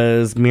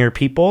was Mere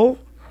People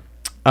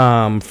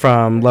from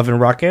Love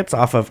and Rockets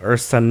off of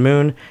Earth, Sun,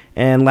 Moon.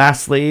 And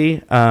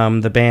lastly,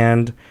 the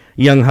band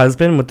Young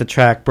Husband with the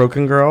track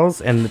Broken Girls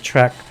and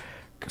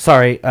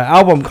the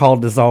album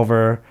called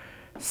Dissolver,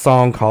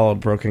 song called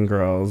Broken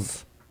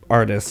Girls.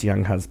 Artist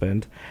Young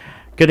Husband.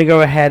 Gonna go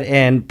ahead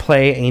and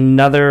play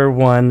another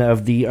one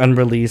of the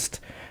unreleased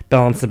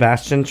Belle and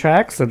Sebastian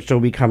tracks, which will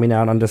be coming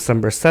out on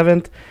December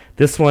 7th.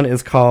 This one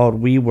is called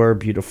We Were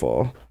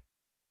Beautiful.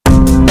 I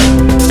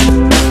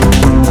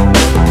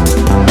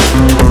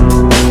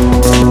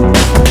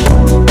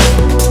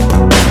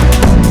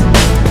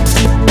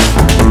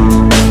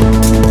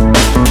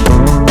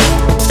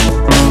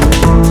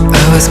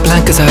was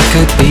blank as I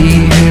could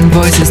be, hearing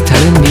voices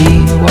telling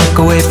me walk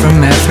away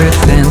from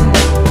everything.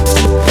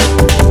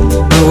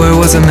 But where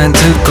was I meant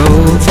to go?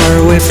 Far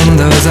away from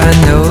those I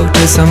know,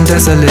 to some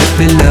desolate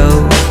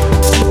below.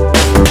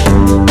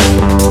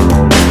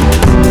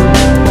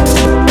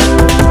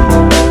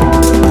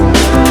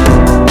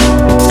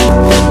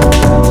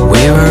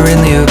 We were in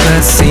the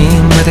upper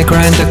scene where they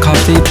grind a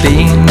coffee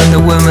bean and the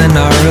women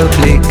are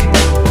oblique.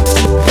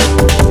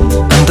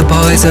 And the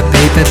boys are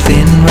paper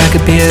thin,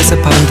 ragged beers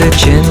upon their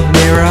chin.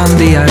 We're on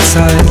the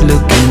outside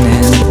looking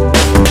in.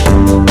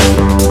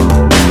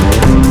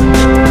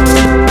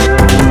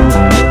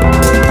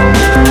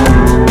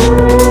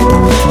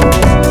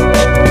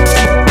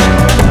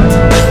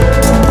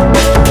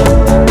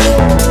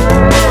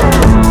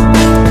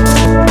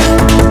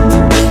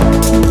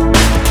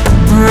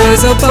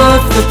 Rise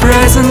above the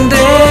present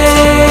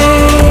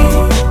day,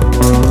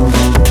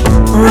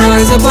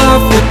 rise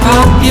above the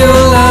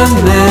popular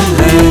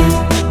melee.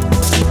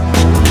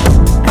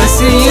 I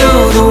see you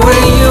the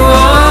way you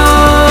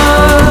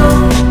are,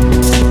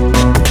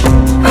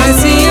 I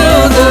see you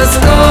the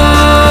star.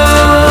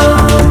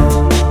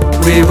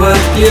 We were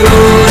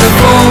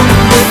beautiful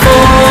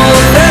before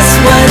this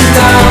went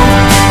down.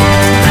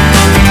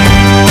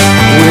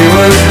 We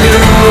were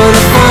beautiful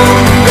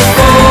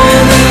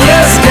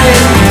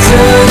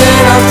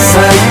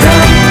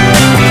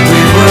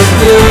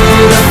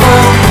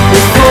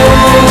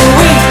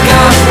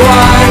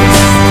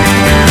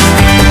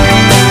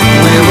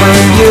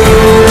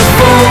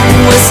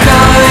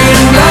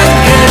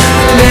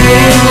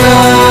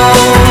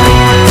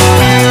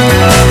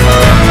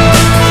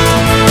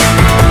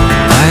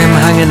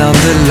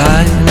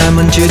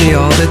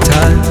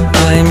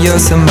your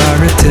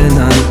Samaritan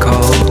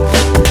uncalled.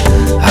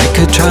 I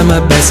could try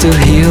my best to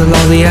heal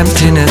all the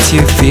emptiness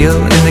you feel.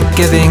 In the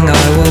giving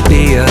I will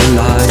be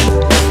alive.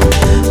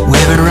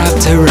 We were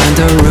wrapped around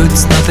our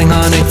roots, nothing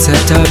on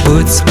except our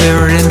boots. We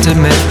were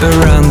intimate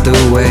around the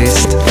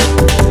waist.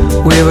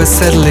 We were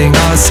settling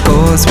our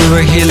scores, we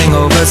were healing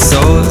over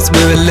souls.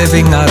 We were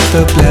living out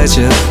the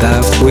pleasure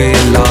that we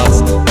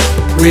lost.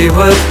 We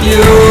were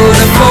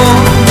beautiful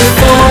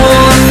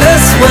before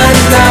this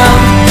went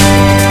down.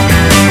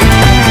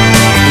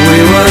 We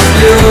were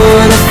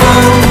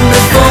beautiful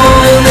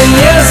before the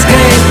years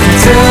came and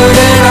turned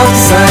it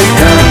upside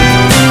down.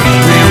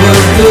 We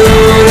were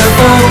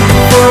beautiful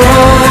for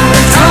all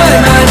the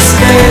time and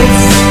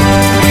space.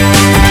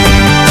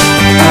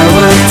 I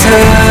will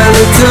tell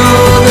it to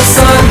the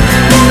sun,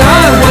 and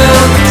I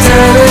will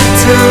tell it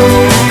too.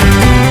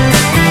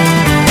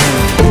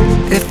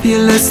 If you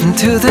listen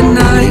to the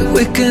night,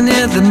 we can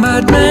hear the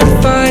madmen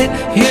fight,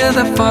 hear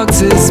the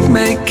foxes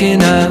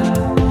making up.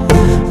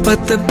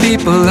 But the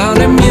people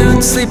aren't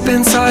immune,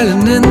 sleeping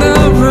silent in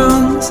their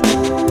rooms,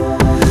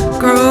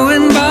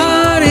 growing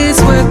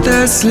bodies with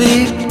their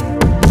sleep,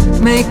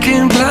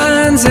 making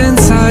plans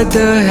inside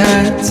their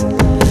heads,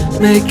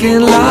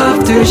 making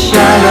love to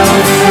shallow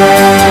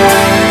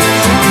threads.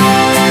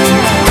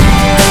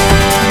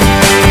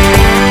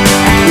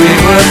 We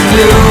were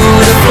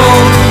beautiful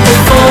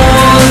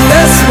before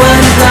this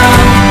went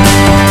down.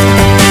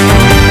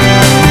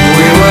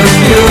 We were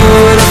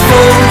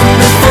beautiful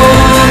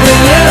before the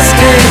years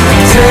came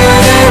and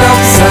turned it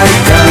upside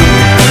down.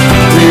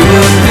 We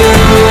were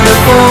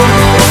beautiful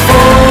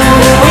before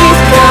we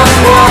got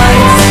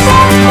wise.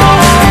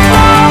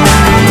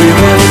 We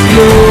were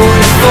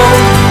beautiful,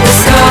 the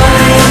sky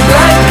and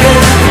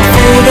blanket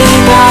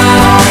fading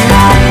out.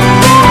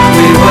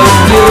 We were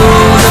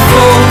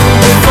beautiful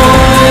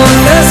before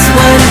this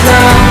went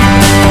down.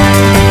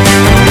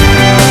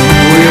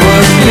 We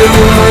were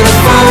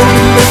beautiful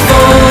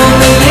before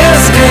the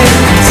years came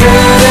and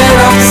turned it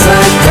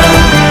upside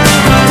down.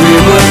 We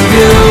were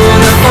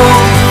beautiful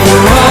for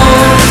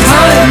all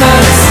time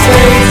and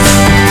space.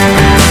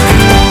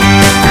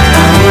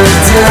 I will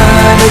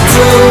turn it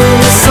to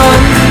the sun,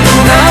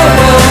 and I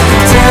will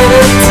turn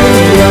it to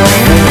your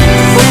face.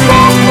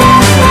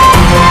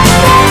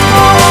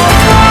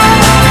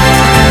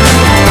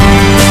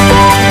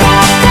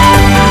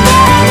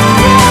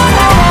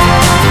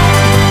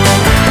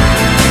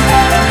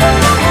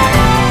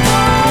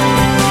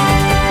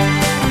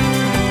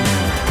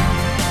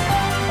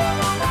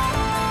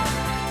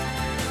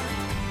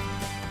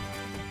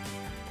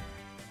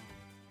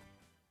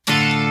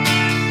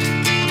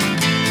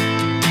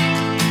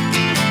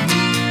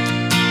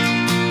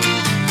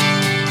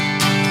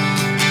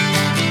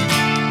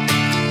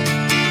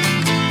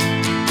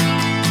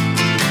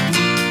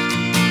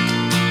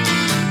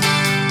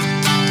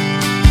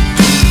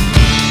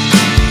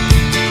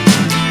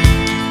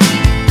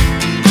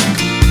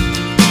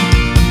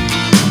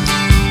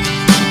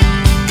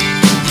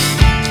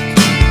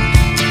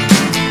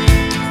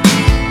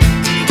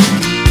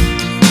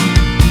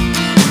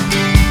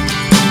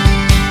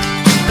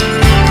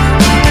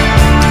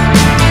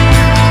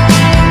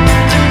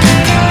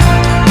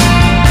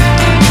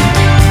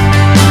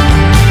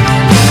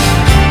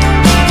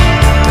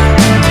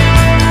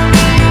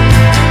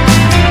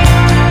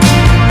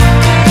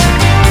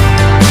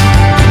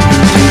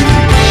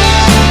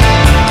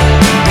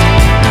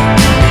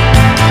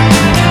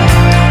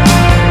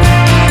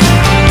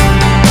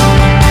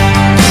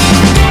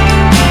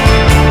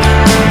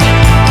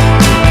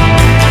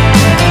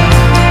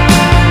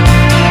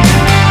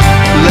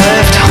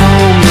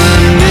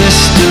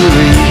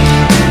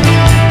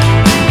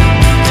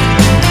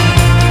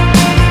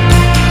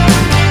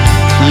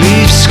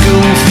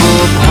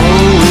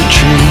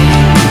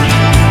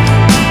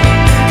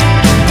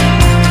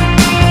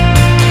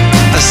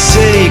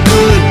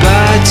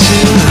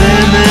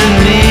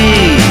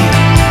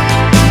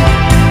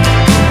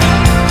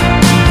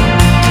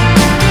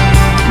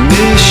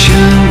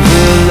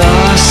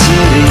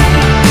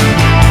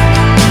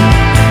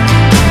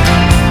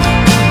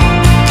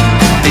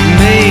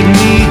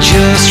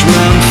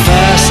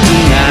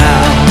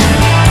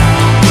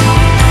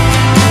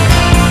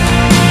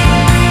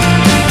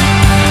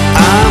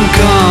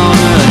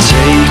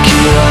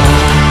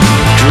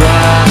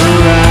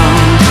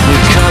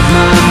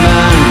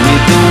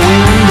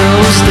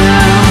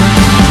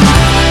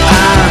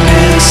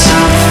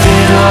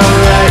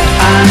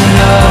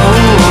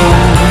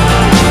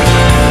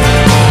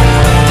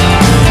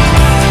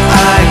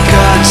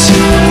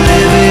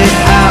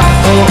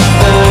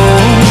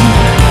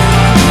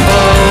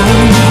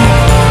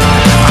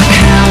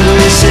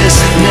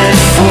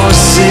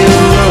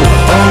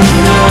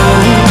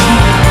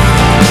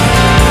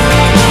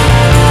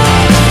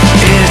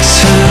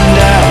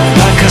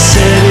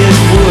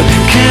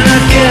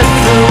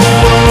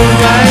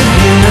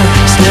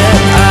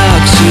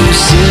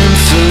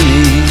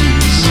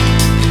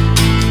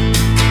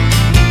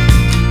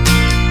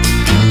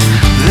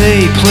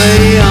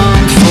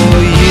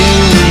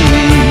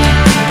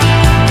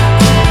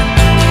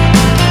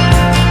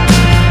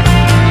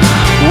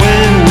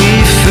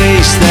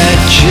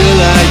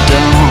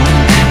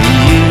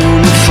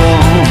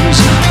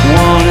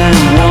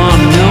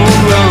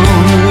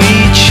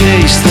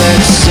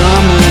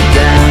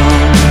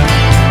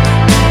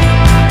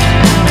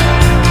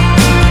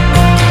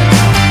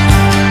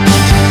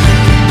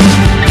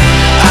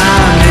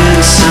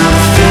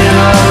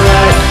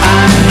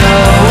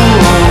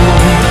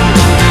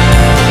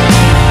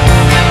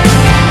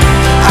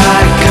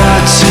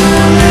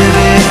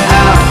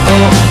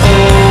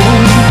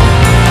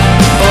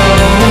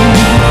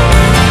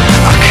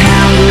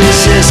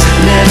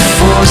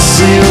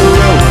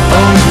 zero.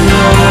 Oh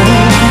no.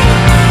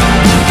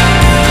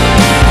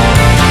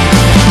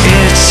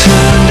 It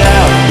turned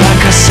out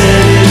like I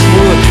said it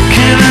would.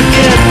 Can I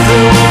get the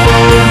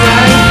world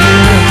right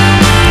here?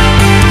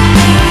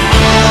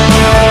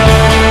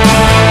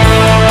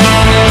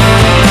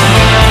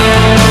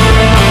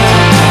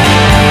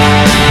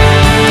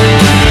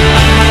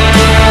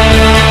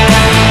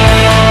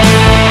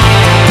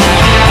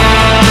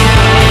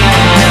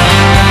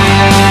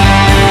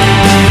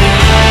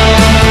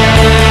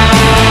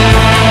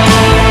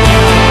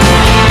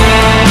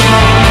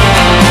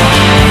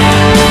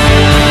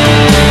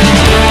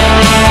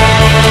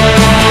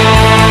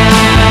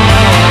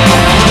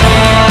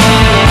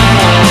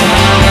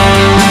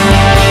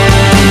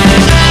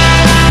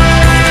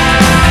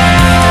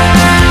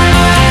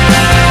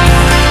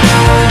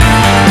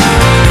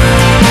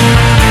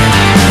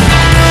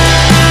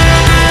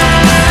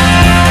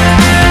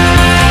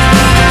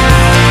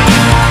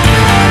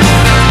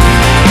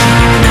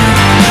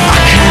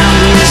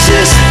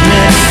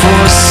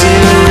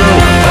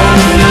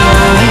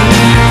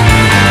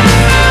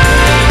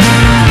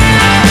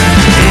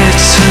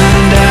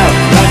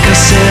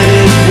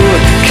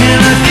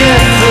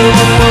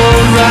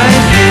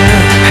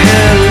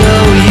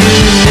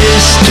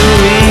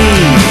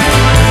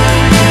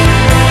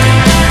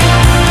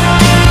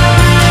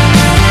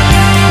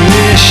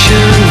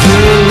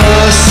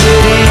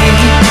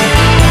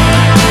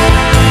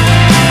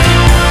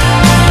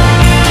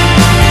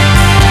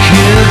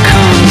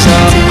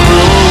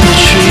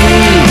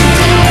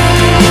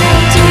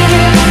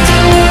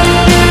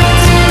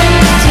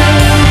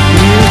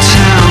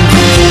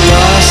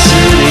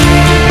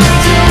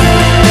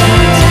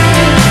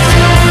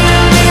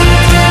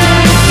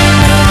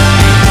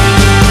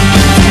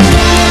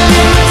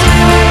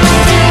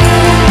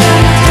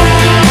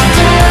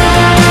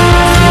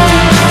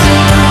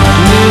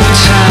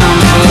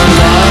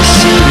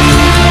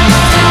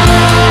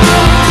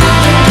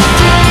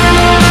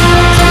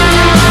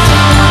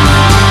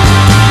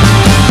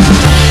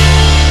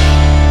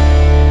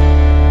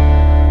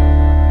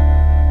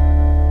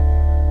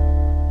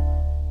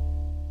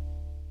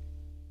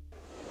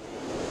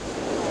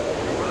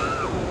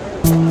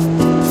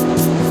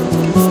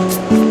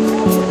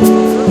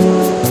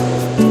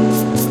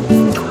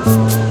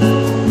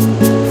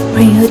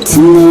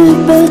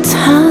 But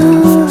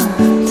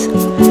heart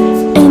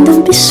and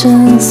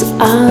ambitions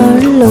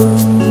are low,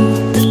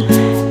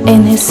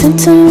 and his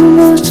center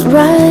was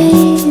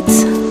right,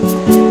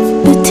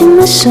 but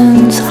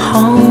emotions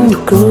harm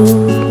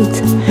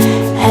growth,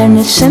 and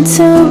his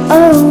center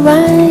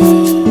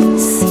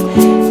arise,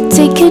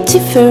 take a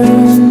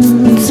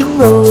different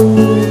road.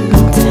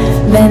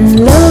 Then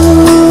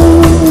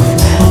love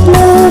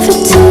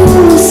it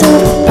is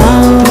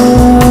about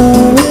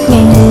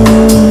me.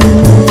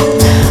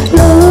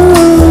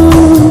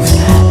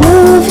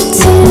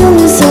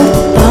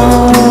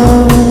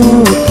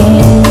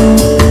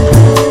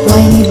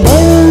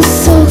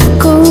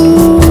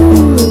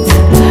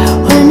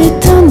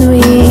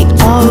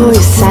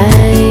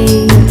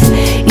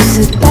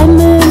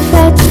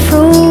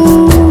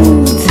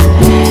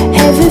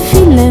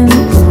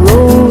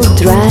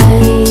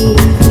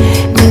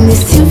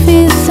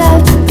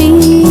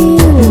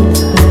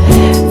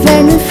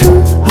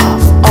 Fruit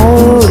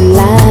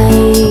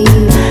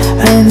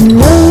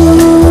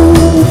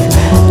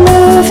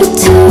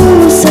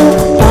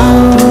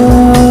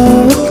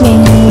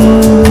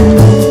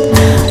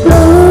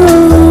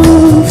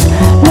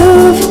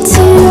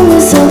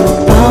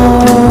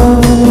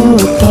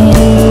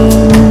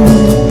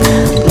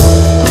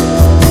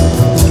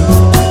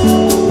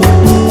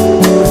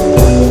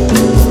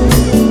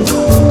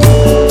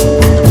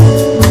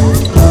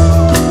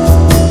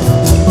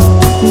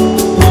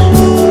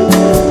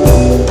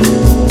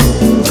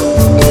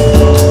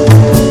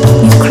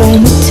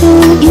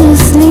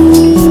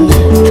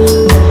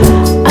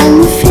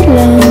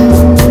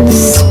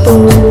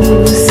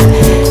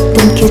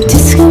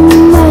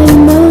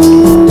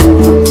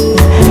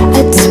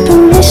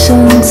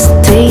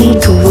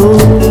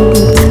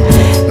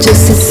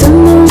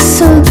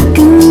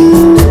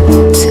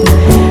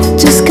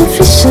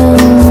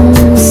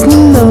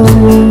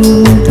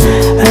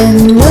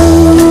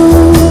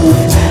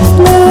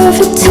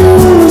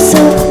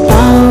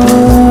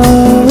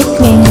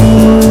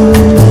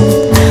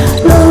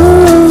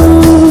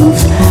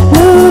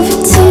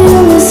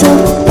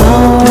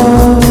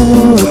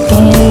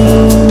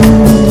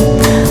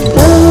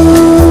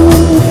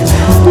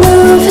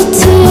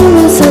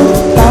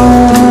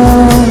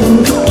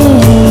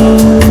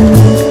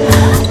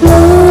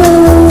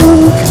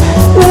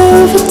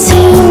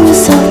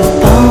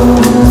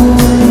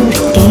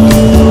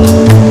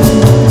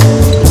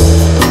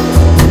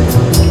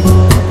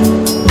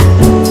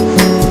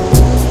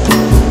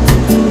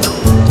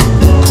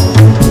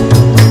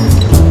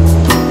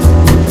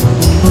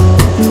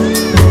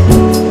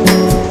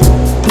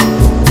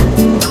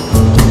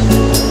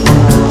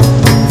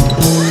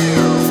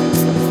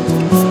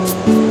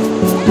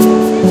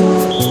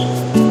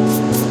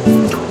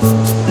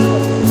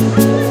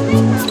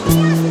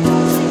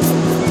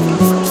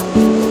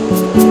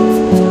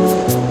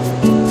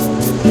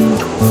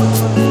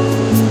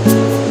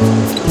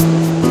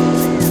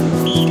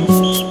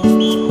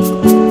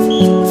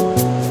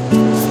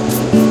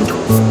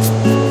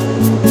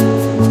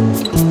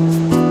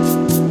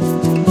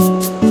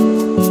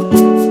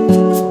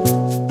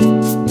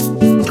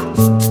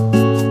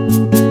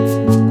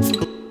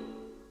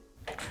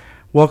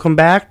Welcome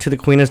back to the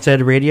Queen is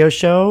Dead radio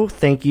show.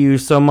 Thank you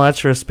so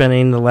much for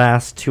spending the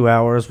last 2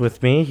 hours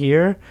with me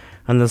here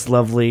on this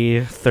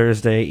lovely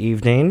Thursday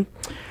evening.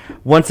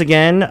 Once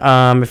again,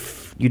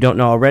 if you don't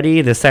know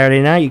already, this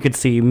Saturday night you could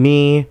see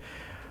me,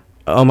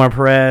 Omar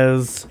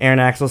Perez, Aaron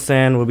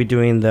Axelson will be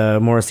doing the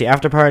Morrissey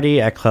After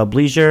Party at Club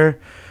Leisure.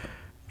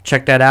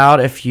 Check that out.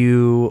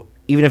 Even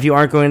if you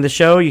aren't going to the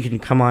show, you can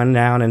come on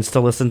down and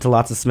still listen to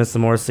lots of Smiths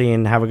and Morrissey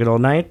and have a good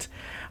old night.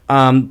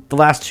 The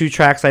last two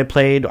tracks I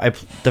played,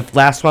 the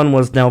last one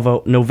was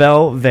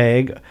Nouvelle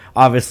Vague,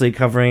 obviously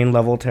covering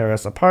Level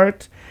Terrace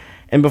Apart.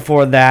 And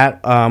before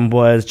that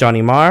was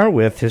Johnny Marr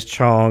with his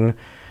song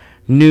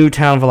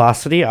Newtown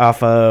Velocity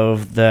off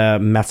of the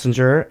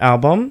Messenger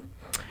album.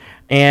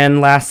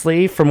 And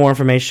lastly, for more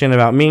information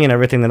about me and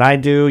everything that I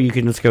do, you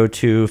can just go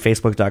to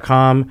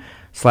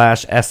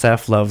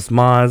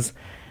facebook.com/sflovesmoz.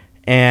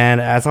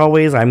 And as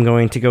always, I'm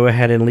going to go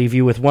ahead and leave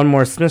you with one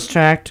more Smiths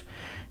track.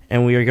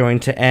 And we are going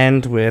to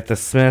end with the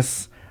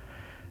Smiths'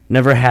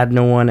 Never Had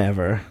No One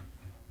Ever.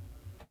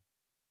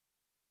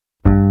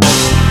 When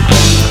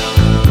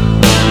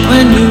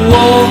you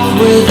walk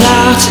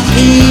without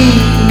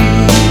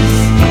ease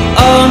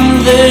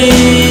on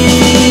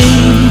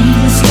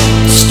these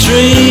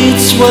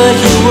streets where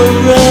you were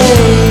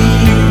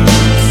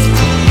raised,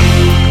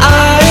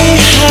 I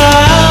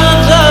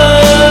had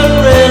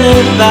a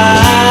really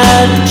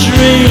bad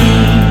dream.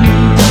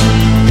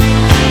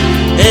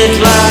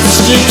 It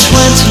lasted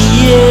 20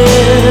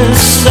 years,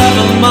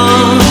 7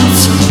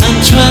 months,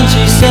 and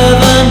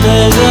 27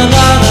 days, and I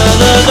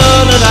never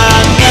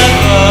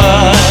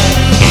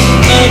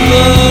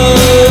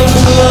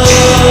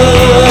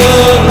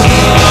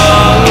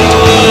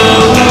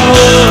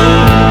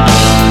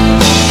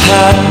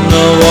had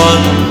no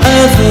one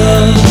ever.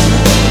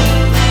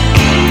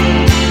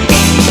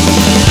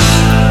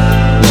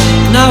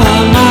 Now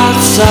I'm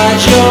outside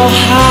your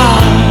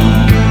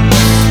house,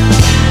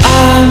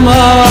 I'm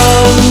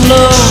alone,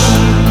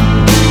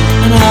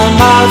 and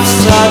I'm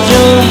outside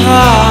your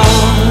house.